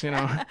on this,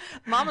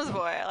 Mama's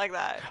boy, I like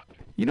that.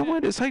 You know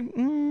what? It's like,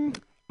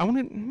 I want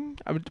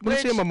to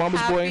say I'm a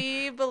mama's boy.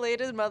 Happy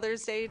belated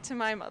Mother's Day to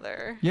my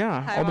mother.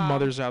 Yeah, Hi, all Mom. the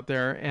mothers out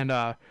there, and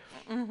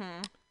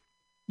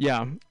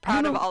yeah,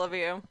 proud of all of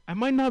you. I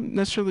might not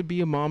necessarily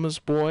be a mama's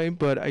boy,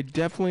 but I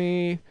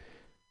definitely,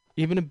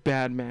 even a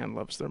bad man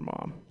loves their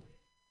mom.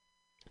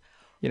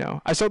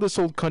 I saw this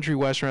old country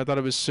western. I thought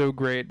it was so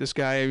great. This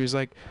guy, he was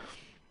like,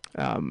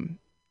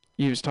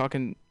 he was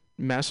talking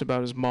mess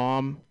about his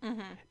mom,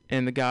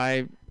 and the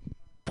guy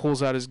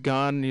pulls out his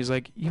gun, and he's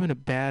like, even a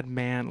bad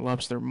man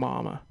loves their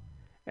mama.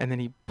 And then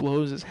he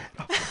blows his head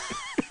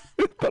off.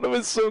 I thought it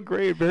was so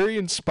great. Very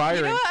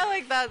inspiring. You know what? I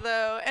like that,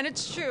 though. And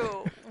it's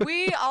true.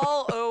 We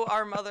all owe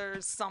our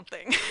mothers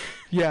something.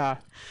 Yeah.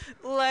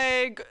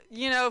 Like,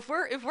 if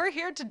we're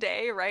here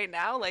today, right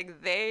now,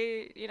 like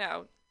they,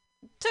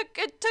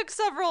 it took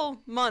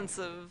several months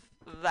of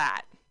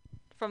that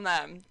from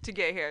them to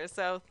get here.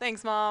 So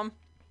thanks, Mom.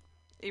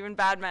 Even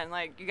bad men,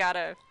 like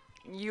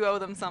you owe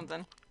them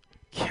something.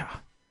 Yeah.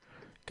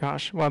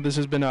 Gosh, wow, this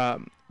has been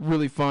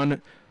really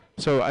fun.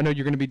 So I know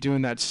you're going to be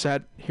doing that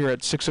set here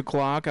at 6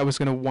 o'clock. I was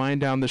going to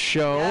wind down the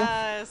show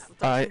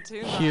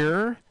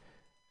here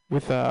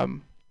with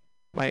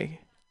my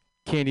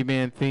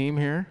Candyman theme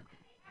here.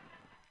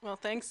 Well,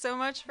 thanks so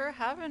much for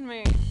having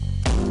me.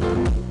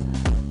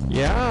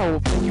 Yeah, well,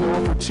 thank you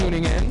all for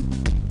tuning in.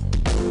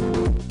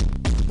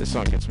 This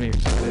song gets me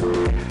excited.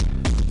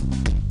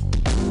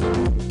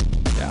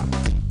 Yeah.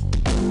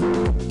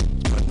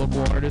 My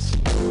local artist.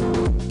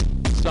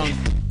 Sung.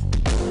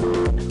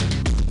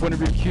 One of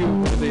your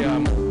cue,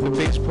 the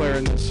bass player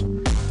in this.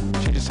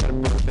 She just had a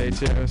birthday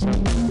too, so.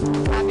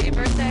 Happy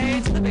birthday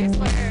to the bass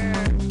player.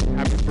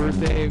 Happy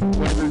birthday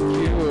went for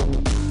you.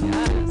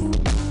 Yes.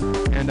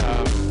 And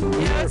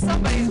It's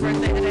somebody's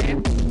birthday today.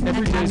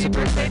 Every and day's happy a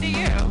birthday to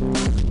you.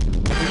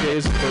 Every day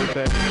is a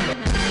birthday.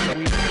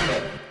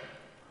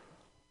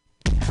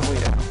 Hell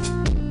yeah.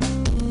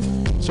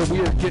 So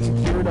we are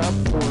getting geared up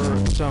for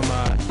some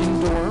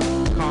indoor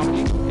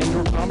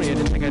comedy. I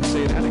didn't think I'd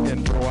say that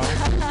again for a while.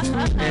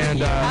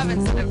 And I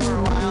haven't said it for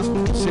a while.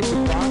 6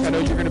 o'clock. I know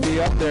you're going to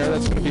be up there.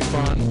 That's going to be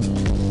fun.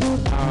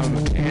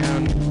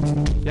 And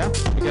yeah,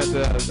 we got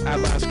the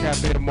Atlas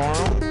Cafe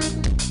tomorrow.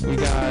 We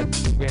have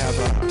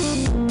a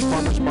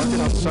farmers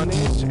market on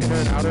Sundays, inner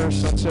and outer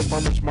Sunset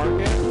Farmers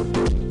Market.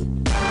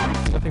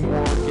 Nothing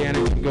more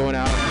organic than going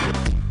out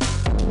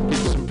and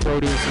getting some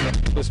produce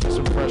and listen to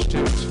some fresh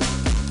tunes.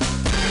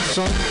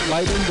 Sun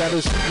lighting, that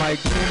is my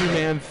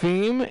Candyman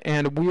theme,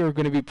 and we are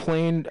going to be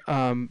playing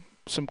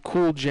some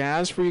cool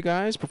jazz for you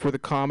guys before the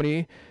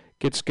comedy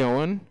gets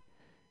going.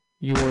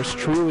 Yours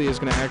truly is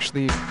going to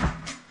actually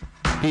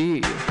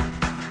be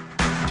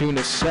doing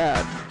a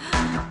set.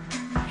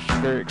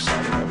 Very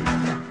excited.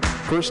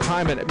 First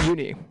time at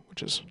Mutiny,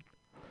 which is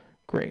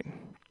great.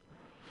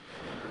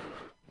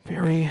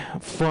 Very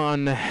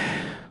fun.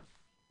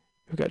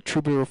 We've got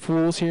Troubadour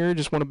Fools here.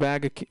 Just want a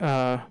bag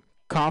of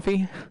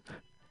coffee.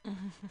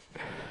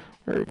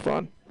 Very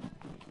fun.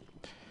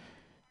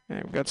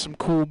 And we've got some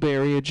cool Bay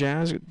Area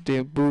jazz.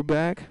 Dave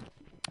Brubeck.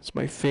 It's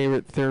my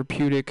favorite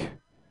therapeutic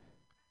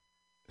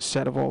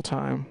set of all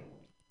time.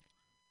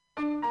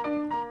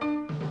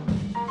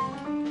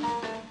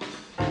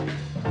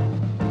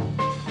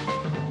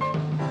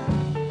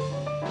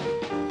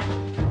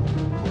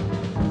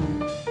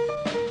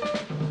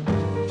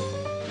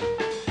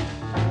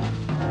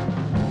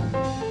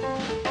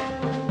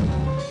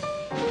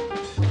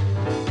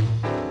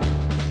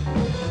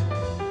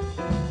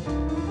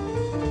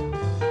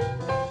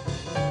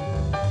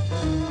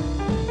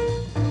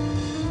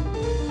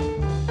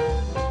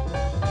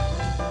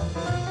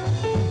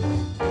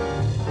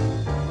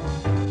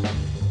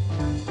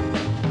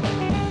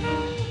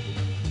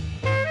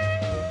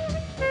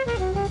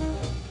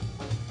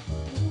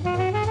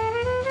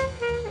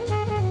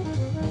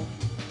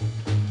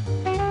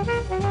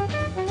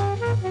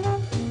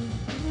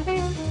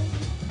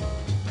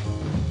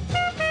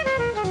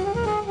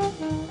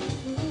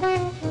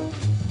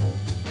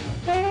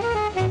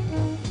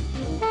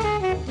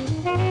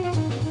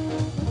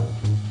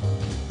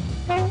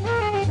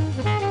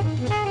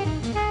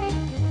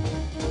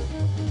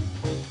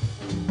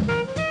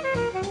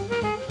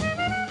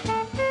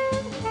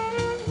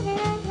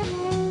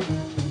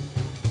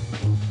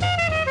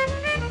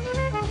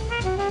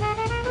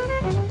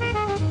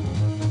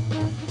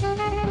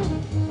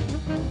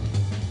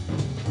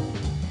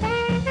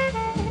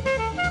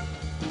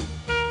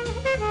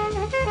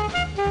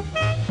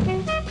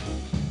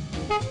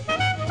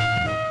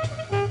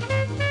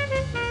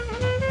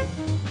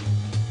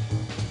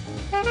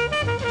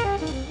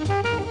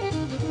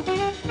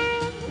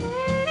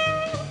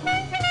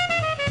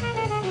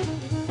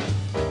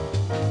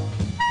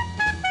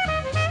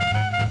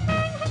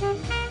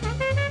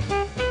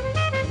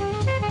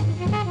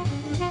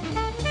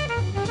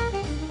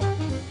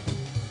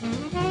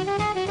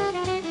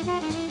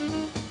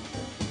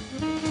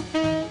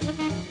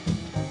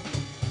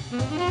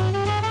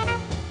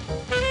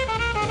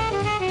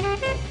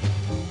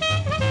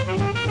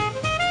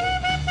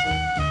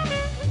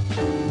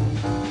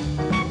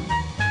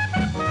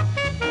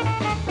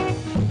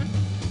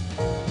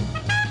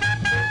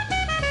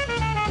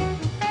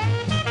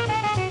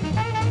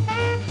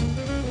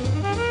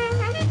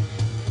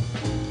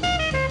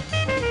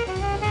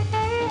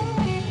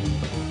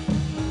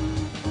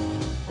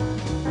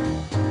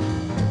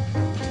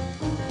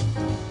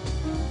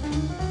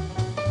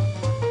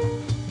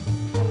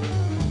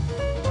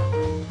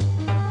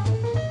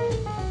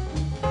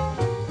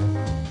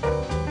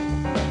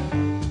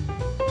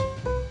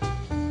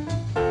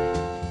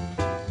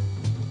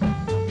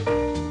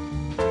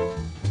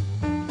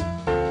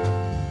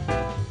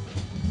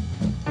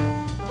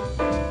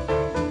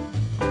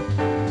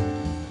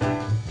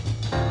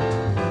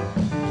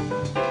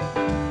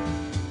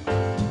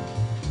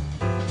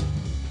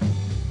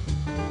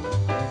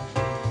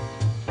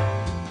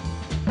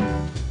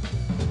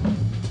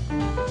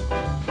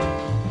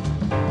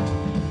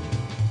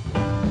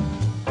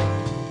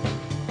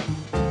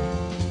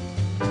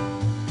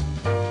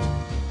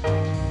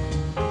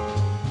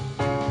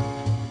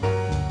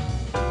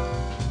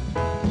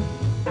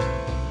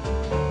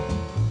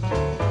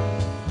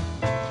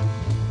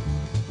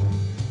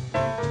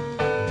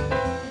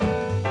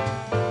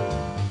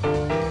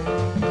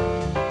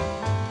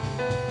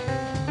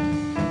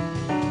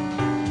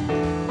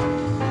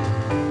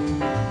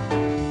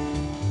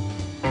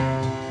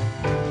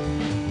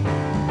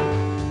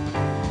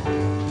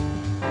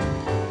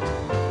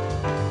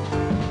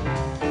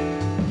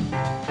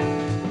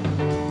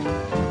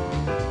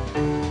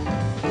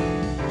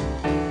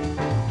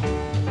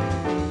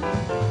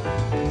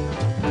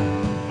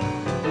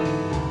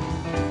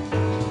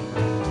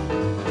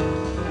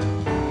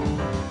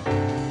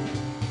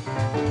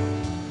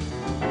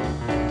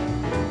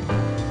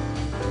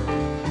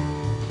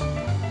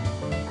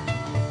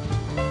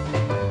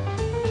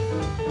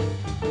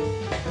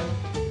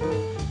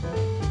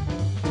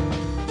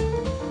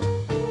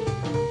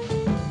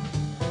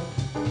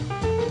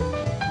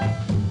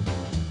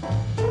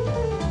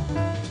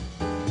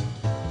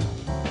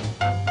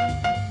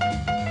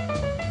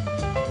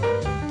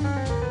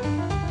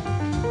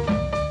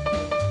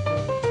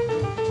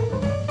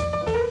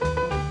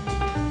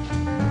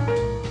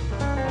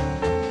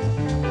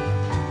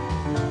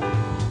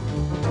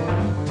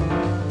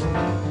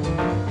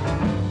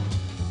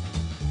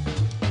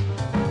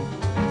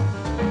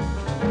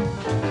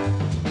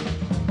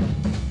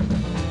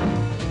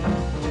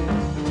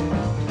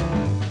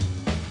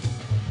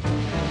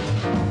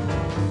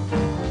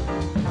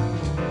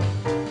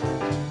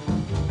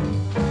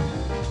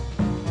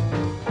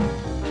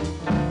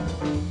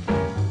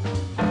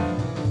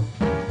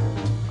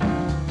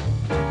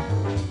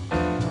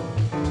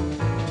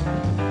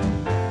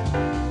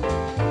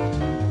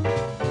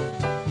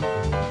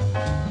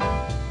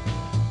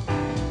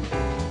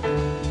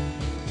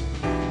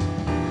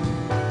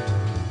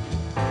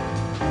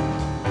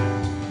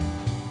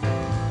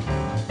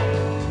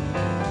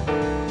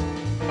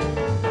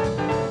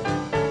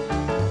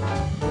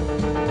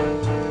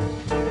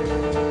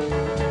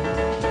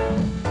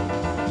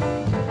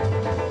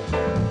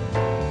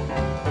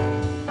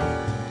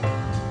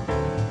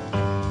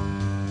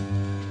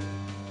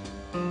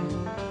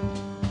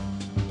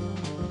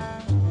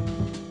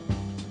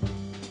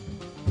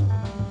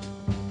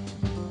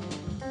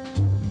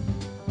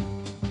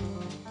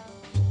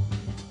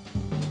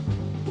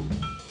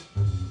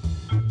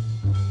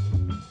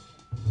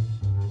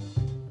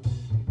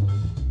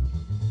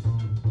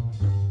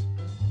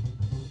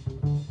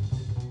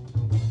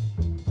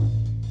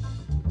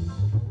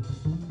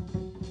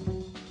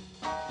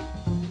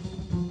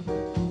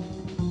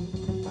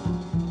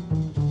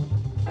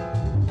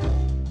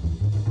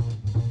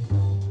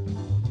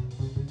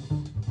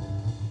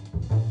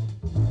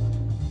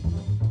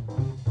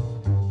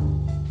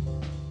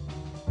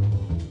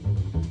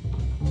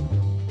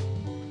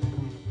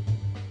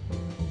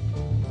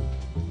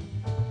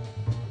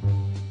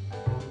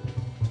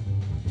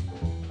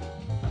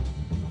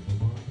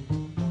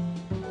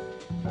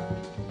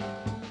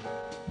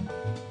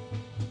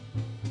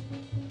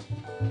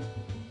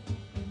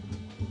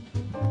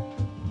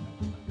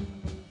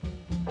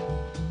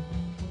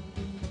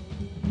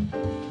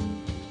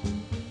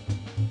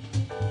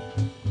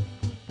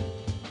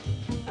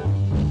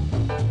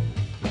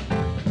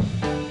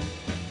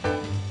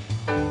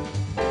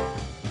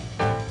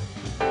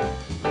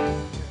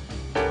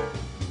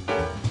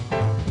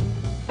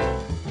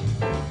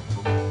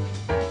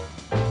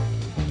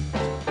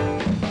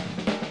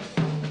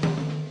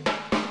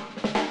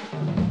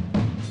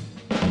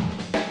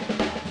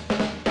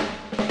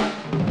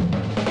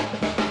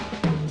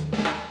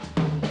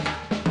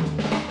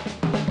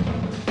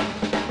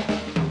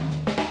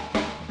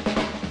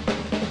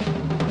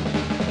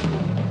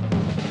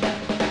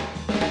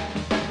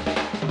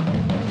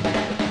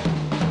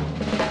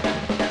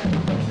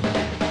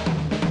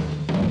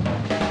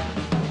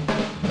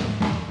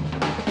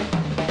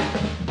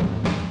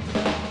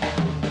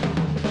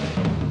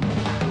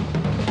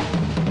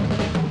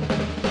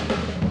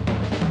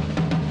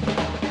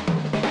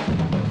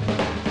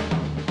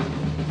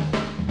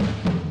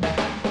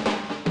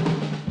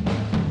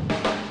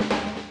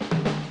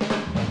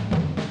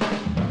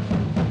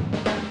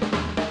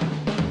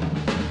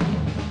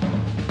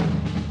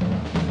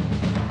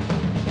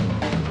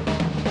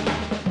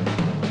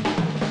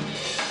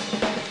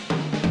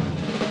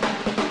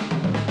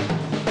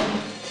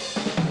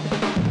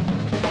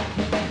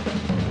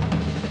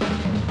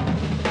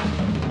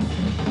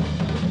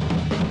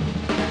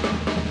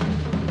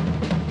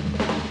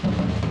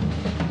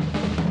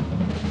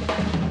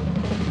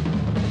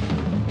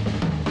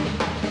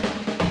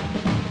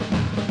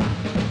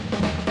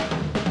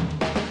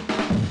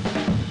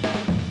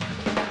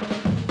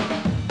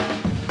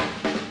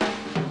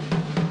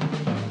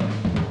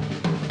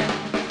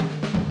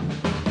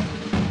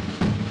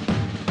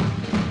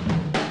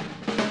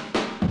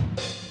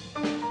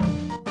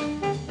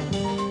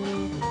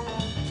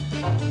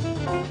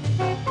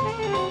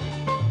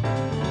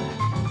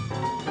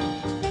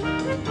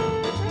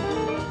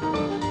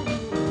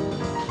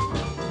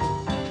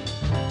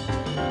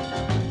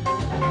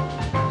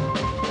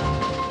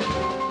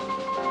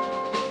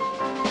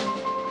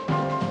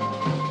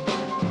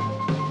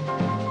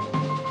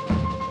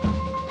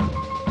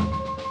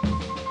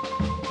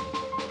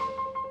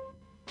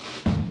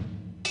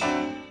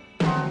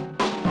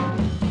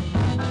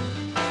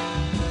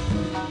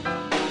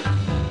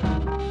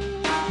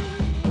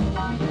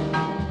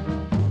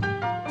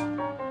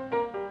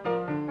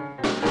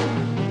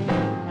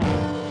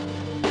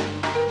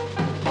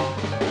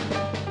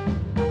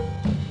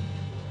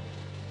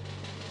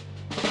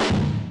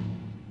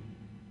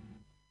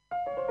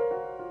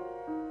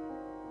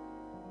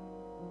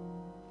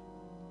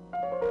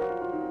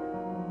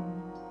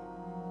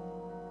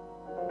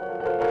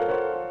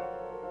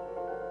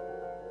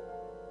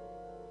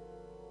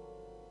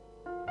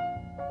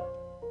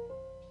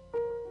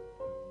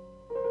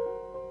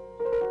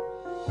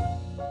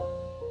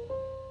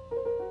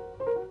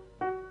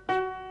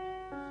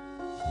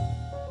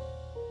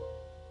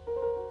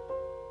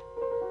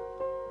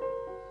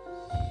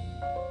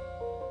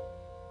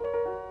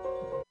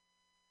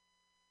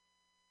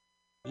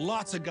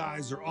 lots of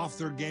guys are off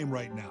their game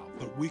right now,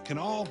 but we can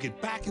all get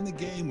back in the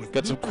game with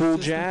got some cool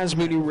jazz,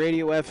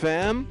 MutinyRadio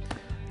FM.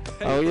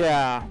 Oh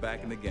yeah,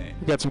 back in the game.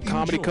 We got some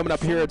comedy coming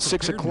up here at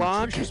 6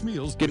 o'clock.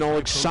 Getting all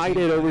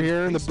excited over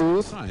here in the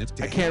booth.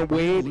 I can't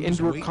wait.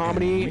 Indoor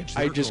comedy.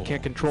 I just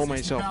can't control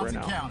myself right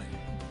now.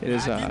 It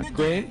is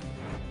great.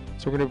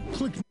 So we're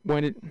gonna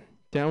wind it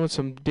down with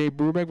some Dave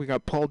Brubeck. We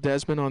got Paul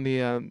Desmond on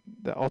the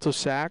alto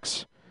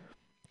sax.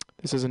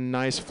 This is a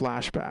nice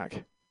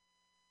flashback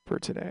for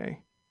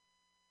today.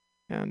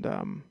 And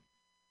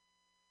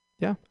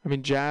yeah, I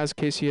mean jazz,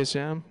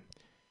 KCSM.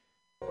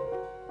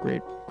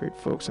 Great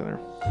folks out there.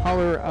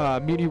 Holler,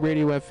 Mutiny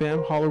Radio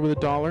FM, holler with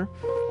 $1.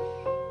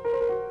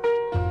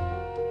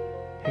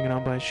 Hanging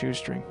on by a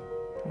shoestring.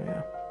 Oh,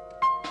 yeah.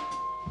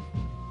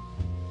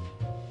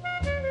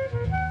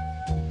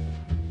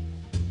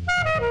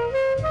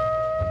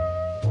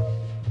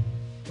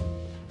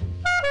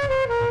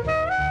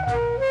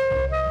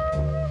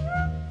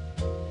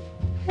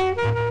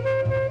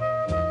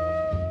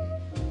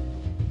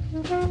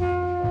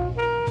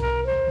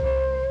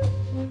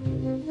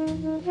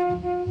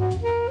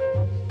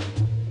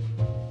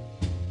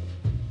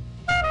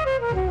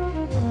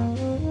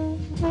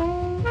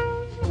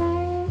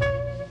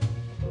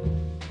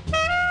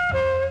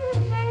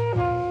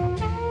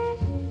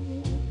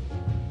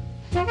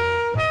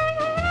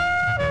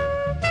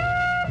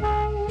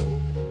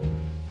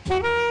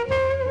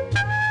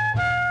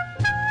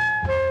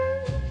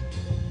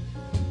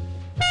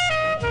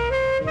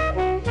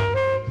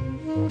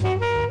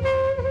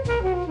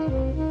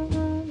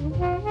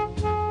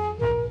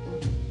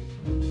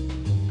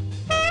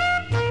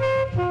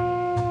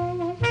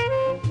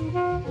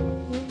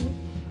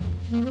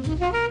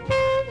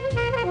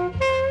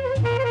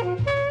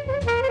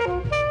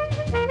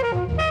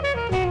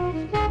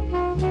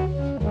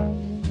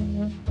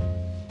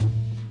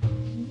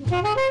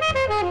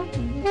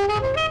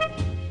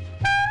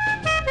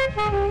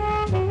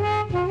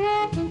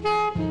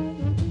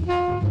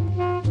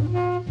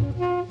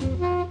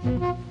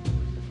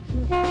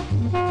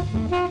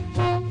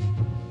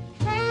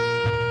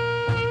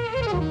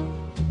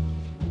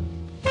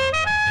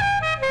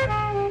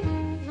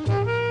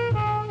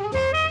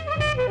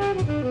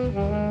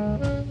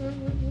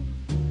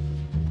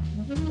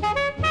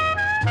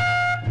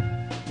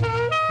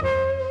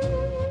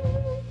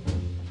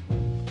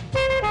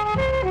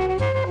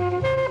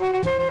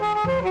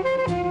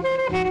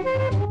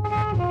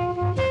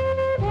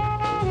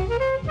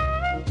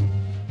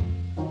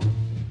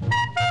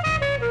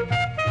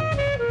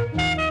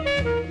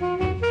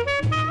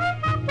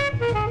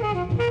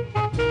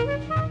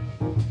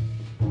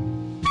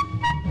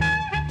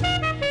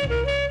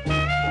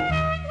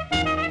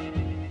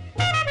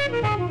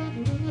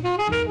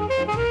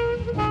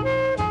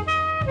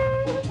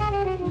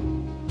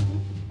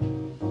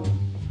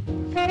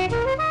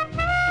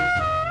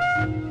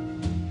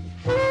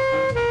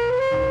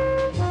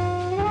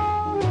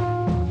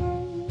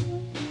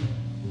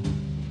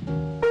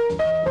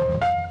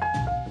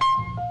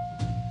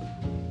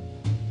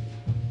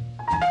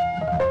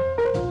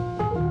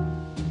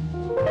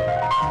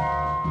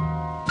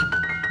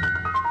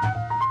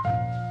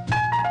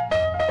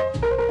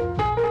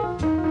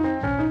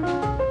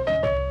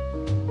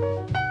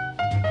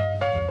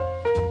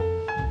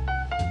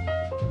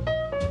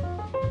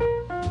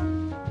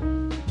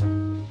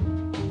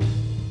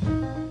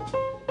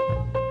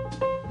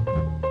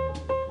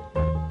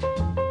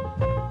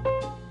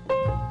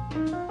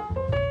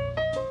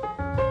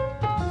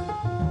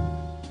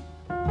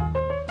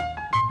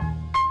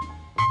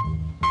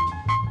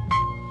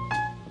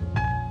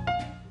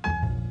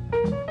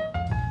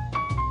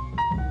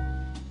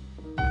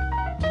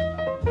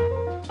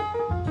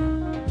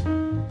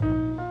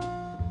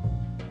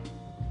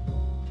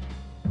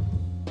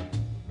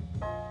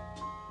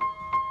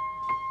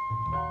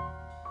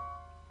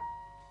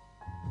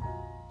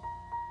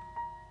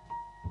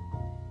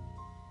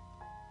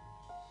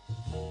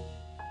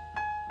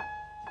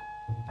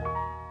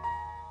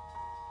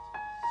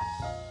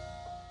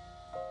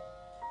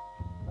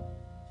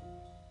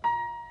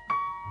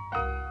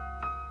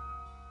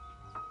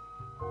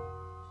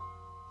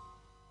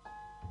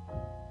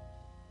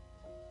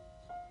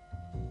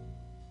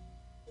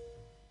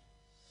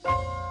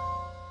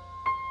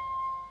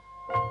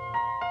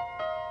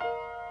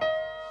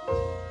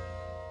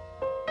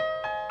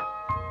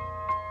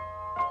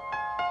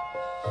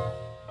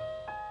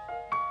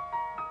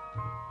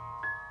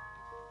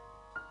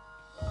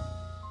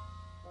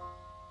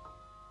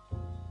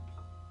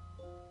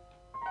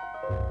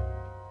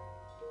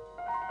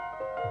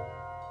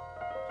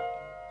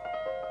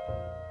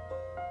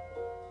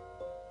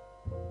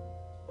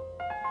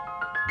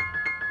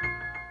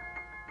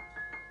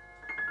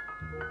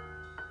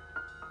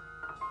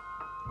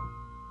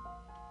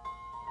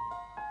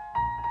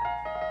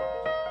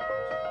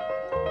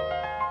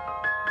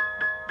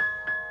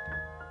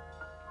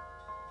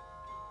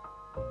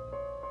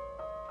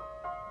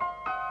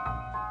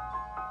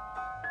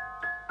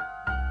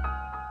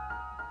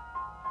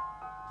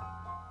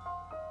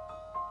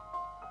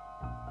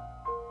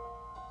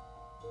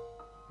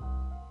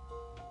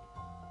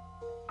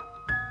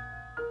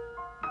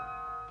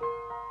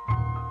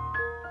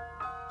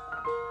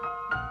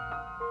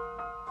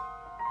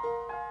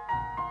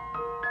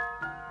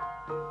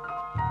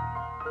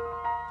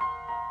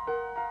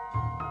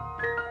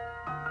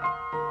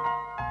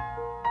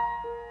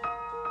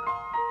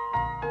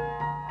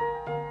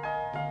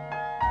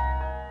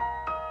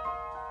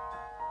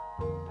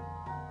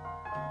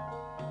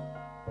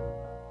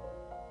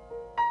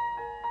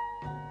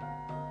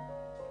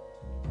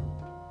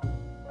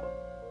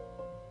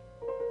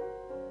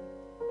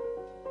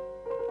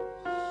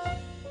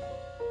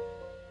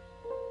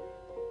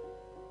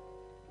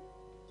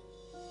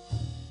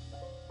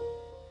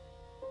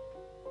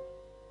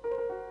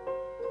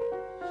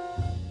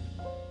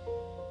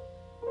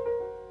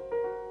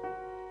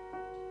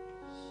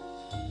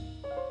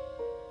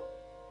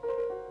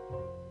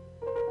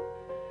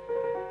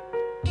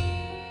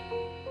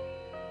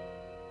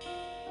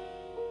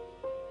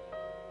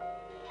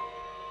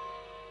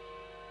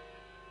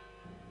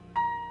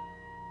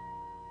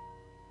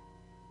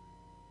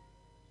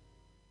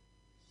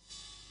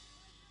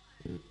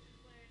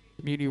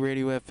 Mutiny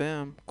Radio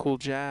FM, cool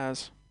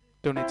jazz.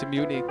 Donate to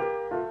Mutiny.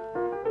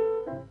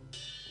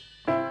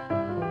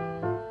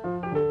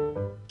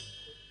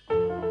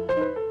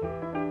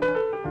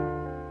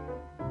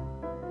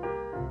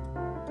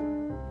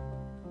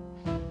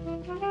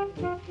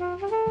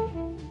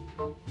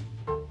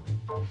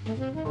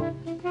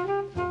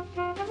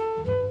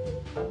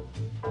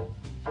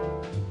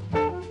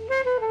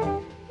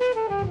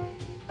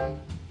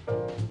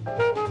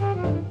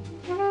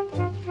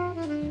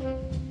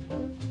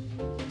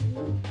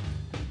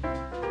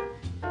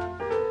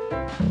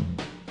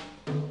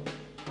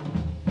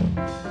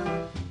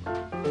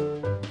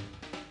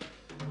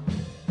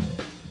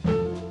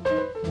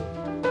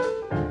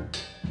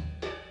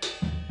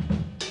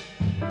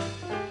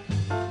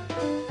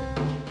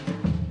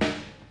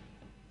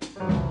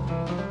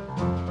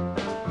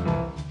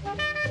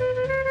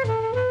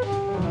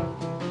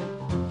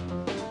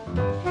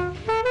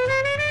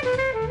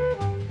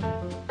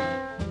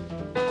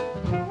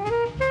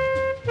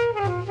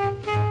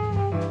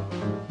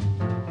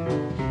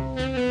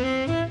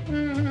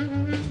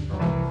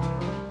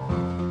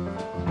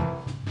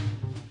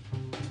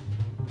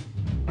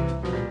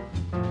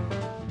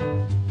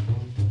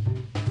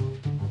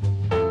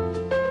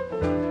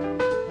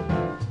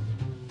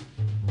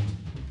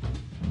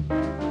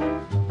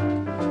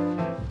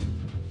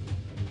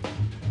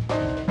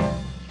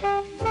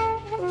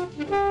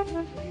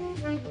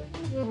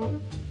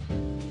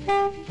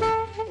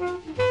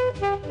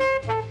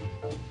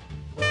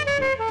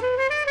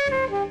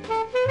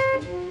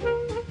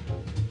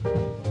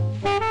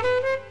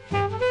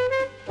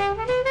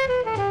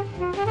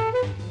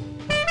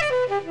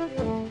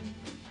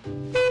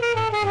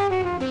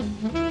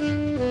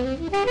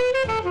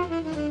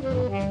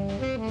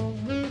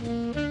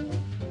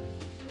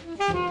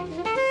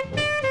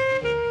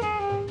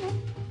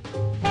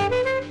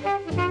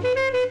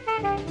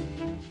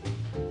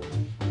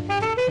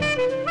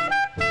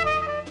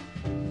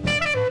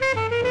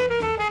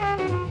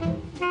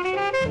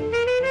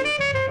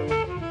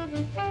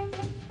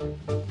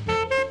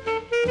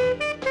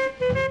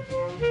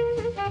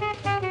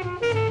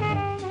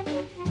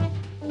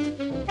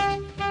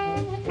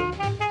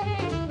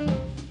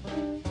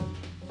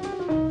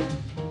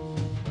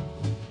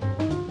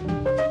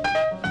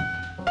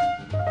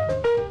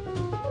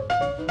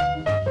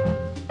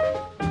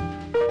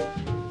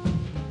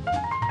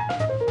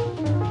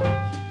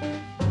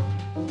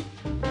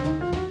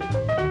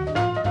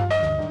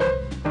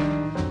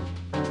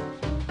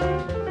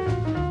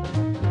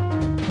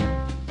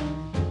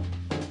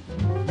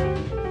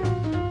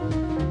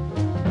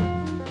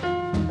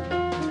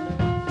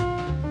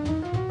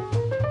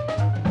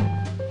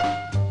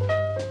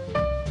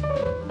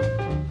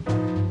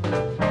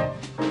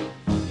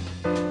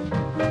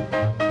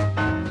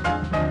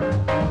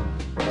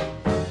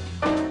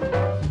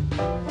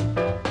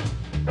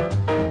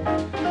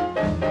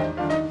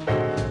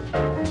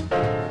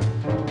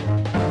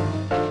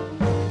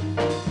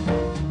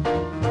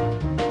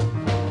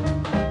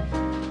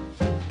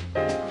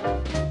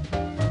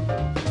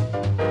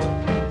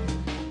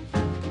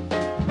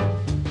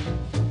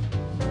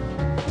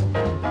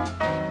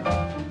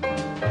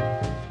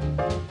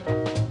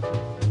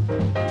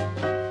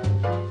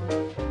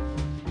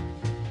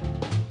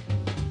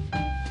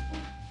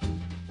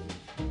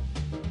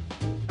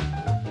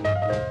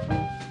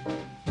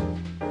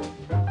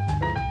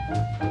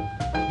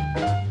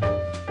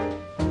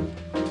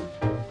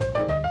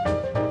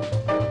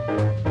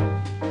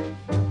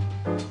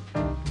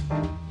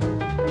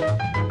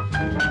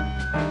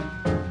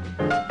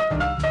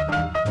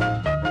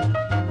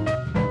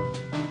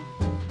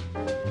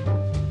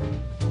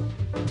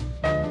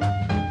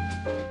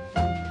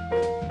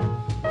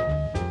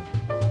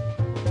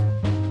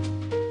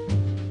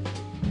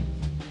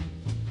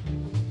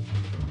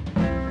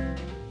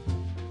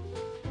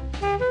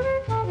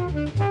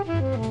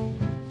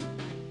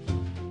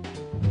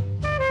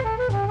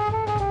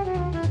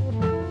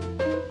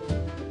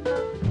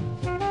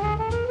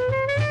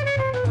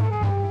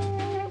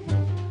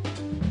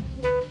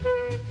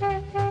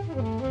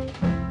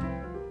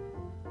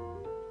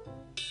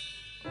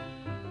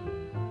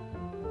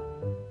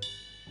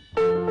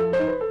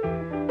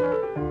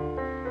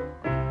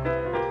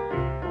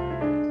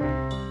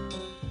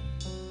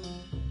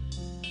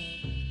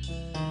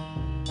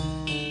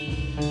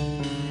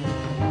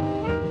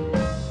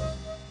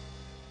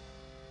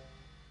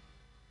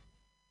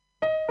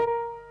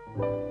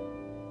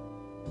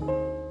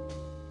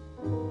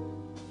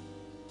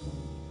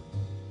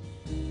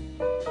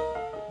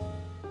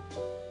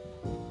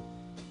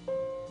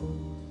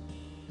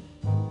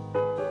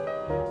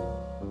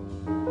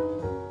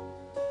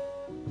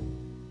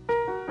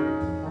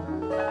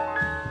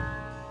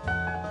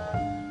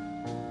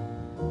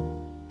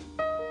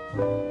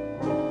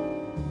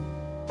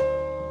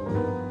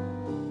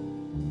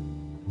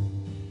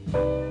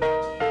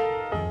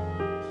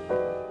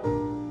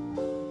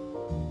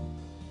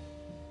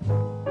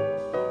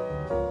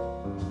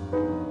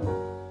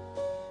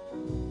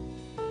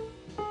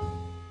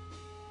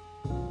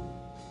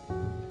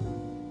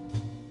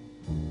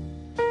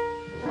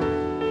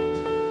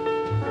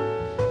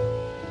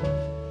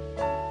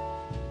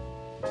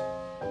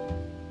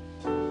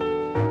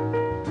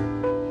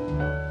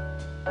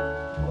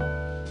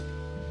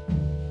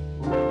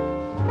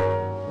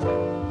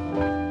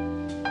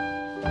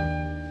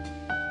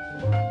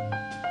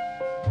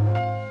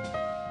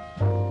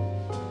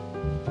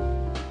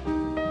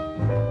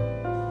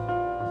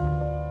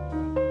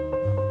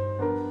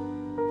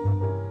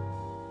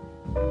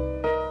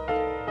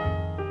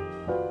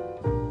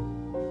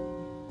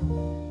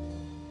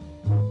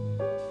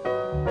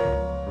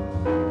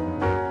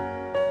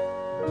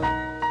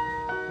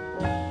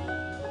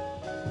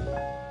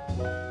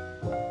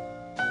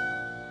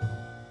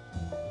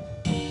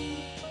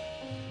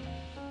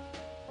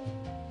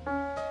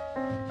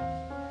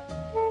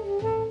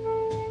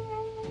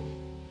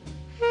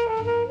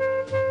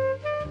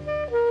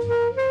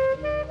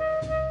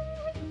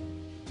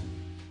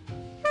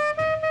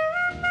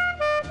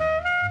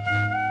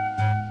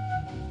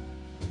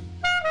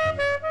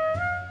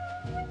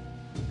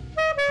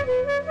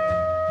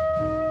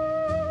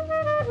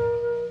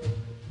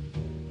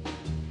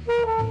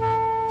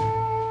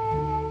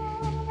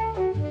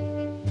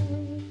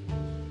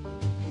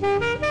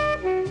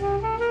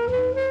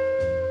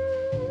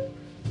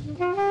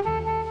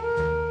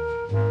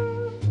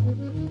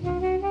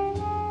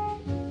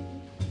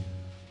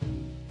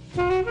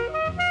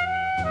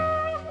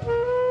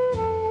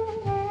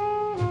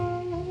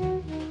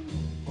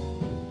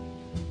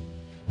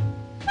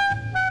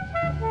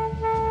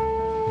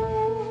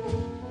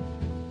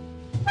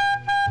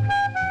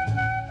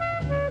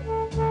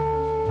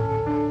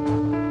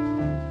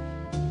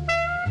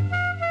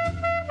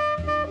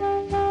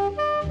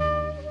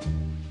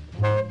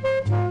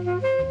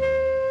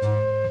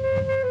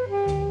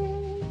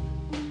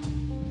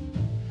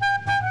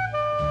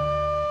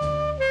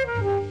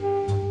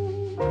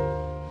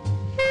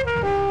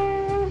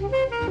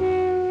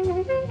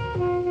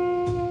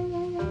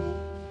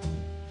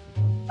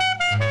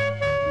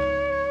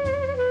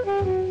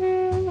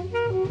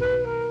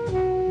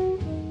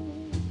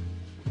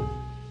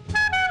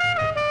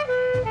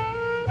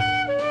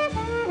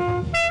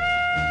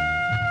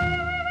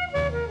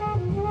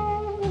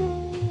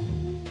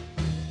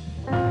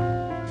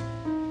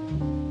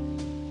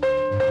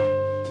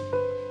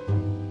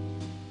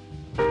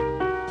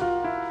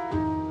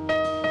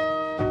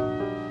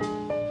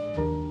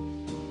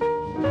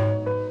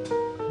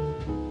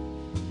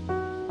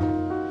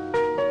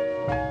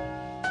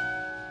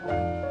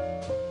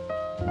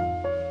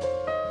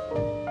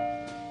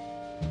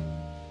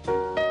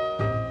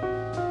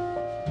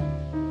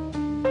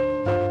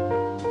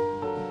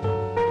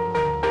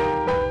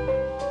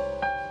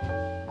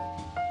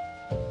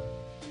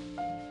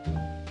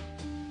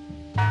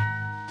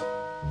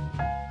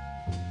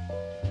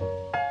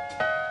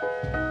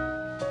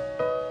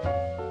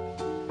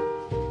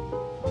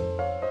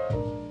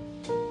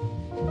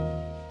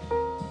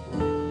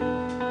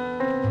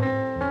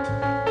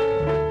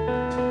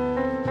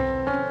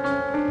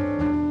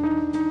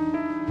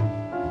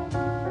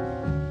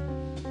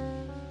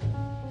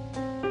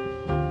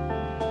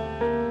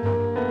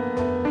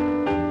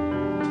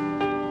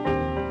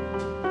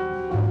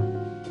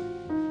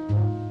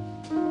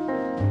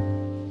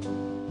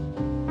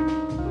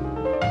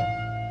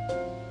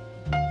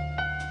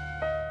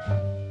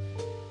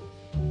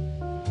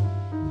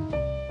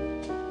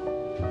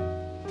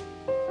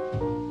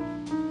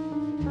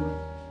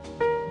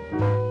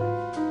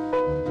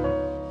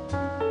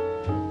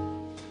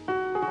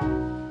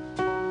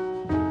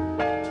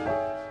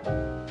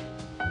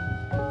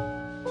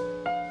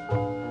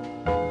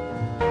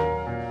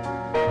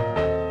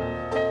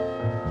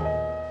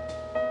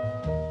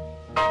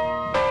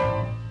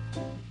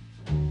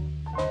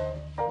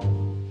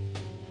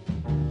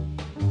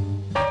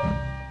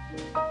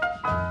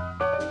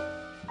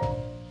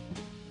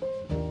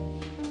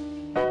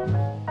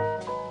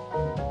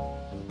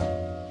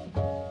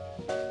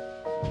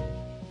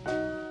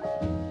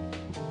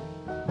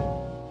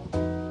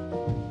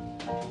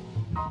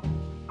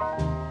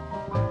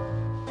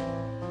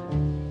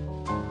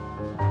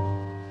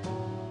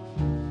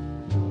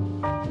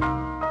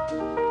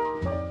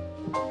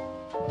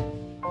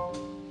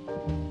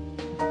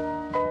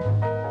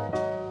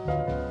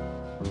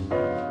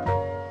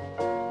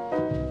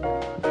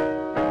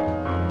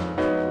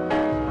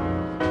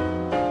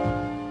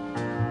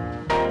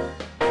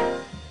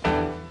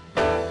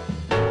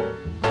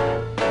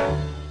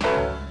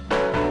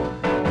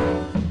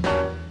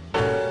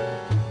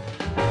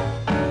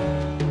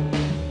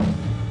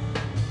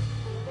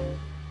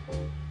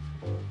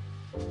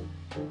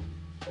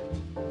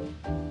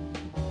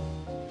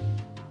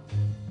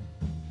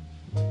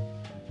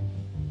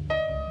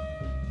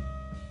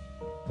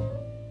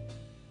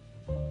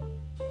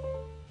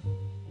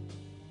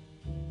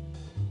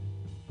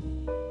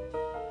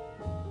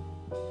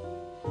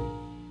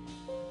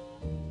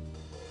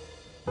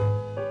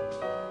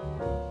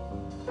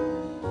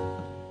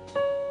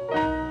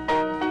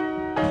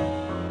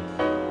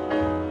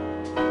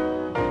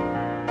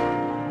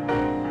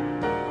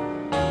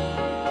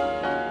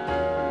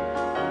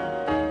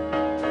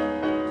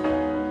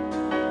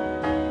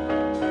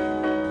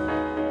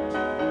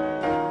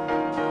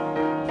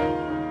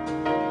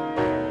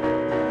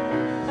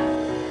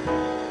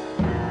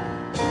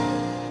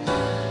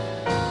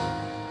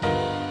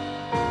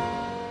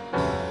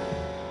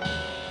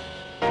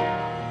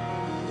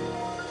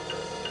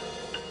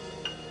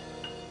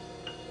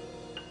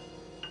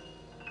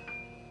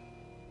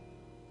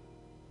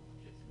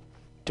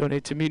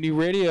 Donate to Mutiny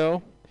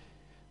Radio.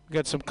 We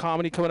got some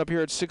comedy coming up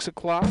here at 6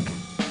 o'clock.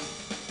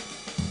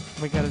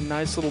 We got a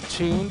nice little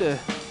tune to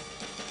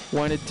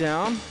wind it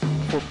down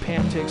before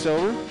Pam takes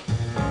over.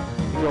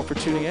 Thank you all for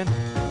tuning in.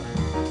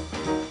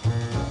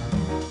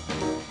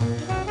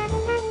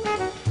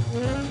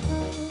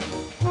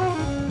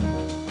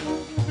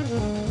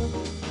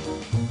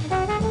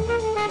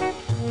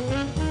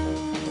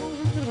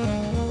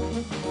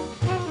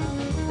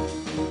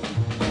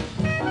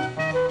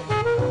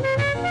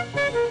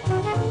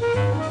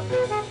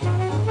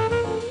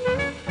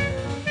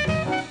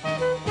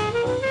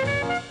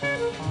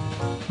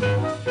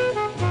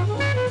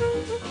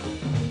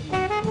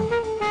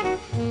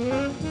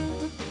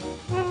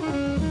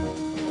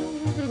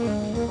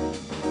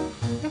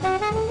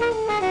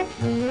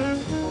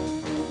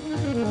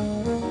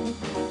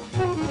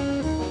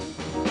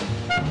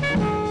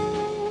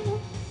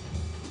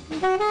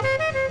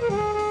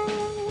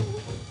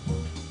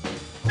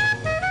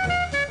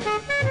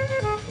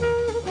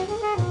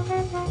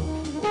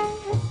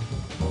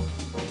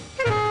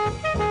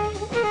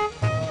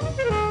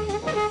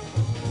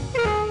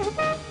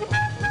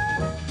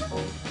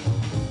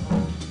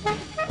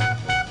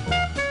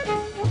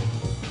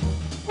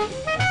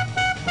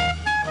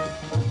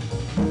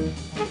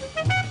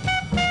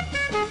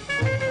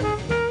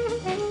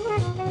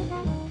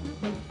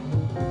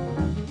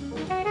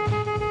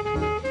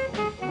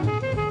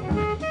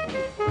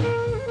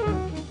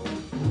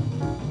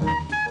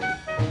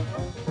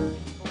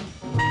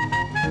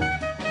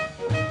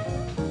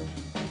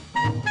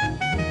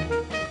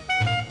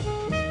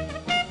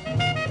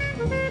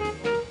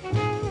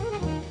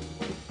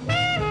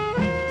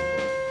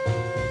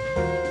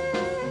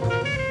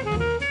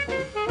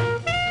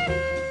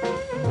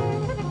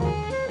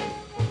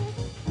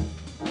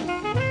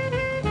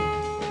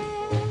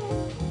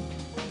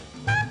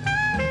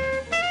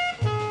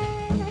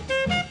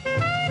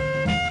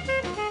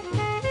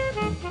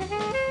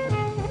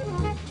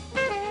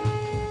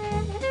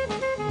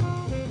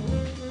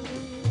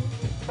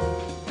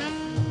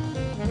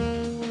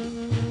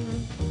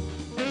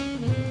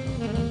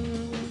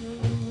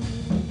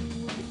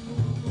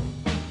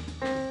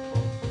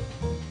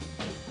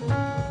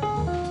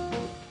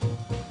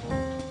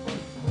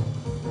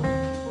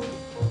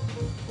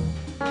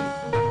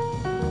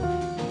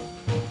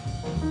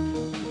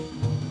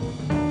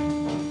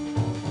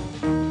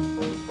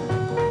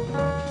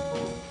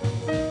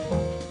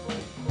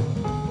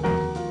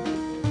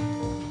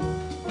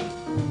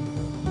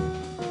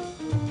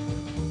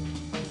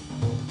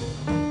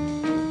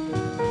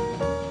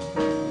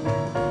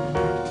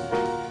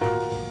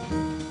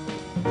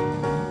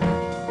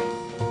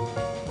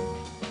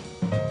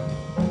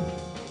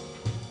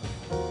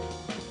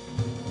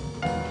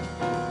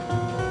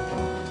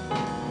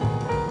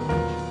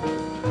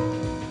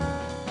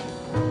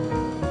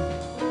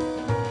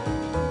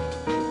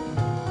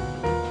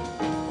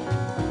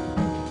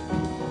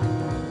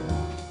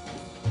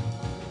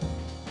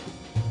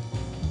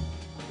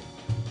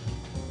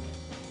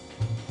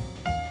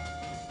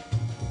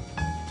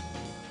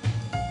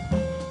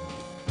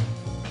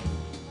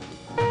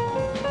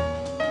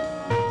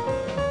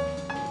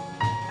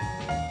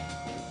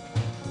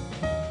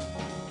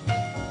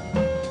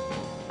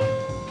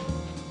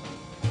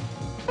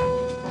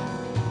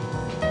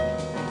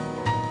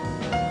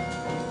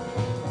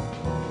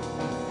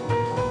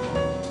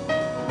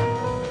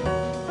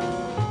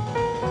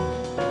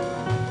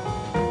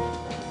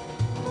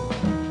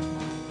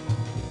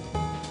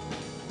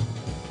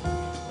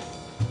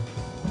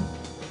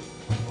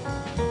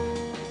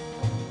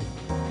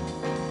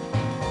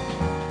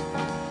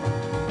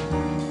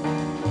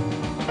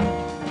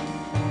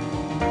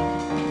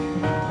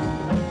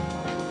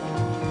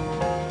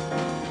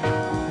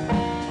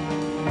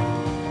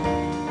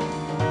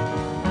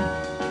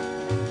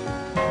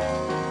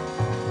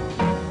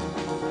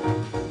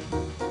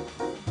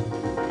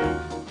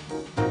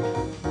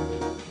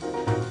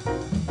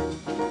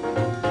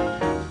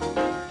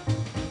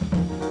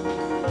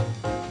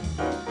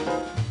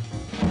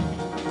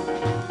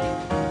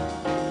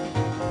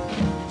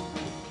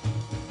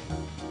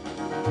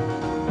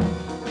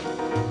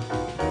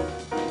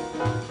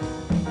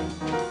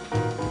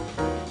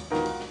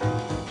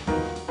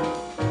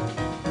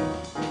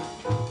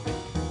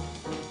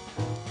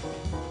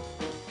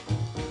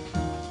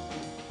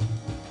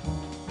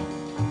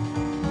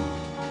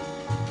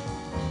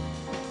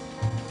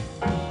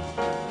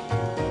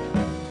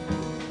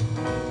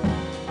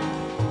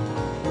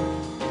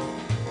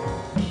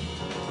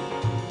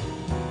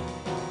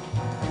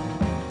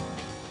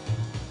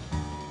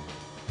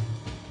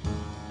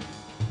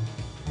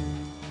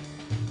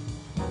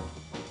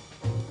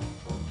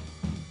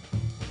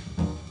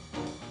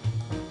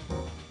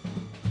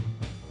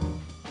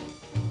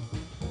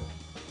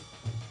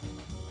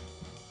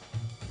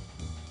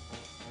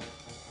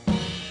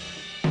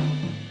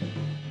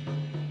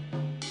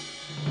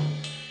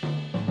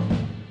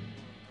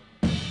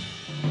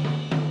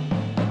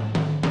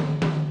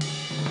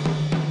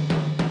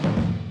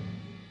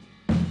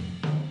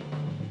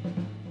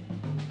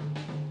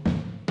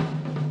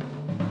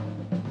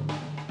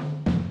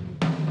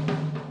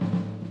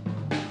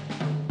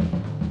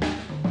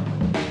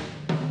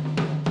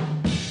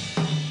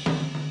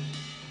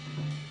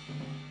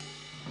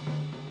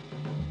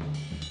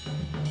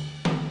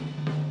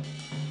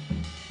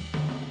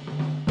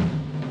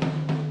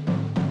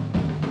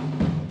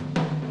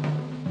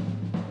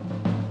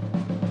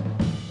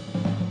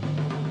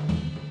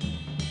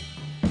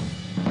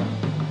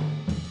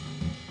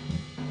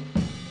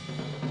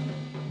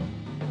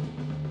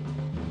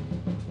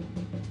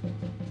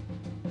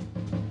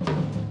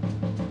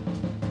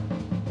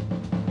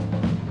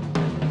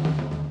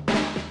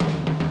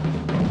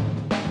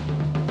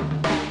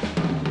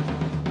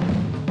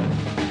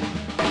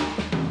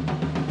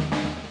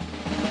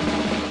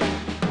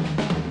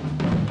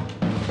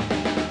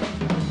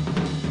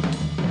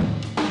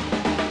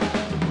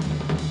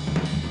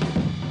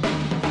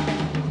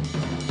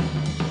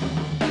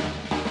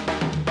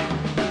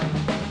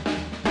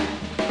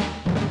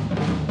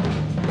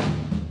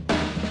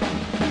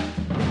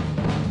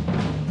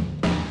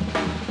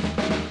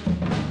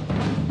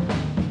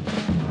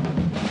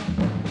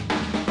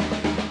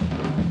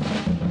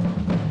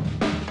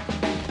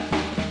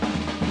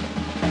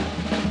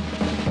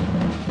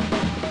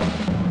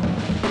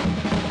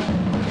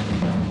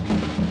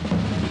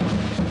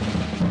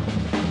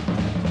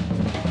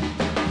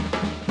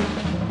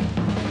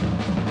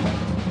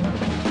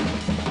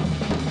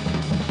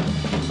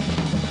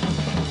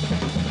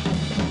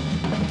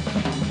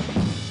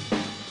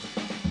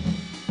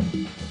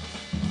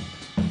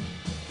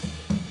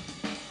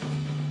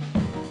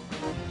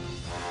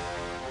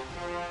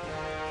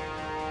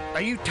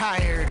 Are you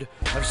tired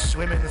of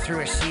swimming through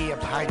a sea of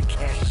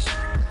podcasts?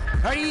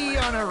 Are ye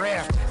on a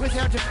raft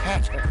without a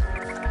paddle?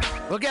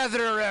 Well,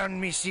 gather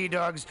around me, sea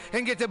dogs,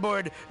 and get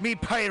aboard me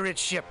pirate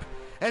ship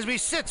as we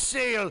set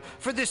sail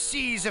for the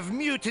seas of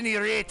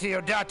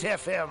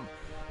MutinyRadio.fm.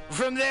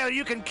 From there,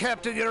 you can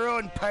captain your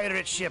own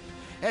pirate ship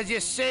as you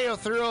sail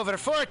through over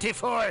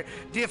 44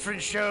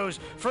 different shows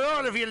for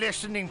all of your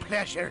listening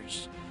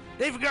pleasures.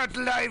 They've got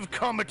live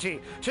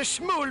comedy to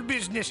small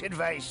business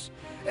advice,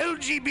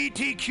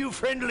 LGBTQ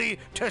friendly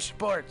to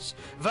sports,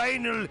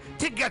 vinyl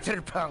to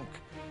gutter punk.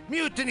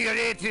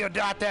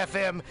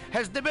 MutinyRadio.fm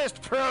has the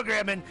best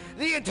programming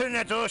the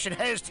internet ocean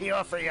has to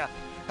offer you.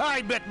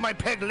 I bet my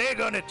peg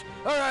leg on it,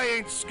 or I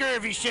ain't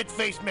scurvy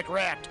shit-faced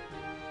McRat.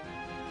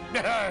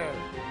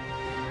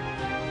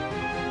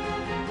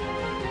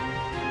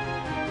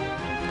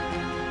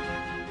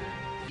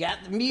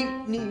 Got the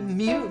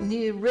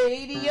mutiny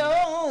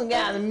radio.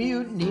 Got the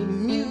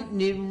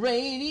mutiny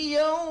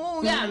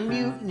radio. Got the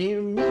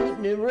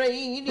mutiny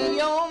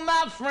radio,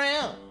 my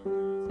friend.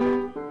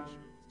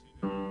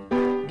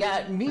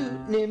 Got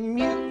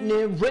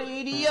mutiny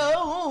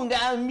radio.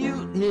 Got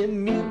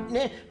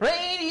mutiny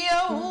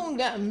radio.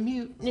 Got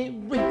mutiny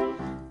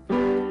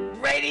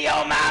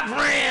radio, my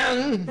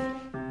friend.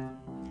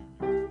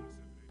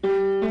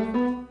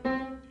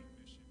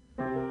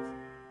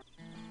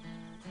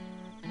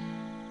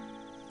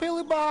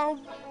 Billy Bob,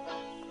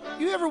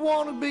 you ever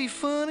want to be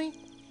funny?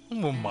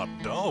 Well, my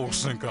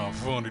dogs think I'm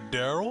funny,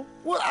 Daryl.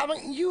 Well, I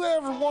mean, you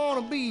ever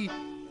want to be,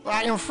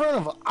 like, in front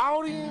of an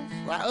audience?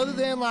 Like, other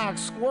than, like,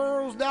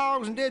 squirrels,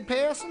 dogs, and dead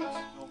peasants?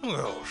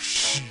 Oh,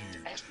 shit.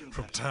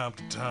 From time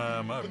to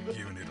time, I've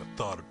given it a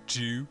thought or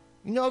two.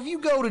 You know, if you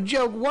go to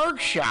Joke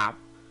Workshop,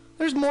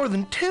 there's more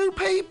than 2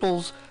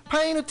 peoples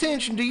paying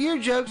attention to your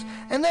jokes,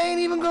 and they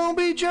ain't even gonna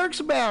be jerks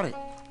about it.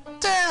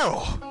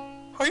 Daryl,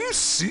 are you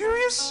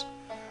serious?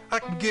 I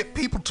can get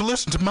people to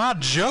listen to my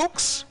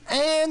jokes?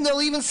 And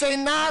they'll even say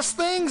nice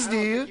things to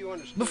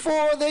you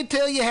before they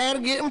tell you how to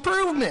get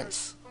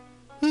improvements.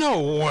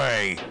 No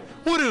way.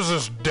 What is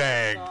this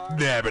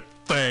dag-nabbit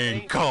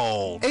thing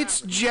called?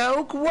 It's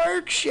Joke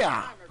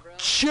Workshop.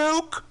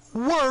 Joke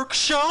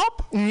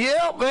Workshop?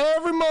 Yep,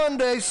 every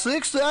Monday,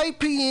 6 to 8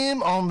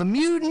 p.m. on the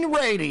Mutiny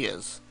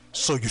Radios.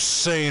 So you're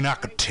saying I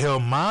could tell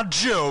my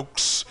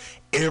jokes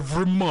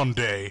every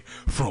Monday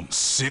from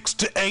 6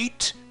 to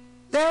 8?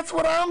 That's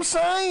what I'm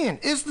saying.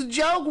 It's the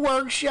Joke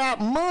Workshop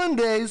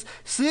Mondays,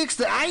 6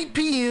 to 8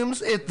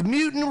 p.m.s at the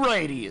Mutiny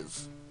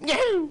Radios.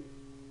 Yahoo!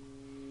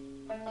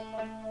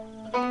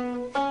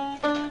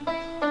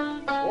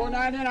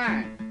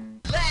 $4.99.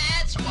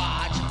 Let's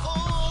watch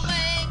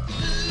full-length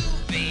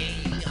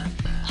movie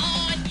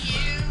on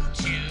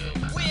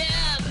YouTube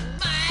with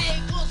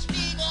Michael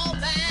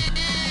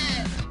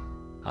Spiegelman.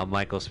 I'm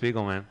Michael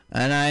Spiegelman.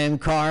 And I am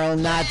Carl,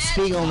 not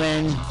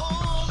Spiegelman.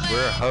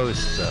 We're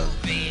hosts of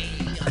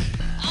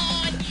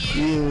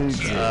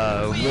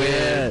YouTube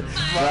with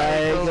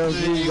Michael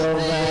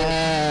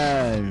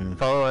Spiegelman.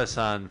 Follow us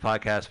on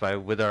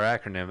podcast with our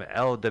acronym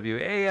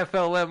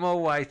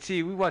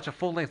LWAFLMOYT. We watch a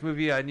full-length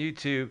movie on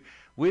YouTube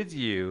with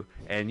you,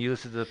 and you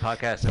listen to the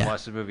podcast and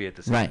watch the movie at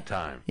the same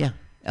time. Yeah.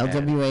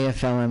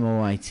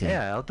 LWAFLMOYT.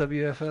 Yeah,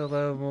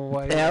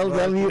 LWFLMOYT.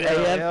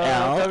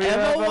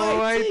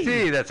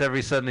 LWAFLMOYT. That's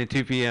every Sunday,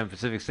 2 p.m.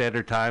 Pacific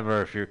Standard Time,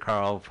 or if you're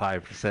Carl,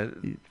 5%.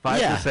 5% Eastern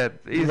right.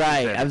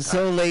 Standard I'm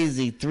so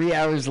lazy. 3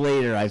 hours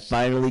later, I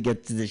finally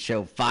get to the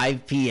show,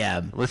 5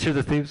 p.m. Let's hear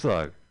the theme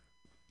song.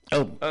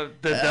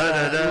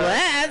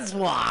 Let's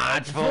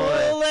watch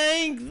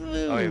full-length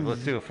movie. Oh, wait,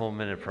 let's do a full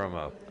minute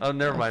promo. Oh,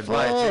 never mind.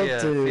 Bye.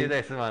 See you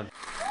next month.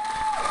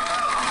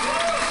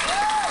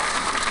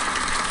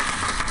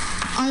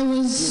 I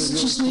was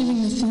just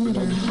leaving the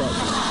theater.